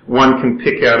 okay? One can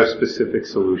pick out a specific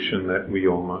solution that we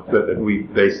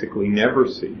basically never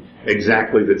see.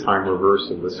 Exactly the time reverse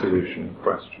of the solution in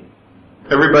question.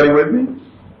 Everybody with me?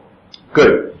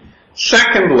 Good.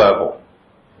 Second level.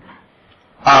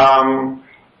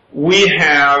 We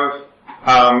have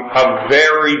a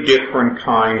very different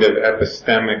kind of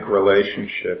epistemic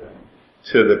relationship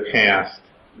to the past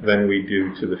than we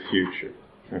do to the future.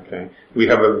 Okay? We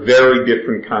have a very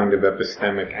different kind of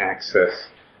epistemic access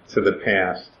to the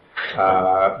past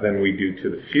than we do to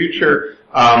the future.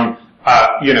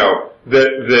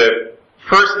 The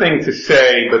first thing to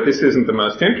say, but this isn't the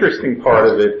most interesting part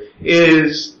of it,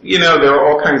 is, there are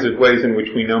all kinds of ways in which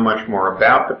we know much more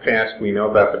about the past. We know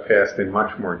about the past in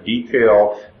much more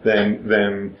detail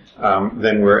than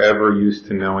we're ever used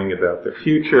to knowing about the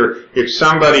future. If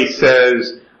somebody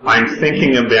says, I'm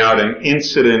thinking about an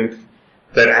incident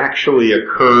that actually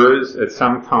occurs at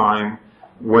some time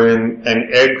when an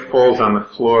egg falls on the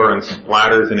floor and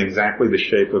splatters in exactly the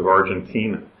shape of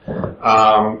Argentina,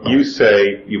 you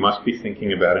say you must be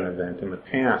thinking about an event in the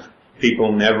past.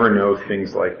 People never know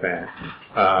things like that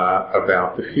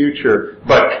about the future.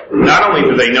 But not only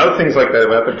do they know things like that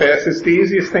about the past, it's the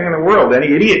easiest thing in the world.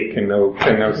 Any idiot can know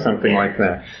something like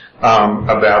that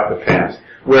about the past.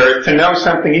 Whereas to know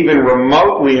something even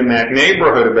remotely in that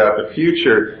neighborhood about the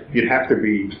future, you'd have to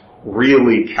be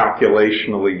really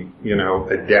calculationally,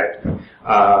 adept.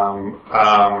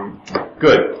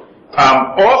 Good.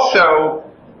 Also,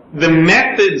 the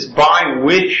methods by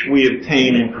which we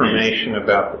obtain information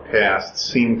about the past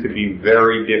seem to be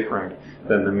very different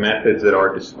than the methods at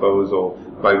our disposal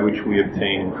by which we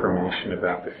obtain information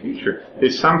about the future.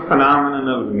 There's some phenomenon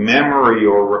of memory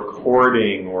or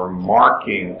recording or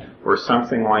marking or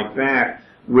something like that,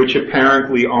 which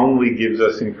apparently only gives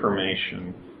us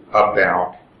information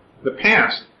about the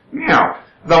past. Now,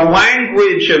 the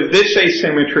language of this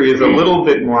asymmetry is a little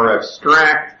bit more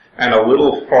abstract. and a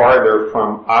little farther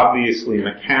from obviously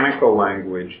mechanical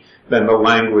language than the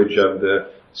language of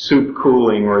the soup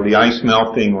cooling or the ice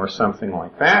melting or something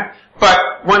like that.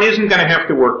 But one isn't going to have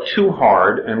to work too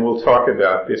hard, and we'll talk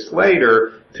about this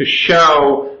later, to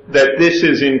show that this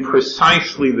is in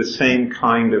precisely the same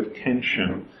kind of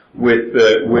tension with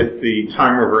the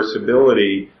time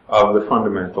reversibility of the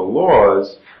fundamental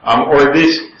laws, or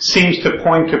this seems to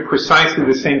point to precisely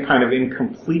the same kind of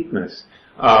incompleteness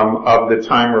of the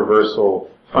time reversal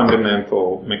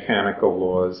fundamental mechanical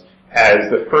laws as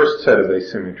the first set of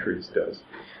asymmetries does.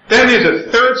 Then there's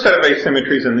a third set of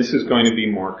asymmetries, and this is going to be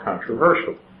more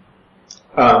controversial.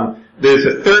 There's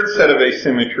a third set of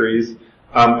asymmetries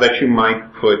that you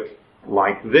might put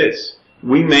like this.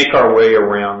 We make our way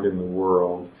around in the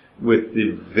world with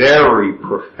the very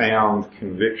profound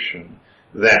conviction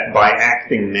that by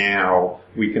acting now,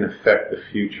 we can affect the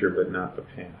future but not the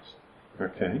past.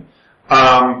 Okay?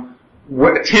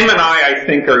 What Tim and I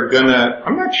think, are gonna,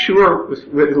 I'm not sure,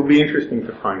 it'll be interesting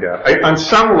to find out. On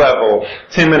some level,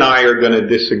 Tim and I are gonna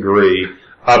disagree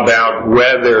about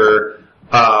whether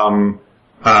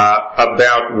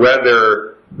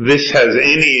this has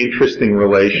any interesting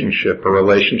relationship, a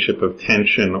relationship of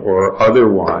tension or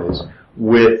otherwise,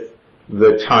 with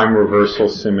the time reversal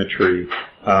symmetry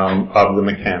of the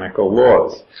mechanical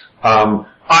laws.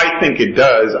 I think it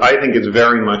does. I think it's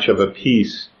very much of a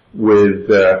piece with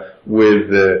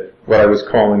what I was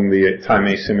calling the time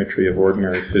asymmetry of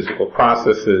ordinary physical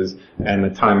processes and the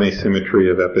time asymmetry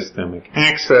of epistemic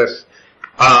access.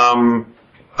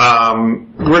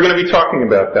 We're going to be talking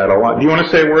about that a lot. Do you want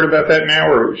to say a word about that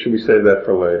now, or should we save that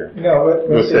for later? No,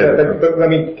 let's say that. But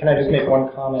can I just make one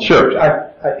comment? Sure.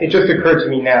 It just occurred to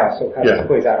me now, so how this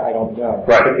plays out, I don't know.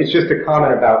 Right. But it's just a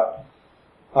comment about,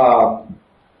 one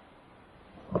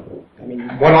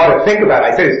ought to think about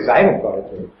it. I say this because I haven't thought it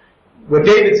through. What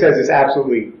David says is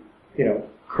absolutely,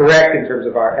 correct in terms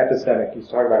of our epistemic. He's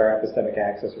talking about our epistemic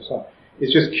access or so on.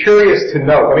 It's just curious to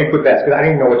know. Let me put that, because I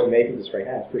don't even know what to make of this right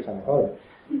now. It's the first time I thought of it.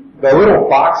 The little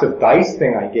box of dice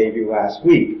thing I gave you last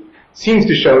week seems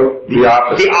to show the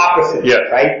opposite. The opposite, yes.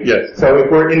 Right? Yes. So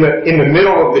if we're in the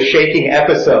middle of the shaking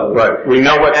episode, right? We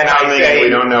know what's coming. We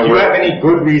don't know. Do you have any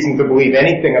good reason to believe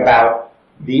anything about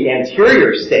the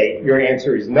anterior state? Your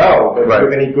answer is no. But do you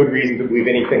have any good reason to believe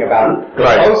anything about the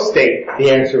post state?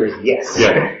 The answer is yes.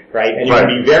 Yeah. Right? And you can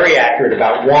be very accurate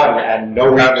about one and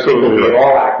no reason to be at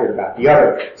all accurate about the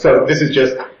other. So this is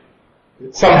just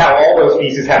somehow all those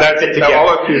pieces have to fit together. All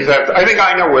those pieces have to, I think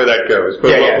I know where that goes, but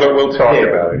we'll talk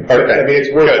about it. Okay. I mean, it's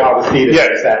worthwhile to see this.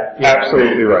 Yes,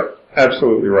 absolutely right.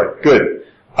 Absolutely right. Good.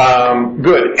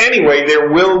 Good. Anyway, there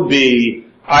will be,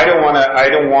 I don't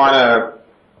wanna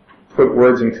put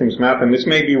words in Tim's mouth, and this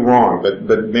may be wrong, but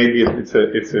maybe it's a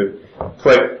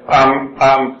play.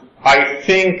 I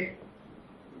think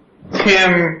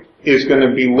Tim is going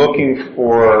to be looking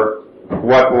for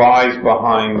what lies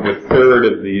behind the third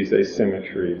of these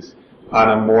asymmetries on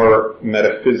a more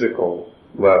metaphysical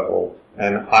level,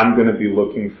 and I'm going to be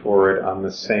looking for it on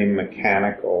the same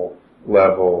mechanical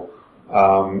level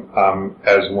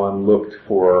as one looked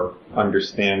for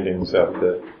understandings of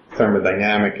the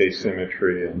thermodynamic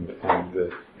asymmetry and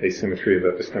the asymmetry of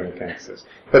epistemic access.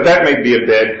 But that may be a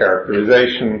bad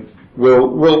characterization. A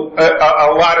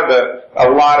lot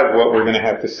of what we're going to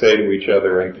have to say to each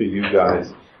other and to you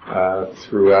guys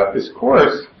throughout this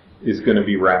course is going to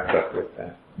be wrapped up with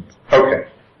that. Okay.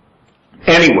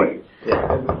 Anyway.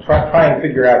 Try and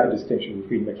figure out the distinction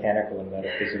between mechanical and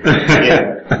metaphysical.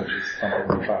 Which is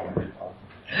something we find.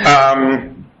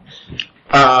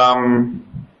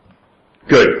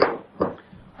 Good.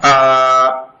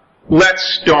 Let's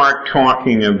start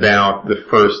talking about the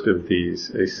first of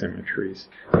these asymmetries,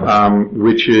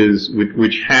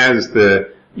 which has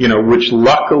which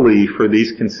luckily for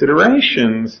these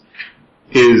considerations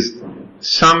is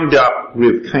summed up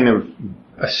with kind of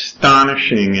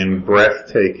astonishing and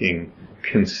breathtaking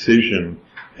concision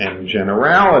and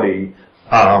generality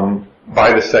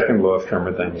by the second law of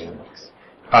thermodynamics.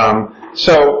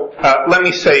 So let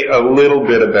me say a little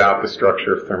bit about the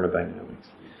structure of thermodynamics.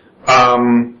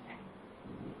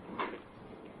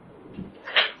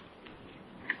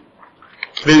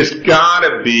 There's got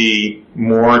to be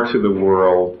more to the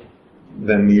world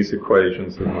than these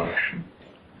equations of motion.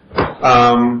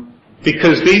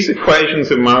 Because these equations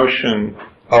of motion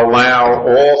allow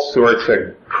all sorts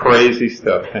of crazy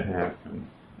stuff to happen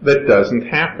that doesn't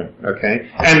happen, okay?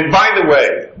 And by the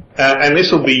way, and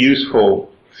this will be useful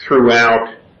throughout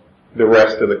the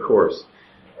rest of the course,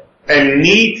 a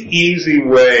neat, easy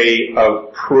way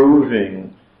of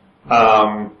proving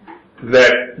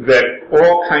that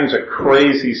all kinds of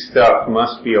crazy stuff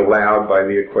must be allowed by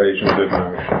the equations of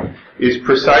motion is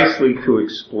precisely to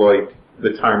exploit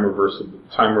the time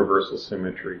reversal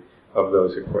symmetry of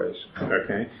those equations.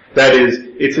 Okay, that is,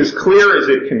 it's as clear as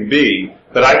it can be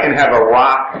that I can have a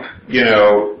rock,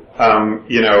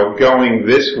 going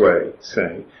this way,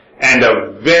 say, and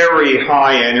a very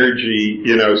high energy,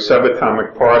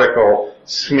 subatomic particle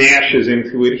smashes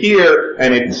into it here,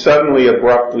 and it suddenly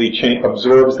abruptly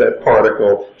absorbs that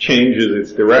particle, changes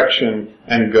its direction,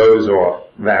 and goes off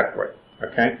that way.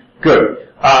 Okay? Good.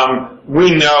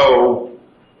 We know,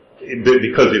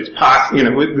 because it's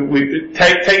possible, we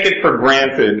take it for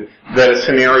granted that a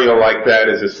scenario like that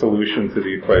is a solution to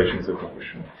the equations of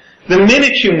motion. The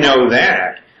minute you know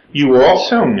that, you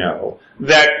also know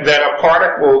that a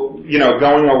particle,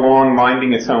 going along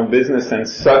minding its own business and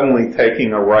suddenly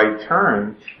taking a right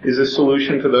turn is a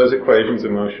solution to those equations of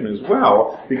motion as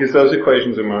well, because those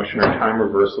equations of motion are time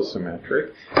reversal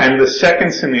symmetric, and the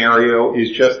second scenario is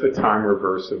just the time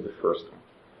reverse of the first one.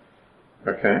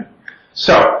 Okay?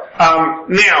 So,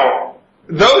 now,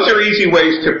 those are easy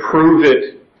ways to prove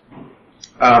it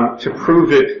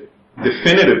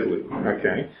definitively,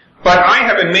 okay? But I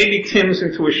have, and maybe Tim's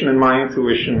intuition and my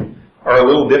intuition are a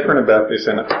little different about this,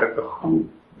 and who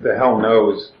the hell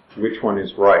knows which one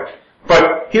is right.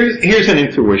 But here's an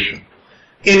intuition.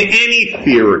 In any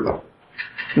theory,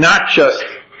 not just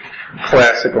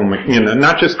classical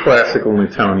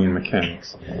Newtonian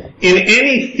mechanics, in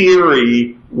any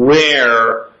theory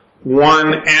where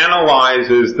one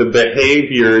analyzes the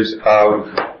behaviors of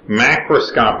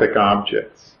macroscopic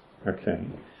objects, okay,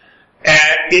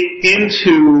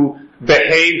 into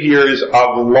behaviors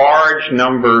of large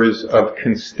numbers of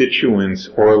constituents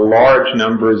or large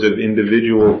numbers of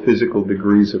individual physical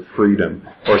degrees of freedom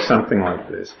or something like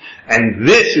this. And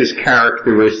this is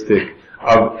characteristic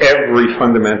of every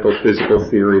fundamental physical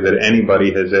theory that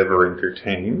anybody has ever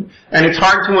entertained. And it's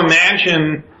hard to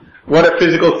imagine what a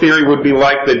physical theory would be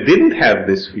like that didn't have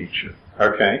this feature.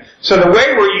 Okay? So the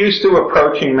way we're used to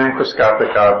approaching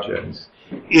macroscopic objects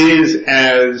is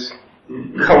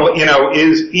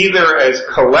is either as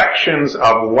collections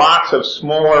of lots of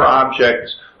smaller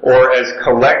objects, or in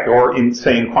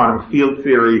quantum field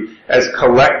theory, as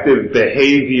collective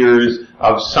behaviors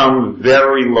of some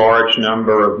very large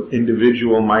number of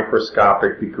individual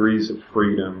microscopic degrees of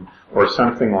freedom, or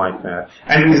something like that.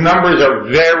 And these numbers are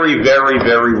very, very,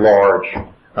 very large.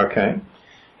 Okay?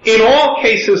 In all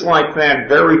cases like that,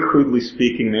 very crudely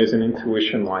speaking, there's an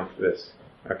intuition like this.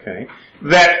 Okay?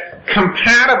 That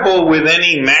compatible with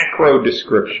any macro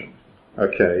description,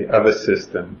 okay, of a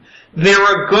system, there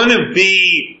are going to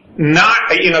be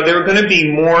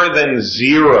more than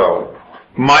zero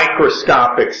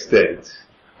microscopic states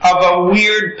of a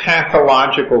weird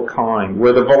pathological kind,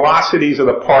 where the velocities of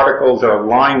the particles are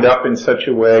lined up in such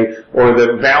a way, or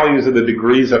the values of the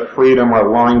degrees of freedom are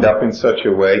lined up in such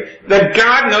a way, that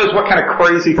God knows what kind of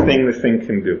crazy thing the thing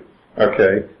can do,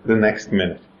 okay, the next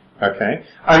minute. Okay?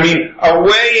 I mean, a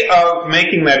way of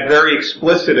making that very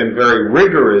explicit and very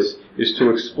rigorous is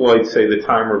to exploit, say, the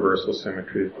time reversal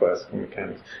symmetry of classical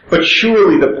mechanics. But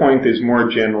surely the point is more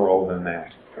general than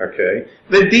that. Okay?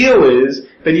 The deal is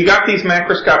that you got these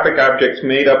macroscopic objects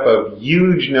made up of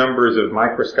huge numbers of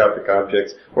microscopic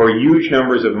objects, or huge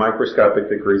numbers of microscopic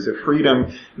degrees of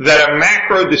freedom, that a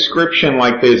macro description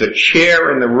like there's a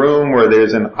chair in the room or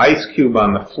there's an ice cube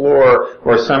on the floor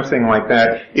or something like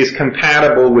that is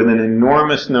compatible with an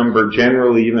enormous number,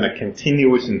 generally even a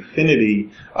continuous infinity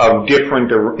of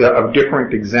different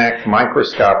exact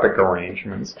microscopic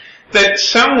arrangements. That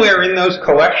somewhere in those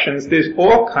collections there's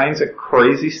all kinds of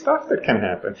crazy stuff that can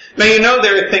happen. Now you know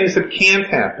there are things that can't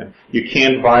happen. You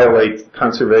can't violate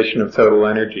conservation of total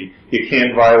energy. You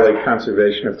can't violate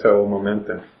conservation of total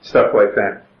momentum. Stuff like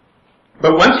that.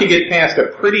 But once you get past a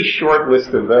pretty short list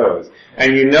of those,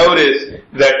 and you notice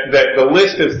that the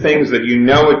list of things that you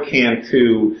know it can't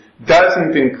do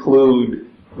doesn't include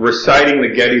reciting the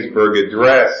Gettysburg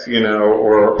Address,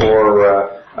 or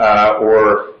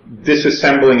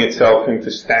disassembling itself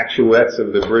into statuettes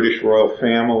of the British royal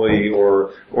family,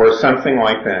 or something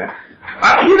like that.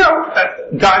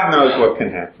 God knows what can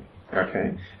happen.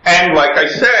 Okay, and like I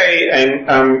say,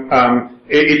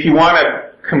 if you want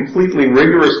to completely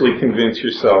rigorously convince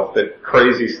yourself that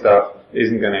crazy stuff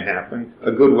isn't going to happen,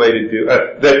 a good way to do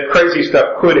that crazy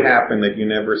stuff could happen that you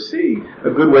never see. A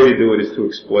good way to do it is to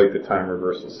exploit the time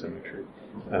reversal symmetry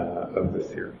of the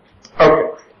theory.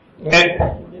 Okay.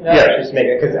 Just make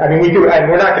it, because we do, and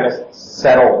we're not going to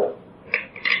settle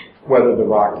whether the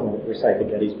rock can recite the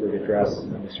Gettysburg Address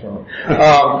in this room.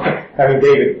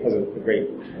 David has a great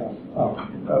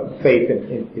faith in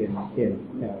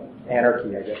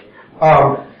anarchy, I guess.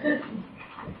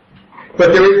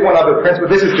 But there is one other principle.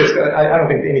 This is just, I don't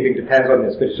think anything depends on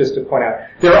this, but it's just to point out,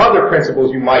 there are other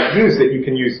principles you might use that you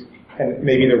can use, and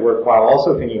maybe they're worthwhile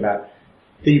also thinking about,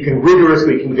 that you can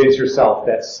rigorously convince yourself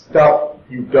that stuff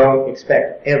you don't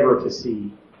expect ever to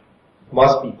see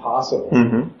must be possible.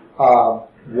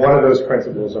 One of those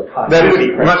principles are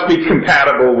continuity principles. Must be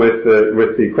compatible with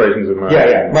the equations of motion.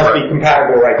 Yeah, must be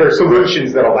compatible, right? There are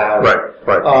solutions that allow it.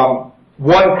 Right.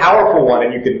 One powerful one,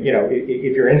 and you can,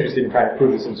 if you're interested in trying to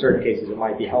prove this in certain cases, it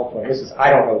might be helpful. And this is,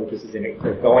 I don't know that this is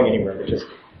going anywhere, but just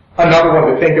another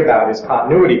one to think about is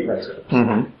continuity principle.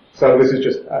 So this is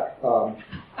just, a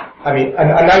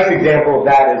nice example of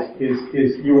that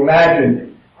is you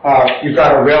imagine you've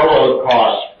got a railroad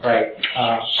car, right?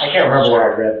 I can't remember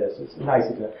where I read this. It's a nice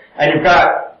example. And you've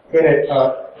got in it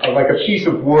like a piece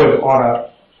of wood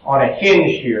on a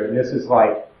hinge here, and this is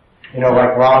like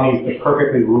Romney's the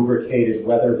perfectly lubricated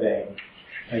weather vane.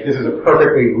 Like this is a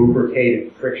perfectly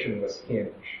lubricated frictionless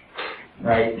hinge,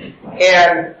 right?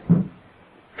 And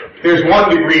there's one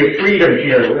degree of freedom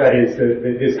here, that is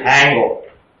this angle,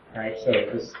 right? So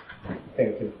this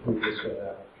thing can move this way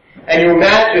that way. And you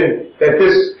imagine that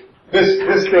this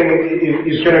thing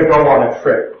is going to go on a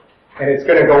trip. And it's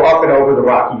going to go up and over the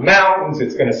Rocky Mountains.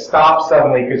 It's going to stop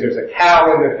suddenly because there's a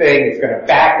cow in the thing. It's going to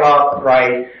back up,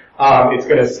 right? It's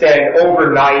going to stand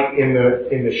overnight in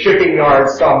the shipping yard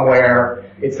somewhere.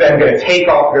 It's then going to take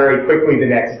off very quickly the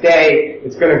next day.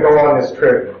 It's going to go on this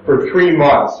trip for 3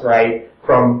 months, right?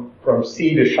 From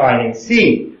sea to shining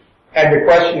sea. And the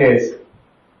question is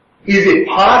it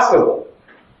possible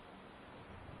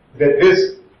that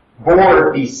this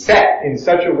board be set in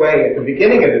such a way at the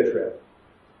beginning of the trip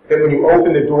that when you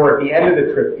open the door at the end of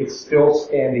the trip, it's still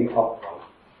standing upright?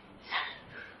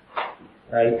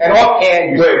 Right? And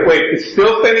offhand, wait, it's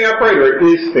still standing upright or it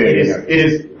is standing upright? It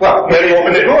is, well, when you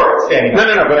open the door, it's standing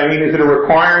upright. No, but I mean, is it a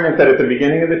requirement that at the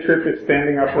beginning of the trip it's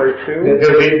standing upright too? There's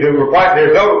no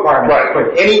requirement. Right.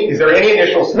 But is there any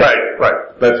initial state?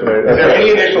 Right. That's what Is there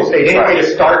any initial state, any way to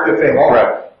start the thing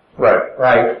off?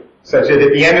 Right. Such that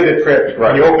at the end of the trip,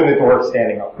 when you open the door, it's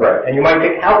standing upright. Right. And you might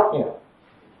think,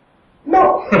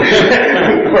 no.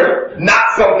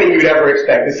 Not something you'd ever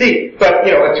expect to see. But,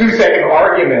 a 2-second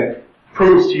argument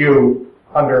proves to you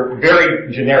under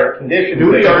very generic conditions. Do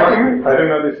we argue? I don't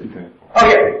know this example.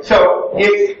 Okay, so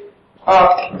it's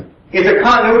a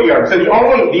continuity argument. So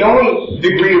the only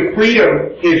degree of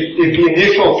freedom is the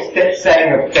initial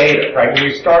setting of theta, right? When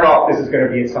you start off, this is going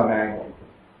to be at some angle.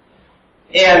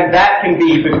 And that can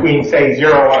be between, say,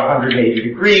 0 and 180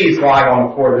 degrees, lying on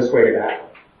the floor this way or that way.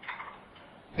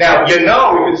 Now, if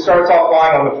it starts off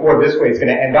lying on the floor this way, it's going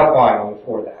to end up lying on the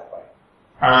floor that way.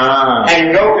 And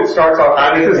if it starts off...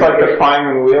 this is like the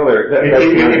Feynman Wheeler.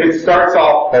 If it starts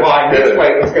off lying this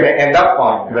way, it's going to end up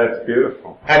lying there. That's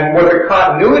beautiful. And what the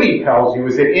continuity tells you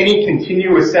is that any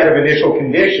continuous set of initial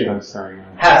conditions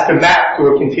has to map to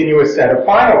a continuous set of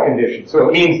final conditions. So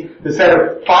it means the set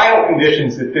of final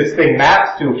conditions that this thing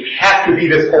maps to has to be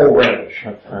this whole range.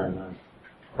 That's very nice.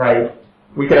 Right?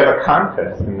 We could have a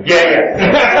contest. Yeah.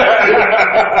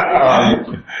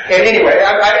 And anyway,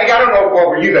 I don't know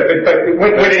what we use that, but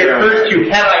when it occurs to you,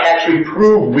 can I actually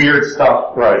prove weird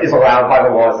stuff is allowed by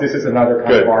the laws? This is another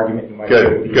kind of argument you might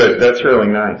make. Good. That's really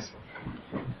nice.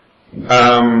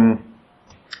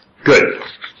 Good.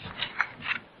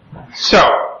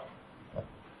 So,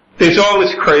 there's all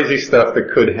this crazy stuff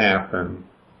that could happen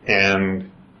and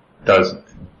doesn't.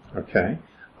 Okay?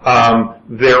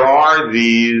 There are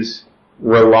these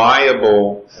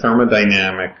reliable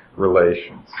thermodynamic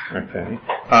relations. Okay?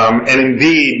 And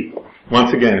indeed,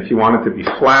 once again, if you want it to be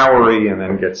flowery and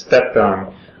then get stepped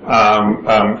on,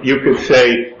 you could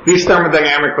say these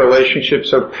thermodynamic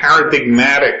relationships are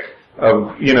paradigmatic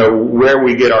of, where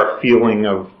we get our feeling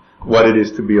of what it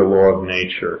is to be a law of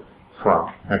nature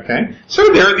from. Okay? So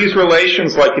there are these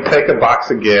relations like you take a box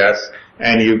of gas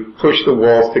and you push the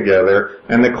walls together,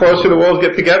 and the closer the walls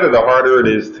get together, the harder it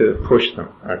is to push them.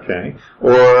 Okay?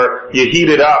 Or you heat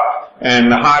it up,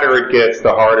 and the hotter it gets,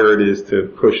 the harder it is to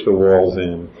push the walls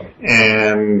in.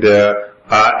 And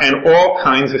all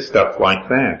kinds of stuff like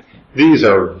that. These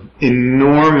are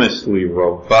enormously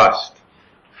robust,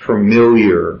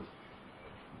 familiar,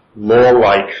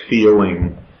 law-like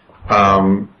feeling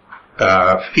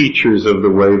features of the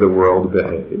way the world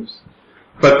behaves.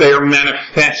 But they are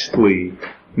manifestly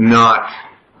not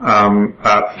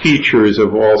features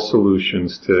of all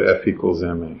solutions to F equals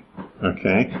ma.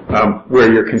 Okay,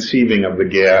 where you're conceiving of the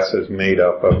gas as made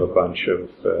up of a bunch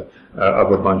of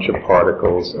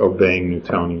particles obeying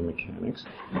Newtonian mechanics.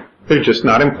 They're just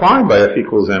not implied by F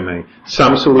equals ma.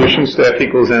 Some solutions to F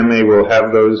equals ma will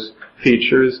have those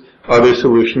features. Other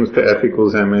solutions to F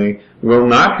equals ma will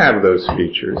not have those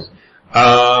features.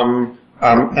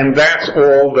 And that's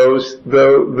all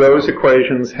those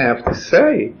equations have to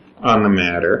say on the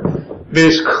matter.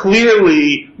 There's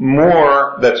clearly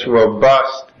more that's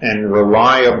robust and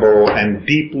reliable and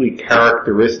deeply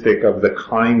characteristic of the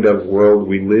kind of world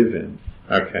we live in,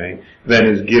 okay, than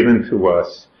is given to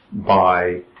us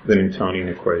by the Newtonian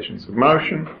equations of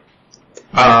motion.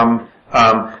 And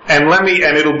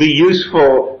it'll be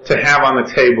useful to have on the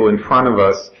table in front of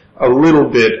us a little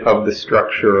bit of the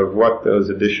structure of what those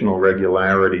additional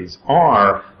regularities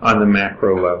are on the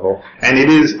macro level. And it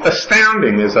is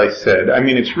astounding, as I said. I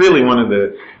mean, it's really one of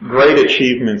the great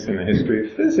achievements in the history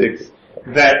of physics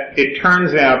that it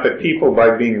turns out that people,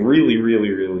 by being really,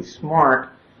 really, really smart,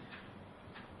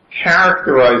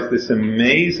 characterize this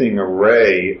amazing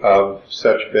array of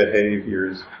such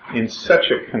behaviors in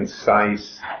such a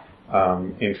concise,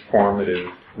 informative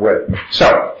way.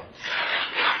 So,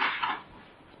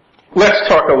 let's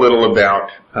talk a little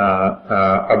about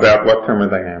what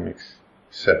thermodynamics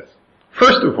says.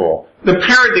 First of all, the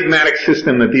paradigmatic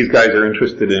system that these guys are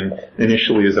interested in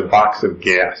initially is a box of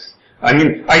gas. I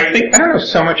mean, I don't know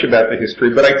so much about the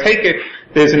history, but I take it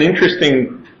there's an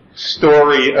interesting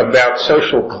story about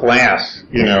social class,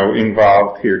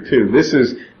 involved here too.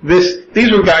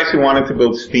 These were guys who wanted to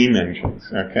build steam engines,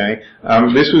 okay?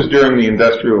 This was during the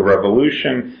Industrial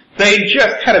Revolution. They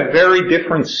just had a very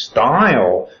different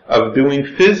style of doing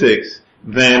physics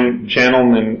than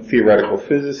gentlemen theoretical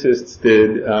physicists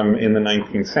did in the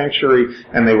 19th century,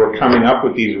 and they were coming up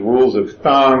with these rules of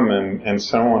thumb and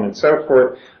so on and so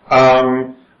forth.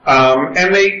 And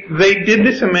they did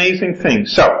this amazing thing.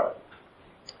 So,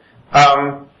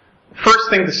 first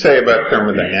thing to say about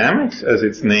thermodynamics, as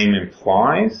its name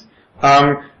implies,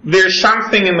 there's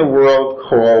something in the world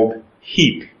called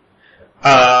heat.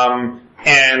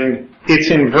 And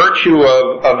it's in virtue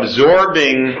of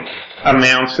absorbing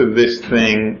amounts of this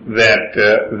thing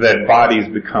that bodies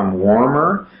become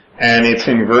warmer, and it's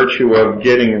in virtue of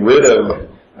getting rid of,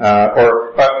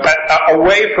 a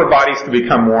way for bodies to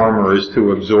become warmer is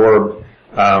to absorb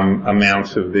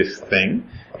amounts of this thing,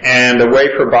 and a way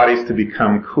for bodies to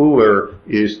become cooler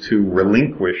is to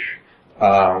relinquish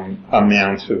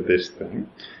amounts of this thing.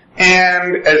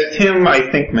 And as Tim,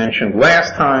 I think, mentioned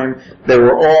last time, there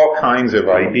were all kinds of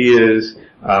ideas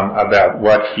about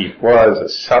what heat was, a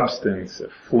substance, a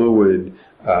fluid,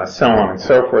 so on and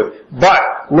so forth. But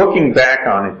looking back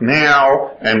on it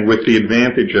now, and with the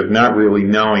advantage of not really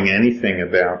knowing anything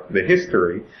about the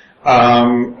history,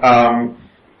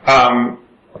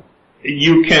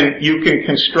 you can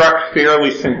construct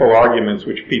fairly simple arguments,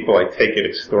 which people, I take it,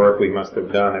 historically must have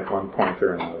done at one point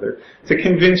or another, to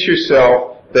convince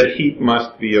yourself that heat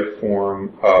must be a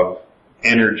form of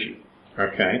energy.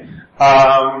 Okay?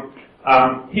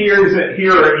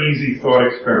 Here are easy thought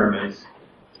experiments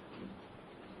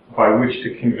by which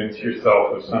to convince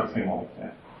yourself of something like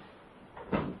that.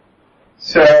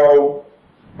 So,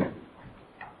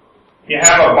 you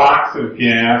have a box of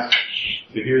gas.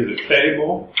 So here's a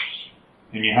table,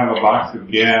 and you have a box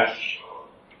of gas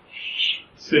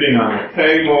sitting on the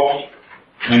table,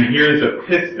 and here's a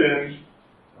piston,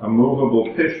 a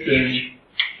movable piston,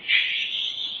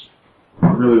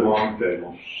 really long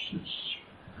table.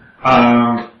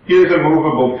 Here's a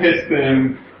movable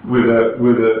piston with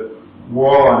a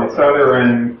wall on its other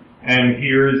end, and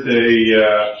here's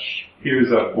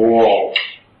a ball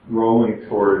rolling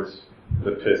towards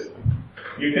the piston.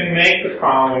 You can make the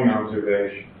following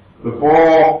observation. The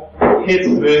ball hits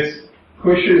this,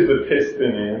 pushes the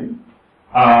piston in.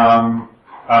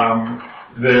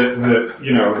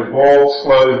 The ball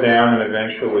slows down and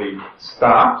eventually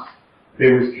stops.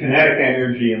 There was kinetic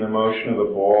energy in the motion of the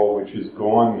ball, which is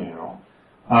gone now.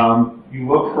 You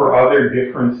look for other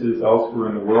differences elsewhere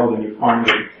in the world, and you find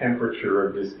that the temperature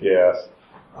of this gas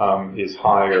is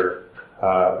higher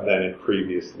than it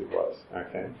previously was.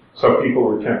 Okay, so people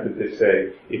were tempted to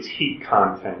say its heat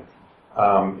content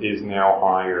is now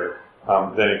higher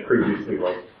than it previously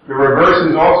was. The reverse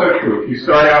is also true. If you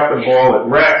start out the ball at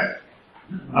rest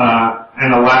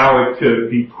and allow it to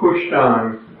be pushed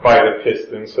on by the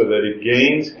piston so that it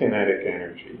gains kinetic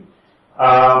energy,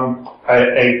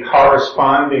 a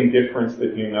corresponding difference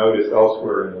that you notice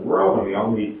elsewhere in the world, and the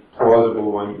only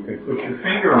plausible one you can put your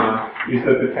finger on, is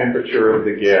that the temperature of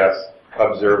the gas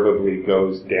observably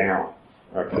goes down,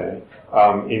 okay,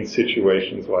 in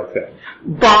situations like that.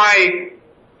 By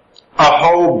a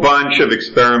whole bunch of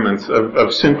experiments,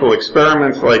 of simple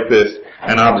experiments like this,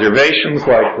 and observations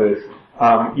like this,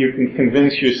 you can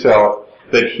convince yourself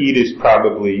that heat is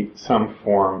probably some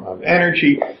form of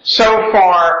energy. So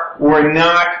far, we're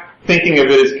not thinking of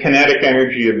it as kinetic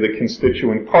energy of the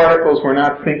constituent particles. We're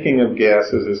not thinking of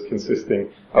gases as consisting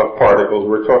of particles.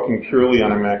 We're talking purely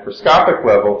on a macroscopic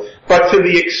level. But to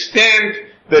the extent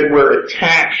that we're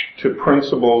attached to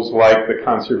principles like the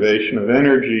conservation of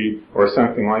energy or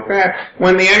something like that,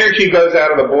 when the energy goes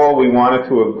out of the ball, we want it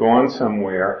to have gone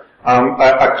somewhere.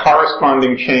 A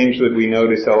corresponding change that we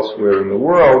notice elsewhere in the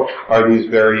world are these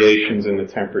variations in the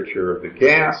temperature of the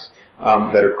gas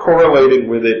that are correlated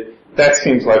with it. That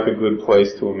seems like a good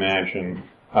place to imagine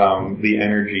the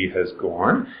energy has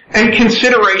gone. And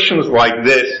considerations like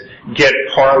this get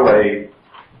parlayed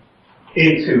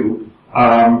into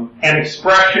an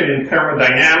expression in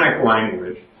thermodynamic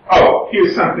language. Oh,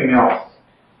 here's something else.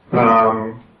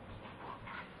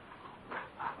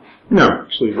 No,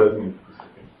 actually it doesn't.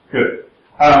 Good.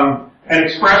 An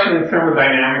expression in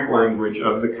thermodynamic language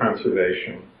of the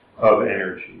conservation of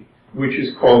energy, which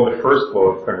is called the first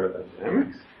law of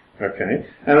thermodynamics. Okay?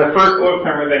 And the first law of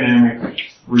thermodynamics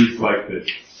reads like this.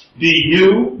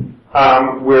 du,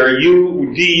 where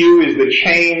du is the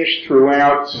change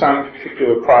throughout some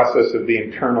particular process of the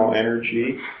internal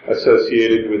energy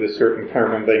associated with a certain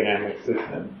thermodynamic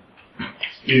system,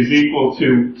 is equal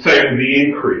to, say, the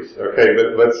increase. Okay,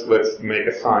 but let's make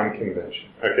a sign convention.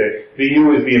 Okay,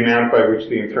 du is the amount by which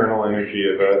the internal energy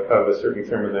of a certain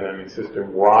thermodynamic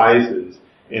system rises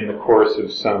in the course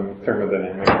of some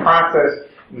thermodynamic process.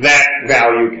 That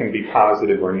value can be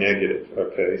positive or negative.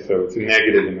 Okay, so it's a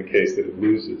negative in the case that it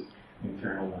loses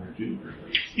internal energy.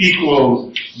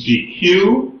 Equals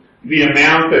dq, the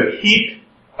amount of heat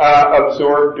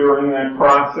absorbed during that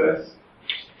process,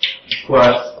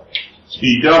 plus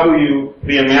dw,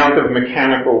 the amount of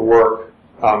mechanical work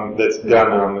that's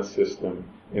done on the system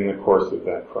in the course of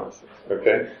that process.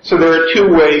 Okay? So there are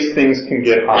two ways things can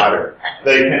get hotter.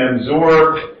 They can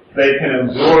absorb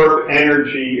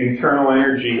energy, internal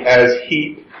energy, as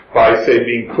heat by, say,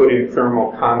 being put in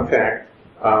thermal contact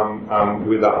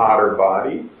with a hotter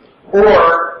body.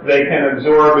 Or they can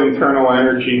absorb internal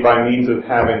energy by means of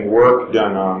having work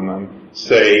done on them.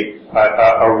 Say,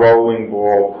 a rolling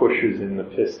ball pushes in the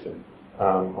piston.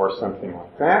 Or something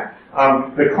like that.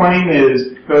 The claim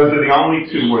is those are the only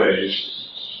two ways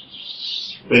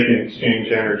they can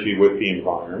exchange energy with the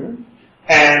environment.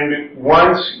 And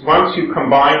once you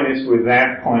combine this with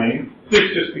that claim,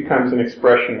 this just becomes an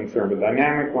expression in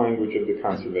thermodynamic language of the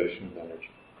conservation of energy.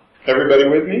 Everybody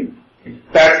with me?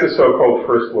 That's the so-called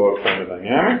first law of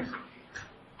thermodynamics.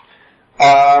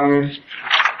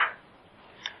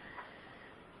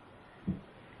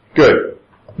 Good.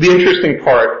 The interesting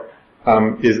part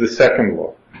is the second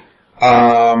law.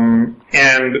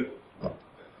 And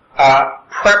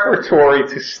preparatory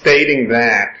to stating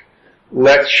that,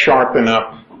 let's sharpen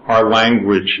up our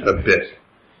language a bit.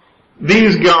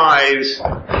 These guys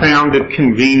found it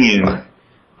convenient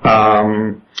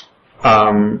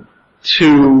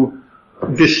to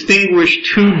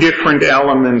distinguish two different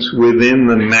elements within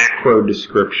the macro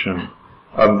description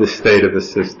of the state of a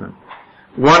system.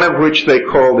 One of which they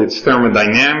called its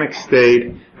thermodynamic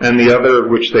state, and the other of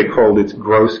which they called its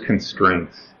gross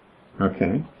constraints.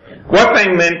 Okay? What they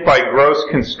meant by gross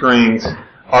constraints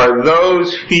are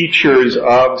those features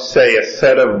of, say, a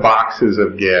set of boxes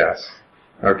of gas.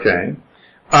 Okay?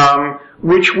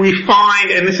 Which we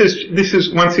find, and this is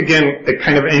once again a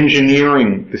kind of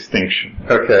engineering distinction.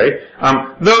 Okay?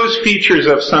 Those features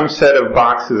of some set of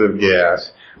boxes of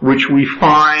gas, which we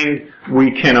find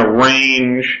we can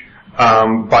arrange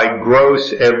by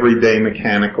gross everyday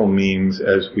mechanical means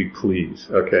as we please.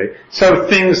 Okay, so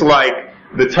things like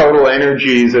the total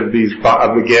energies of the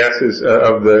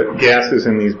gases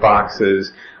in these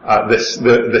boxes,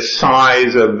 the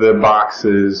size of the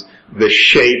boxes, the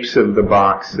shapes of the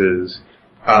boxes,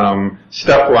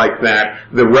 stuff like that,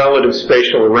 the relative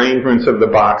spatial arrangements of the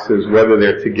boxes, whether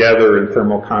they're together in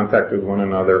thermal contact with one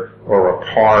another or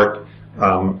apart,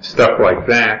 stuff like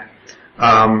that.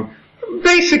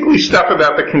 Basically stuff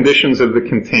about the conditions of the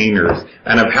containers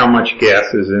and of how much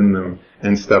gas is in them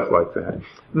and stuff like that.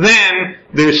 Then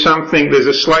there's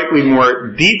a slightly more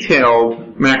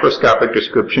detailed macroscopic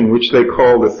description which they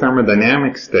call the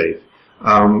thermodynamic state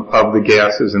of the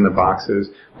gases in the boxes,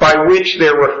 by which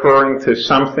they're referring to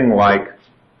something like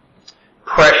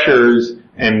pressures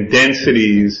and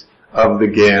densities of the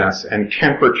gas and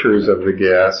temperatures of the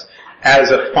gas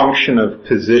as a function of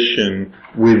position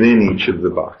within each of the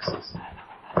boxes.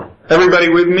 Everybody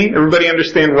with me? Everybody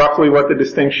understand roughly what the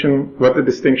distinction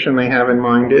they have in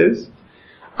mind is?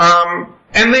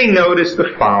 And they notice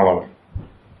the following.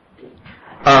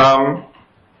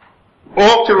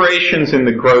 Alterations in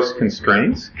the gross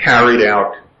constraints carried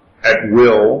out at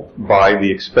will by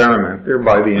the experimenter,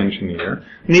 by the engineer,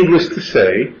 needless to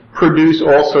say, produce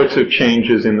all sorts of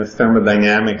changes in the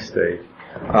thermodynamic state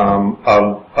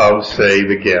of, say,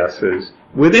 the gases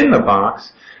within the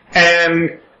box,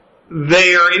 and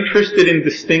they are interested in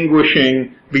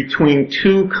distinguishing between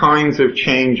two kinds of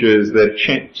changes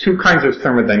two kinds of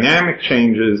thermodynamic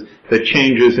changes that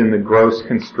changes in the gross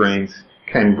constraints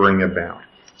can bring about.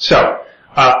 So,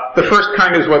 the first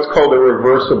kind is what's called a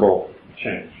reversible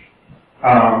change.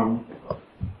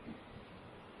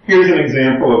 Here's an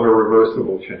example of a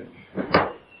reversible change.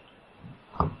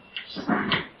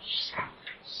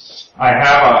 I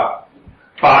have a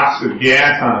box of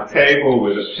gas on a table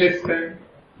with a piston.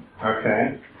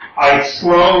 Okay. I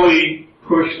slowly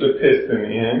push the piston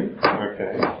in.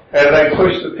 Okay. As I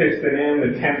push the piston in,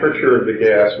 the temperature of the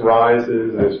gas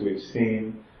rises, as we've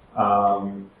seen.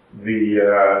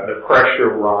 The pressure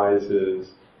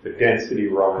rises, the density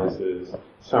rises,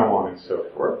 so on and so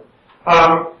forth.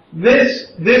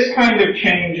 This kind of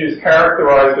change is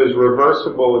characterized as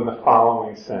reversible in the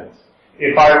following sense.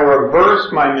 If I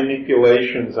reverse my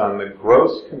manipulations on the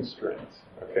gross constraints,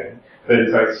 okay, that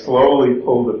is, I slowly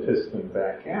pull the piston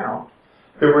back out,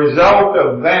 the result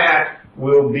of that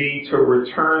will be to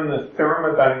return the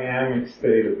thermodynamic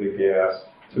state of the gas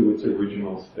to its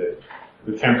original state.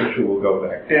 The temperature will go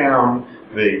back down,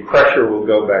 the pressure will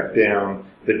go back down,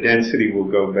 the density will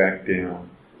go back down,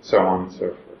 so on and so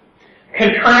forth.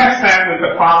 Contrast that with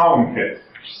the following case.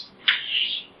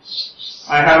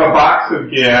 I have a box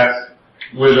of gas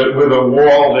with a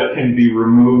wall that can be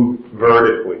removed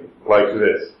vertically, like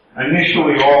this.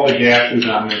 Initially, all the gas is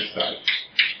on this side.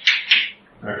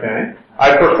 Okay?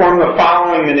 I perform the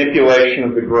following manipulation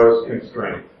of the gross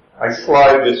constraint. I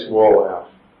slide this wall out.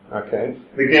 Okay?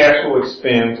 The gas will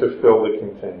expand to fill the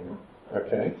container.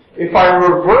 Okay? If I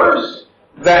reverse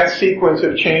that sequence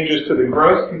of changes to the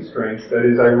gross constraints, that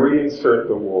is, I reinsert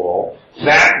the wall,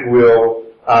 that will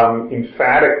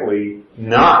emphatically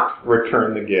not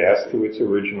return the gas to its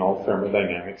original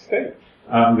thermodynamic state.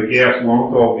 The gas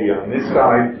won't all be on this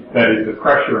side, that is, the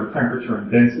pressure and temperature and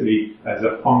density as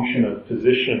a function of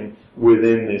position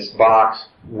within this box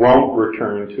won't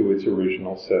return to its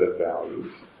original set of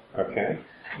values. Okay?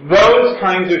 Those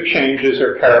kinds of changes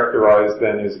are characterized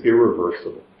then as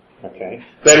irreversible. Okay?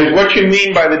 That is, what you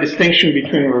mean by the distinction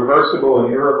between reversible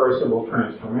and irreversible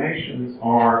transformations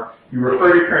are, you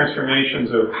refer to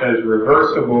transformations as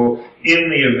reversible in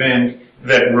the event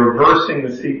that reversing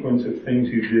the sequence of things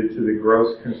you did to the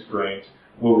gross constraint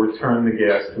will return the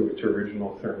gas to its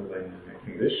original thermodynamic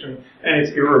condition, and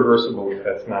it's irreversible if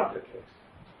that's not the case.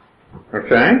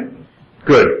 Okay?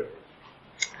 Good.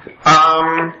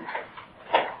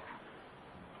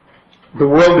 The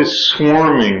world is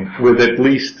swarming with at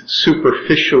least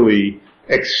superficially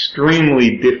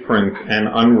extremely different and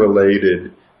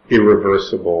unrelated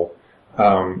irreversible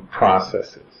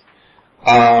processes.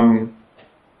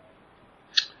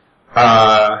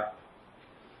 But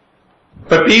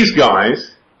these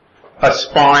guys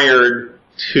aspired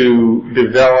to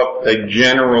develop a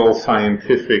general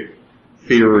scientific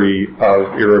theory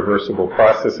of irreversible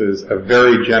processes, a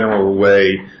very general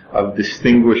way of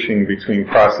distinguishing between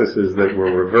processes that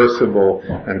were reversible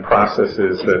and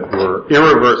processes that were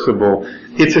irreversible.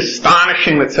 It's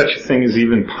astonishing that such a thing is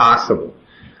even possible.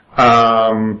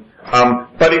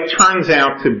 But it turns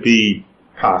out to be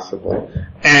possible.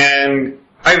 And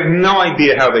I have no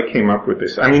idea how they came up with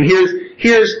this. I mean, here's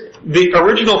the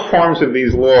original forms of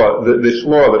this law,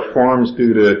 the forms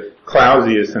due to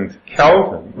Clausius and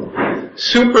Kelvin,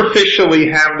 superficially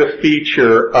have the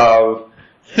feature of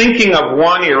thinking of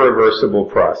one irreversible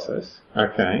process,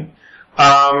 okay,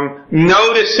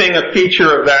 noticing a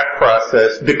feature of that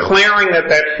process, declaring that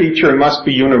that feature must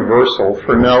be universal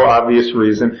for no obvious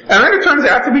reason, and then it turns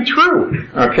out to be true,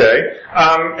 okay?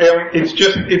 It's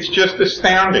just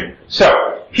astounding.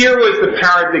 So, here was the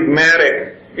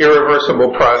paradigmatic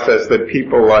irreversible process that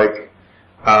people like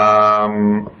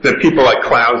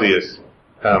Clausius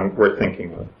were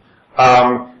thinking of.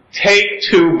 Take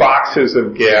two boxes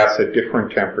of gas at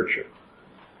different temperature.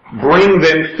 Bring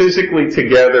them physically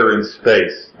together in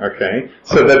space, okay,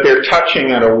 so that they're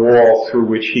touching at a wall through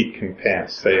which heat can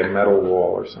pass, say a metal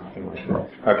wall or something like that,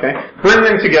 okay? Bring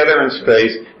them together in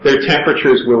space, their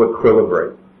temperatures will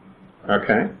equilibrate,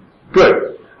 okay?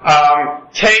 Good.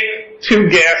 Take two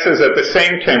gases at the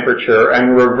same temperature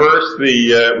and reverse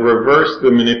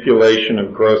the manipulation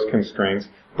of gross constraints.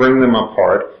 Bring them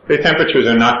apart. Their temperatures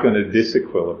are not going to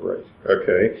disequilibrate,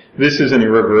 okay? This is an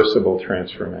irreversible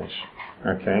transformation,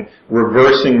 okay?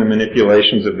 Reversing the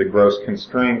manipulations of the gross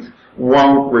constraints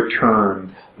won't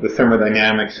return the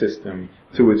thermodynamic system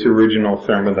to its original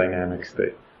thermodynamic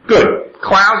state. Good.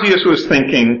 Clausius was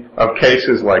thinking of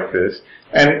cases like this.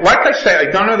 And like I say, I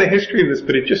don't know the history of this,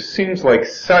 but it just seems like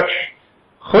such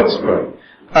chutzpah.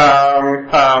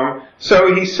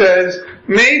 So he says,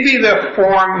 maybe the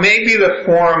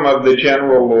form of the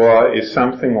general law is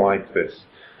something like this.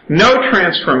 No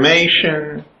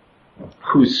transformation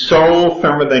whose sole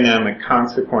thermodynamic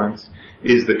consequence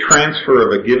is the transfer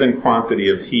of a given quantity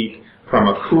of heat from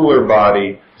a cooler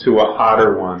body to a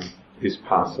hotter one is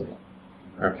possible.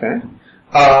 Okay?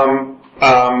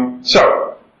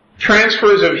 So,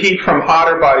 transfers of heat from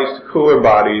hotter bodies to cooler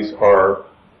bodies are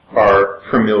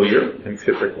familiar and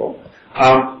typical.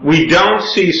 We don't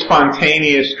see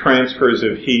spontaneous transfers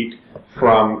of heat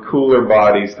from cooler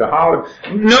bodies to hotter.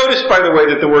 Notice, by the way,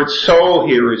 that the word soul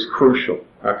here is crucial.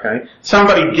 Okay?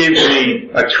 Somebody gives me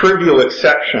a trivial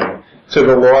exception to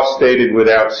the law stated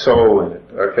without soul in it.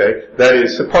 Okay? That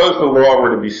is, suppose the law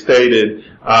were to be stated,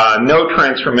 no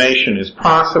transformation is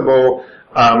possible,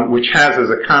 which has as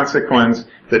a consequence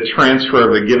the transfer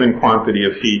of a given quantity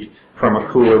of heat from a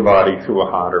cooler body to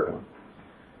a hotter one.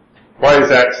 Why is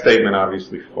that statement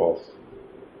obviously false?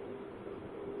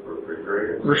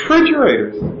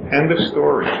 Refrigerators. End of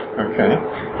story. Okay?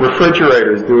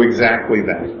 Refrigerators do exactly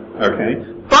that. Okay?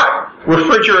 But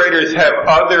refrigerators have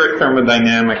other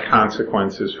thermodynamic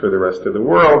consequences for the rest of the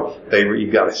world. You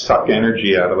got to suck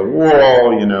energy out of the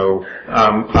wall,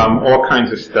 all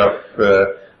kinds of stuff.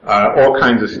 All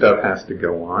kinds of stuff has to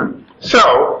go on.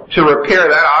 So, to repair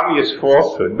that obvious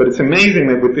falsehood, but it's amazing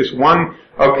that with this one,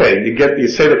 you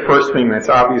say the first thing that's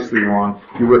obviously wrong,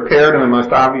 you repair it in the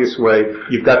most obvious way,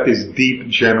 you've got this deep,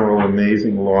 general,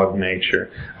 amazing law of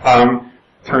nature.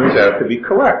 Turns out to be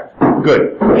correct.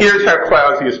 Good. Here's how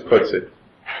Clausius puts it.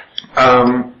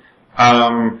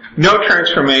 No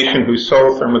transformation whose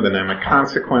sole thermodynamic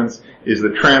consequence is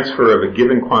the transfer of a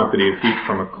given quantity of heat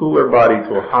from a cooler body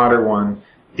to a hotter one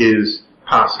is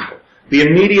possible. The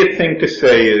immediate thing to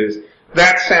say is,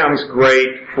 that sounds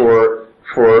great for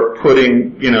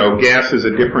putting, gases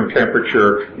at different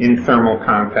temperature in thermal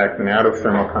contact and out of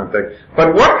thermal contact.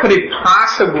 But what could it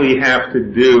possibly have to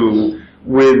do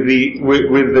with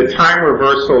the time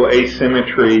reversal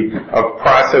asymmetry of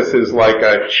processes like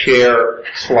a chair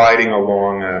sliding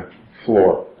along a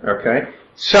floor? Okay?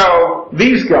 So,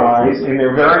 these guys, in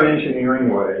their very engineering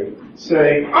way,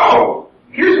 say,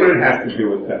 here's what it has to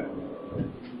do with that.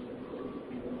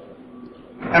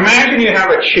 Imagine you have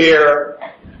a chair,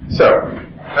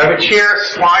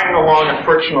 sliding along a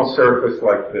frictional surface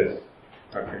like this.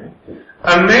 Okay.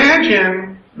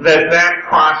 Imagine that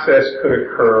process could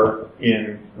occur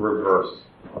in reverse.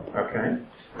 Okay.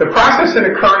 The process in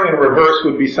occurring in reverse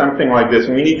would be something like this,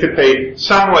 and we need to pay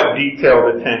somewhat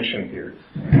detailed attention here.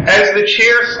 As the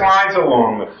chair slides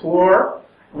along the floor,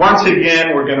 once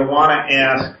again we're going to want to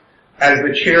ask, as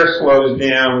the chair slows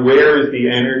down, where is the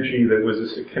energy that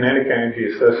was a kinetic energy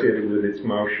associated with its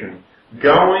motion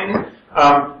going?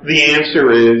 The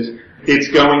answer is, it's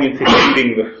going into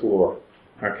heating the floor.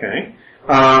 Okay?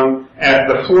 As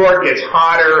the floor gets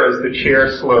hotter as the chair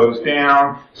slows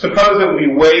down, suppose that we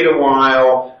wait a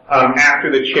while after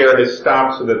the chair has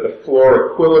stopped so that the floor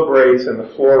equilibrates and the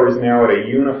floor is now at a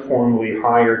uniformly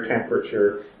higher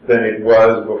temperature than it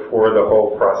was before the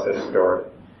whole process started.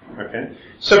 Okay?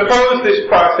 Suppose this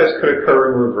process could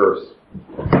occur in reverse.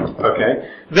 Okay?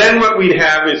 Then what we'd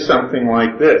have is something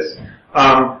like this.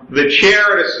 The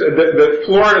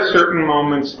floor at a certain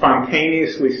moment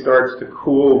spontaneously starts to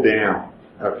cool down.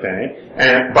 Okay?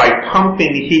 And by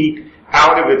pumping heat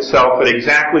out of itself at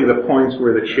exactly the points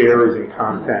where the chair is in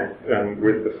contact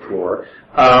with the floor.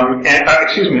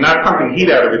 Not pumping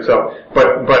heat out of itself,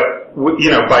 but by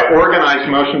organized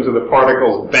motions of the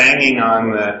particles banging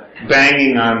on the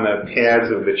pads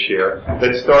of the chair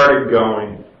that started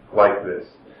going like this.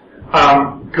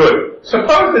 Good.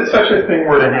 Suppose that such a thing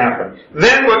were to happen.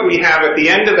 Then what we have at the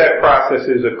end of that process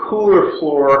is a cooler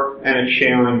floor and a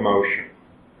chair in motion.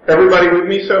 Everybody with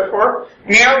me so far?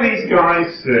 Now these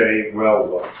guys say, well,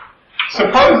 look,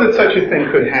 suppose that such a thing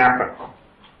could happen.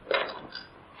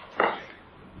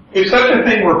 If such a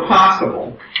thing were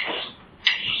possible,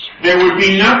 there would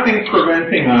be nothing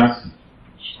preventing us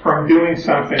from doing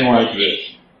something like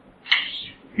this.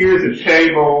 Here's a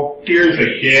table, here's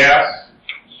a gas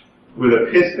with a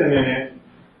piston in it.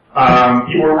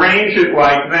 You arrange it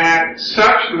like that,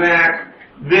 such that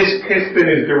this piston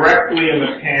is directly in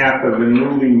the path of the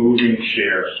newly moving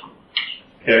chair.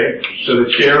 Okay? So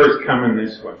the chair is coming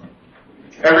this way.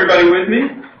 Everybody with me?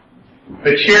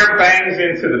 The chair bangs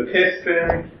into the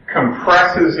piston,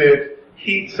 compresses it,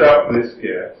 heats up this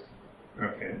gas.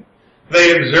 Okay?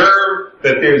 They observe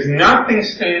that there's nothing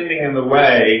standing in the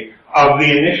way of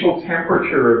the initial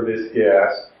temperature of this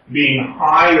gas being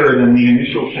higher than the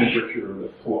initial temperature of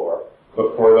the floor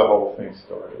before the whole thing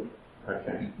started.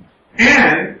 Okay?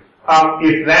 And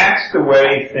if that's the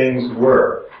way things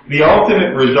were, the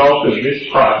ultimate result of this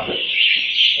process,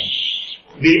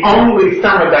 the only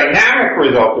thermodynamic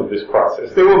result of this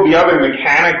process, there will be other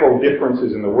mechanical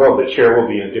differences in the world. The chair will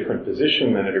be in a different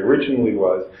position than it originally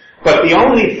was. But the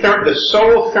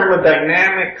sole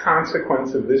thermodynamic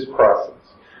consequence of this process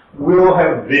will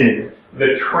have been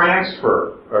the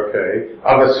transfer, okay,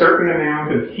 of a certain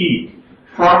amount of heat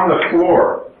from the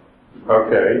floor,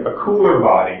 okay, a cooler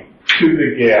body, to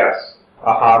the gas,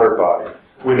 a hotter body,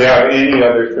 without any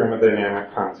other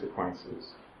thermodynamic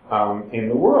consequences in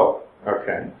the world.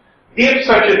 Okay. If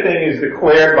such a thing is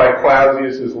declared by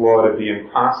Clausius's law to be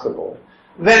impossible,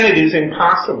 then it is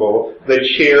impossible that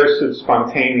chairs should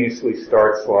spontaneously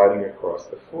start sliding across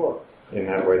the floor in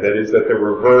that way. That is, that the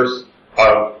reverse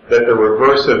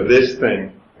of this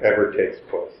thing ever takes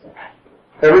place.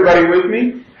 Everybody with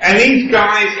me? And these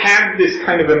guys had this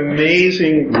kind of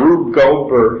amazing Rube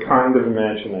Goldberg kind of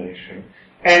imagination,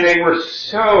 and they were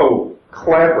so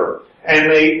clever.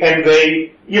 And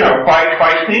they, you know,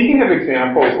 by thinking of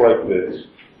examples like this,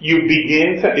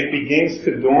 it begins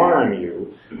to dawn on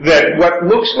you that what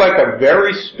looks like a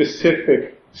very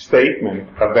specific statement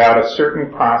about a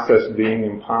certain process being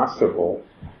impossible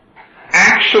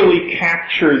actually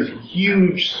captures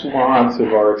huge swaths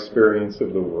of our experience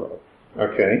of the world.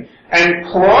 Okay? And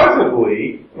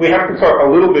plausibly, we have to talk a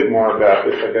little bit more about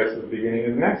this, I guess, at the beginning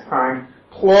of next time,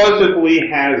 plausibly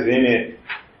has in it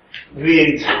the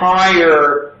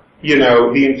entire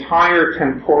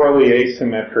temporally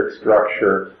asymmetric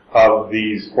structure of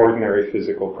these ordinary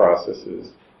physical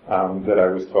processes that I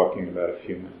was talking about a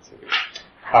few minutes ago.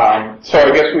 So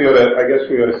I guess we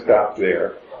ought to stop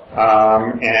there,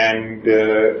 and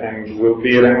we'll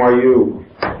be at NYU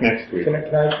next week. Can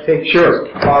I take sure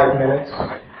 5 minutes?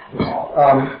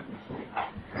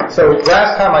 So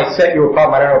last time I set you a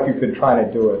problem, I don't know if you've been trying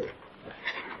to do it.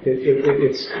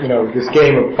 It's, you know, this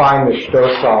game of find the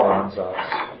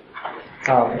Stoßzahl-Ansatz.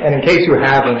 And in case you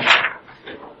haven't,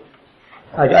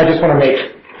 I just want to make,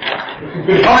 if you've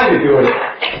been trying to do it,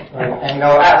 and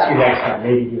I'll ask you next time,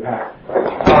 maybe you have.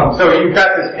 So you've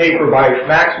got this paper by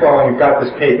Maxwell, and you've got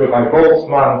this paper by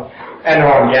Boltzmann, and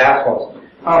on gas laws.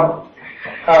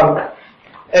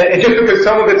 And just because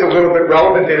some of it's a little bit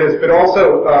relevant to this, but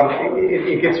also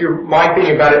it gets your mind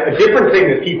thinking about it. A different thing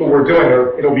that people were doing,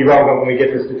 or it'll be relevant when we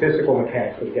get to statistical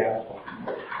mechanics with gas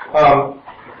law.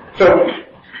 So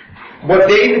what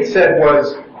David said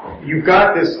was, you've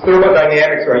got this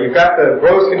thermodynamics, right? You've got the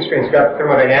Rose constraints, you've got the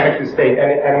thermodynamics of the state,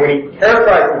 and when he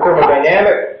characterized the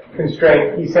thermodynamic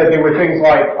constraint, he said there were things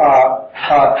like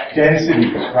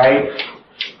densities, right?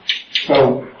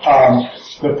 So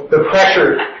the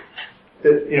pressure.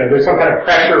 You know, there's some kind of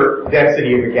pressure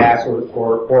density of the gas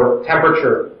or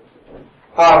temperature.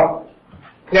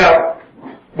 Now,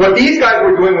 what these guys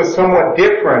were doing was somewhat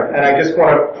different, and I just want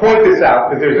to point this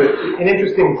out because there's an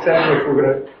interesting sense in which we're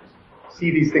going to see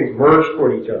these things merge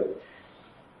toward each other.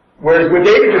 Whereas what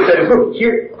David just said is, look,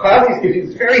 here, Clausius gives you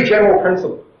this very general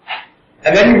principle.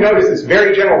 And then you notice this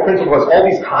very general principle has all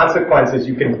these consequences.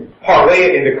 You can parlay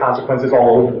it into consequences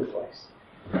all over the place.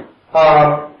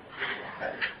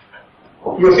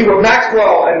 You'll see what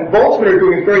Maxwell and Boltzmann are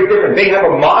doing is very different. They have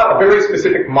a very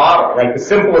specific model, right? The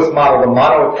simplest model, the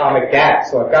monoatomic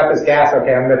gas. So I've got this gas,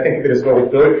 okay, I'm going to think of it as little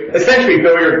essentially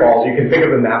billiard balls. You can think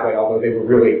of them that way, although they were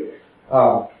really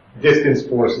distance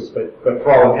forces, but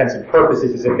for all intents and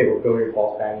purposes, as if they were billiard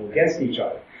balls banging against each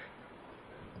other.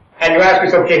 And you ask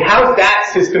yourself, okay, how's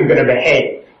that system going to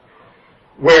behave?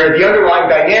 Where the underlying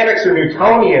dynamics are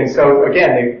Newtonian, so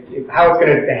again, how it's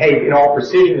going to behave in all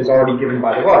precision is already given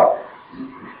by the law.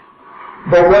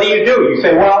 But what do? You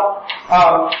say, well,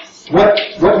 what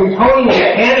Newtonian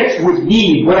mechanics would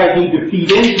need, what I need to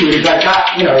feed into it is I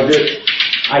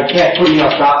can't put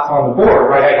enough dots on the board,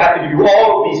 right? I have to do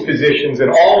all of these positions and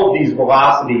all of these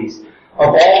velocities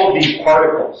of all of these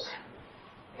particles.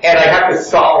 And I have to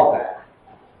solve that.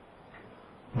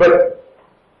 But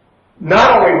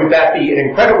not only would that be an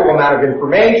incredible amount of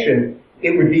information,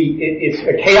 it's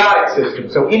a chaotic system.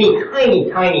 So any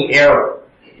tiny error,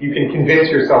 you can convince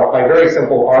yourself by very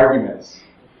simple arguments.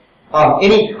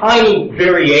 Any tiny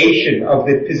variation of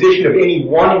the position of any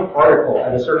one particle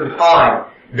at a certain time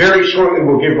very shortly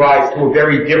will give rise to a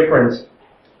very different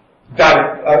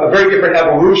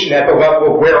evolution at the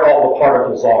level of where all the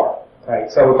particles are.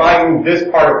 Right? So if I move this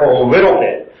particle a little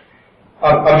bit,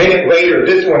 a minute later,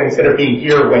 this one, instead of being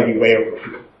here, may be way over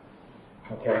here.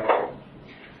 Okay.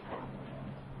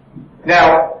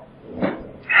 Now,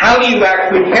 how do you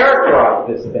actually characterize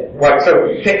this thing? Right, so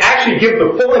to actually give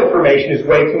the full information is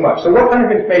way too much. So what kind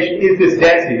of information is this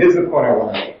density? This is the point I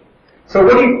want to make. So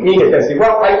what do you mean by density?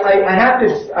 Well,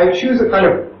 I choose a kind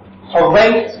of a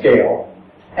length scale,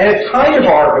 and it's kind of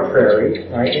arbitrary,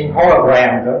 right? You can call it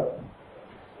lambda.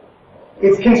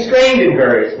 It's constrained in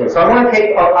various ways. So I want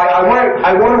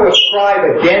to ascribe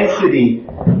a density,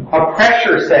 a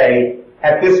pressure, say,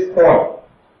 at this point.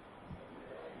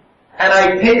 And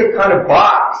I take a kind of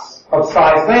box of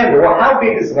size lambda. Well, how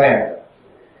big is lambda?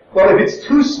 Well, if it's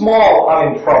too small,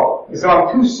 I'm in trouble. If I'm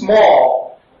too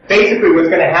small, basically what's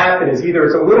going to happen is either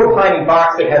it's a little tiny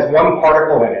box that has one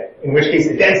particle in it, in which case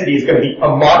the density is going to be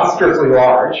monstrously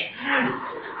large,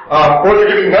 or there's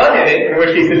going to be none in it, in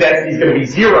which case the density is going to be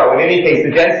zero. In any case,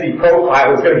 the density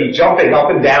profile is going to be jumping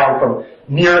up and down from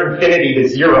near infinity to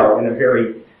zero in a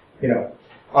very,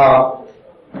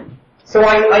 so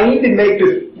I need to make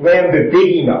this lambda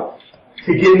big enough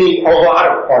to give me a lot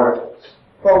of particles.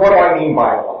 Well, what do I mean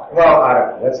by a lot? Well, I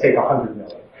don't know. Let's take 100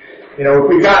 million. If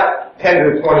we've got 10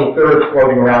 to the 23rd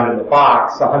floating around in the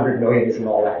box, 100 million isn't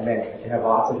all that many. I can have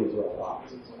lots of these little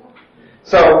boxes.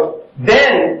 So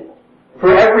then,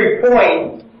 for every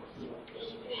point,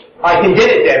 I can get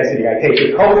a density. I take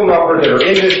the total number that are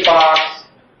in this box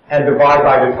and divide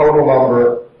by the total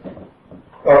number,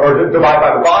 or divide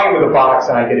by the volume of the box,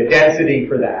 and I get a density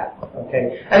for that.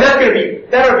 Okay, and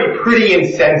that'll be pretty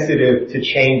insensitive to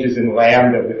changes in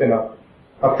lambda within a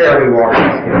fairly large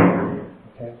scale.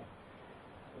 Okay,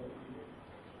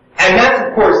 and that's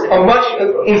of course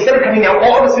instead of having now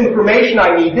all this information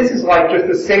I need, this is like just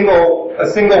a single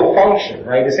function,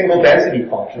 right? A single density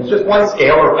function. It's just one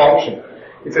scalar function.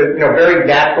 It's a very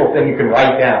natural thing you can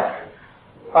write down.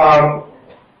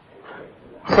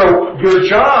 So your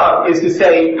job is to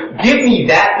say, give me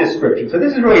that description. So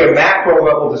this is really a macro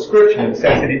level description in the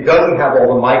sense that it doesn't have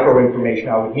all the micro information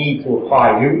I would need to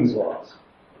apply Newton's laws.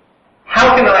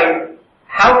 How can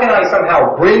I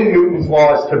somehow bring Newton's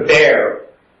laws to bear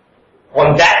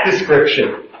on that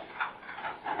description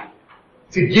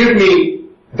to give me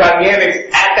dynamics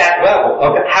at that level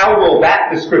of how will that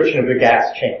description of the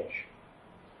gas change?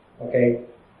 Okay?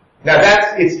 Now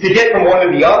it's to get from one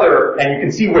to the other, and you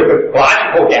can see where the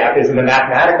logical gap is and the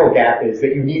mathematical gap is,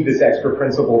 that you need this extra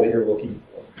principle that you're looking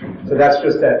for. So that's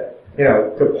just to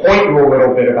point you a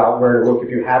little bit about where to look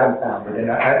if you haven't found it.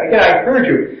 And I encourage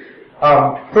you,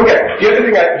 okay, the other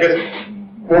thing I just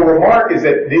will remark is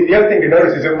that the other thing to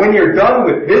notice is that when you're done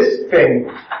with this thing,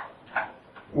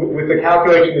 with the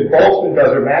calculation that Boltzmann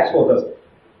does or Maxwell does,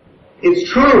 it's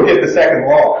true to hit the second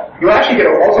law. You actually get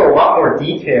also a lot more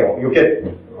detail. You'll get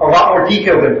a lot more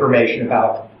detailed information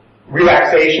about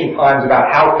relaxation times,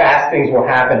 about how fast things will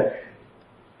happen,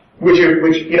 which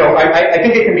I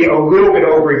think it can be a little bit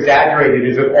over-exaggerated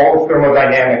as if all of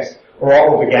thermodynamics or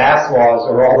all of the gas laws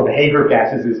or all the behavior of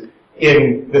gases is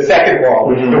in the second law,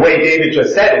 which is the way David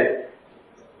just said it.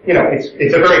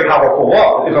 It's a very powerful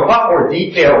law. There's a lot more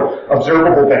detailed,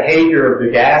 observable behavior of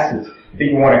the gases that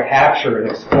you want to capture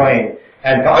and explain.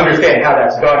 And to understand how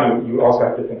that's done, you also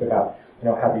have to think about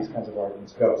how these kinds of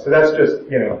arguments go. So that's just,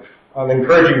 I'm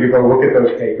encouraging you to go look at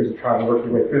those papers and try and work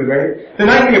your way through them. The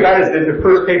nice thing about it is that the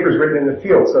first paper is written in the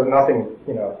field, so nothing,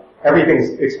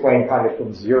 everything's explained kind of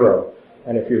from zero.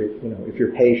 And if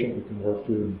you're patient, you can work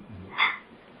through them.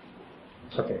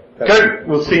 Okay. Good.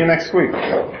 We'll see you next week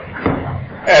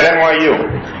at NYU.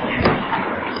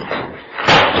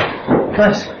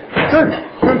 Nice.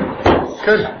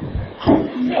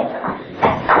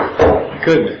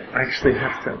 Good. I actually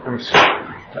have to.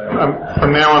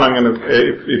 From now on, I'm going to,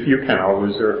 if you can, I'll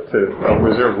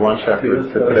reserve lunch after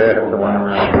today. I have to run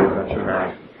around and do a bunch of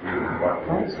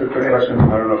errands. So quick question. I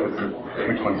don't know if it's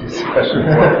which one is question.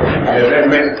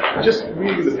 Just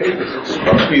reading the papers, it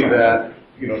struck me that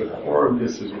the core of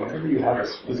this is whenever you have a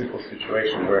physical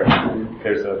situation where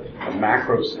there's a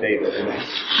macro state of image.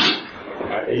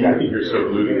 I think you're sort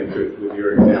of alluding to it with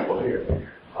your example here.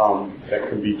 That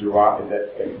can be derived,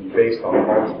 that can be based on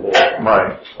multiple,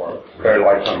 or very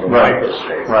like on the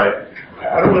microspace. Right.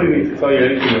 I don't really need to tell you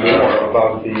anything more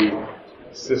about the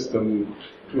system,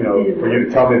 for you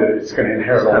to tell me that it's going to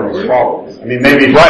inherit all those problems. I mean, maybe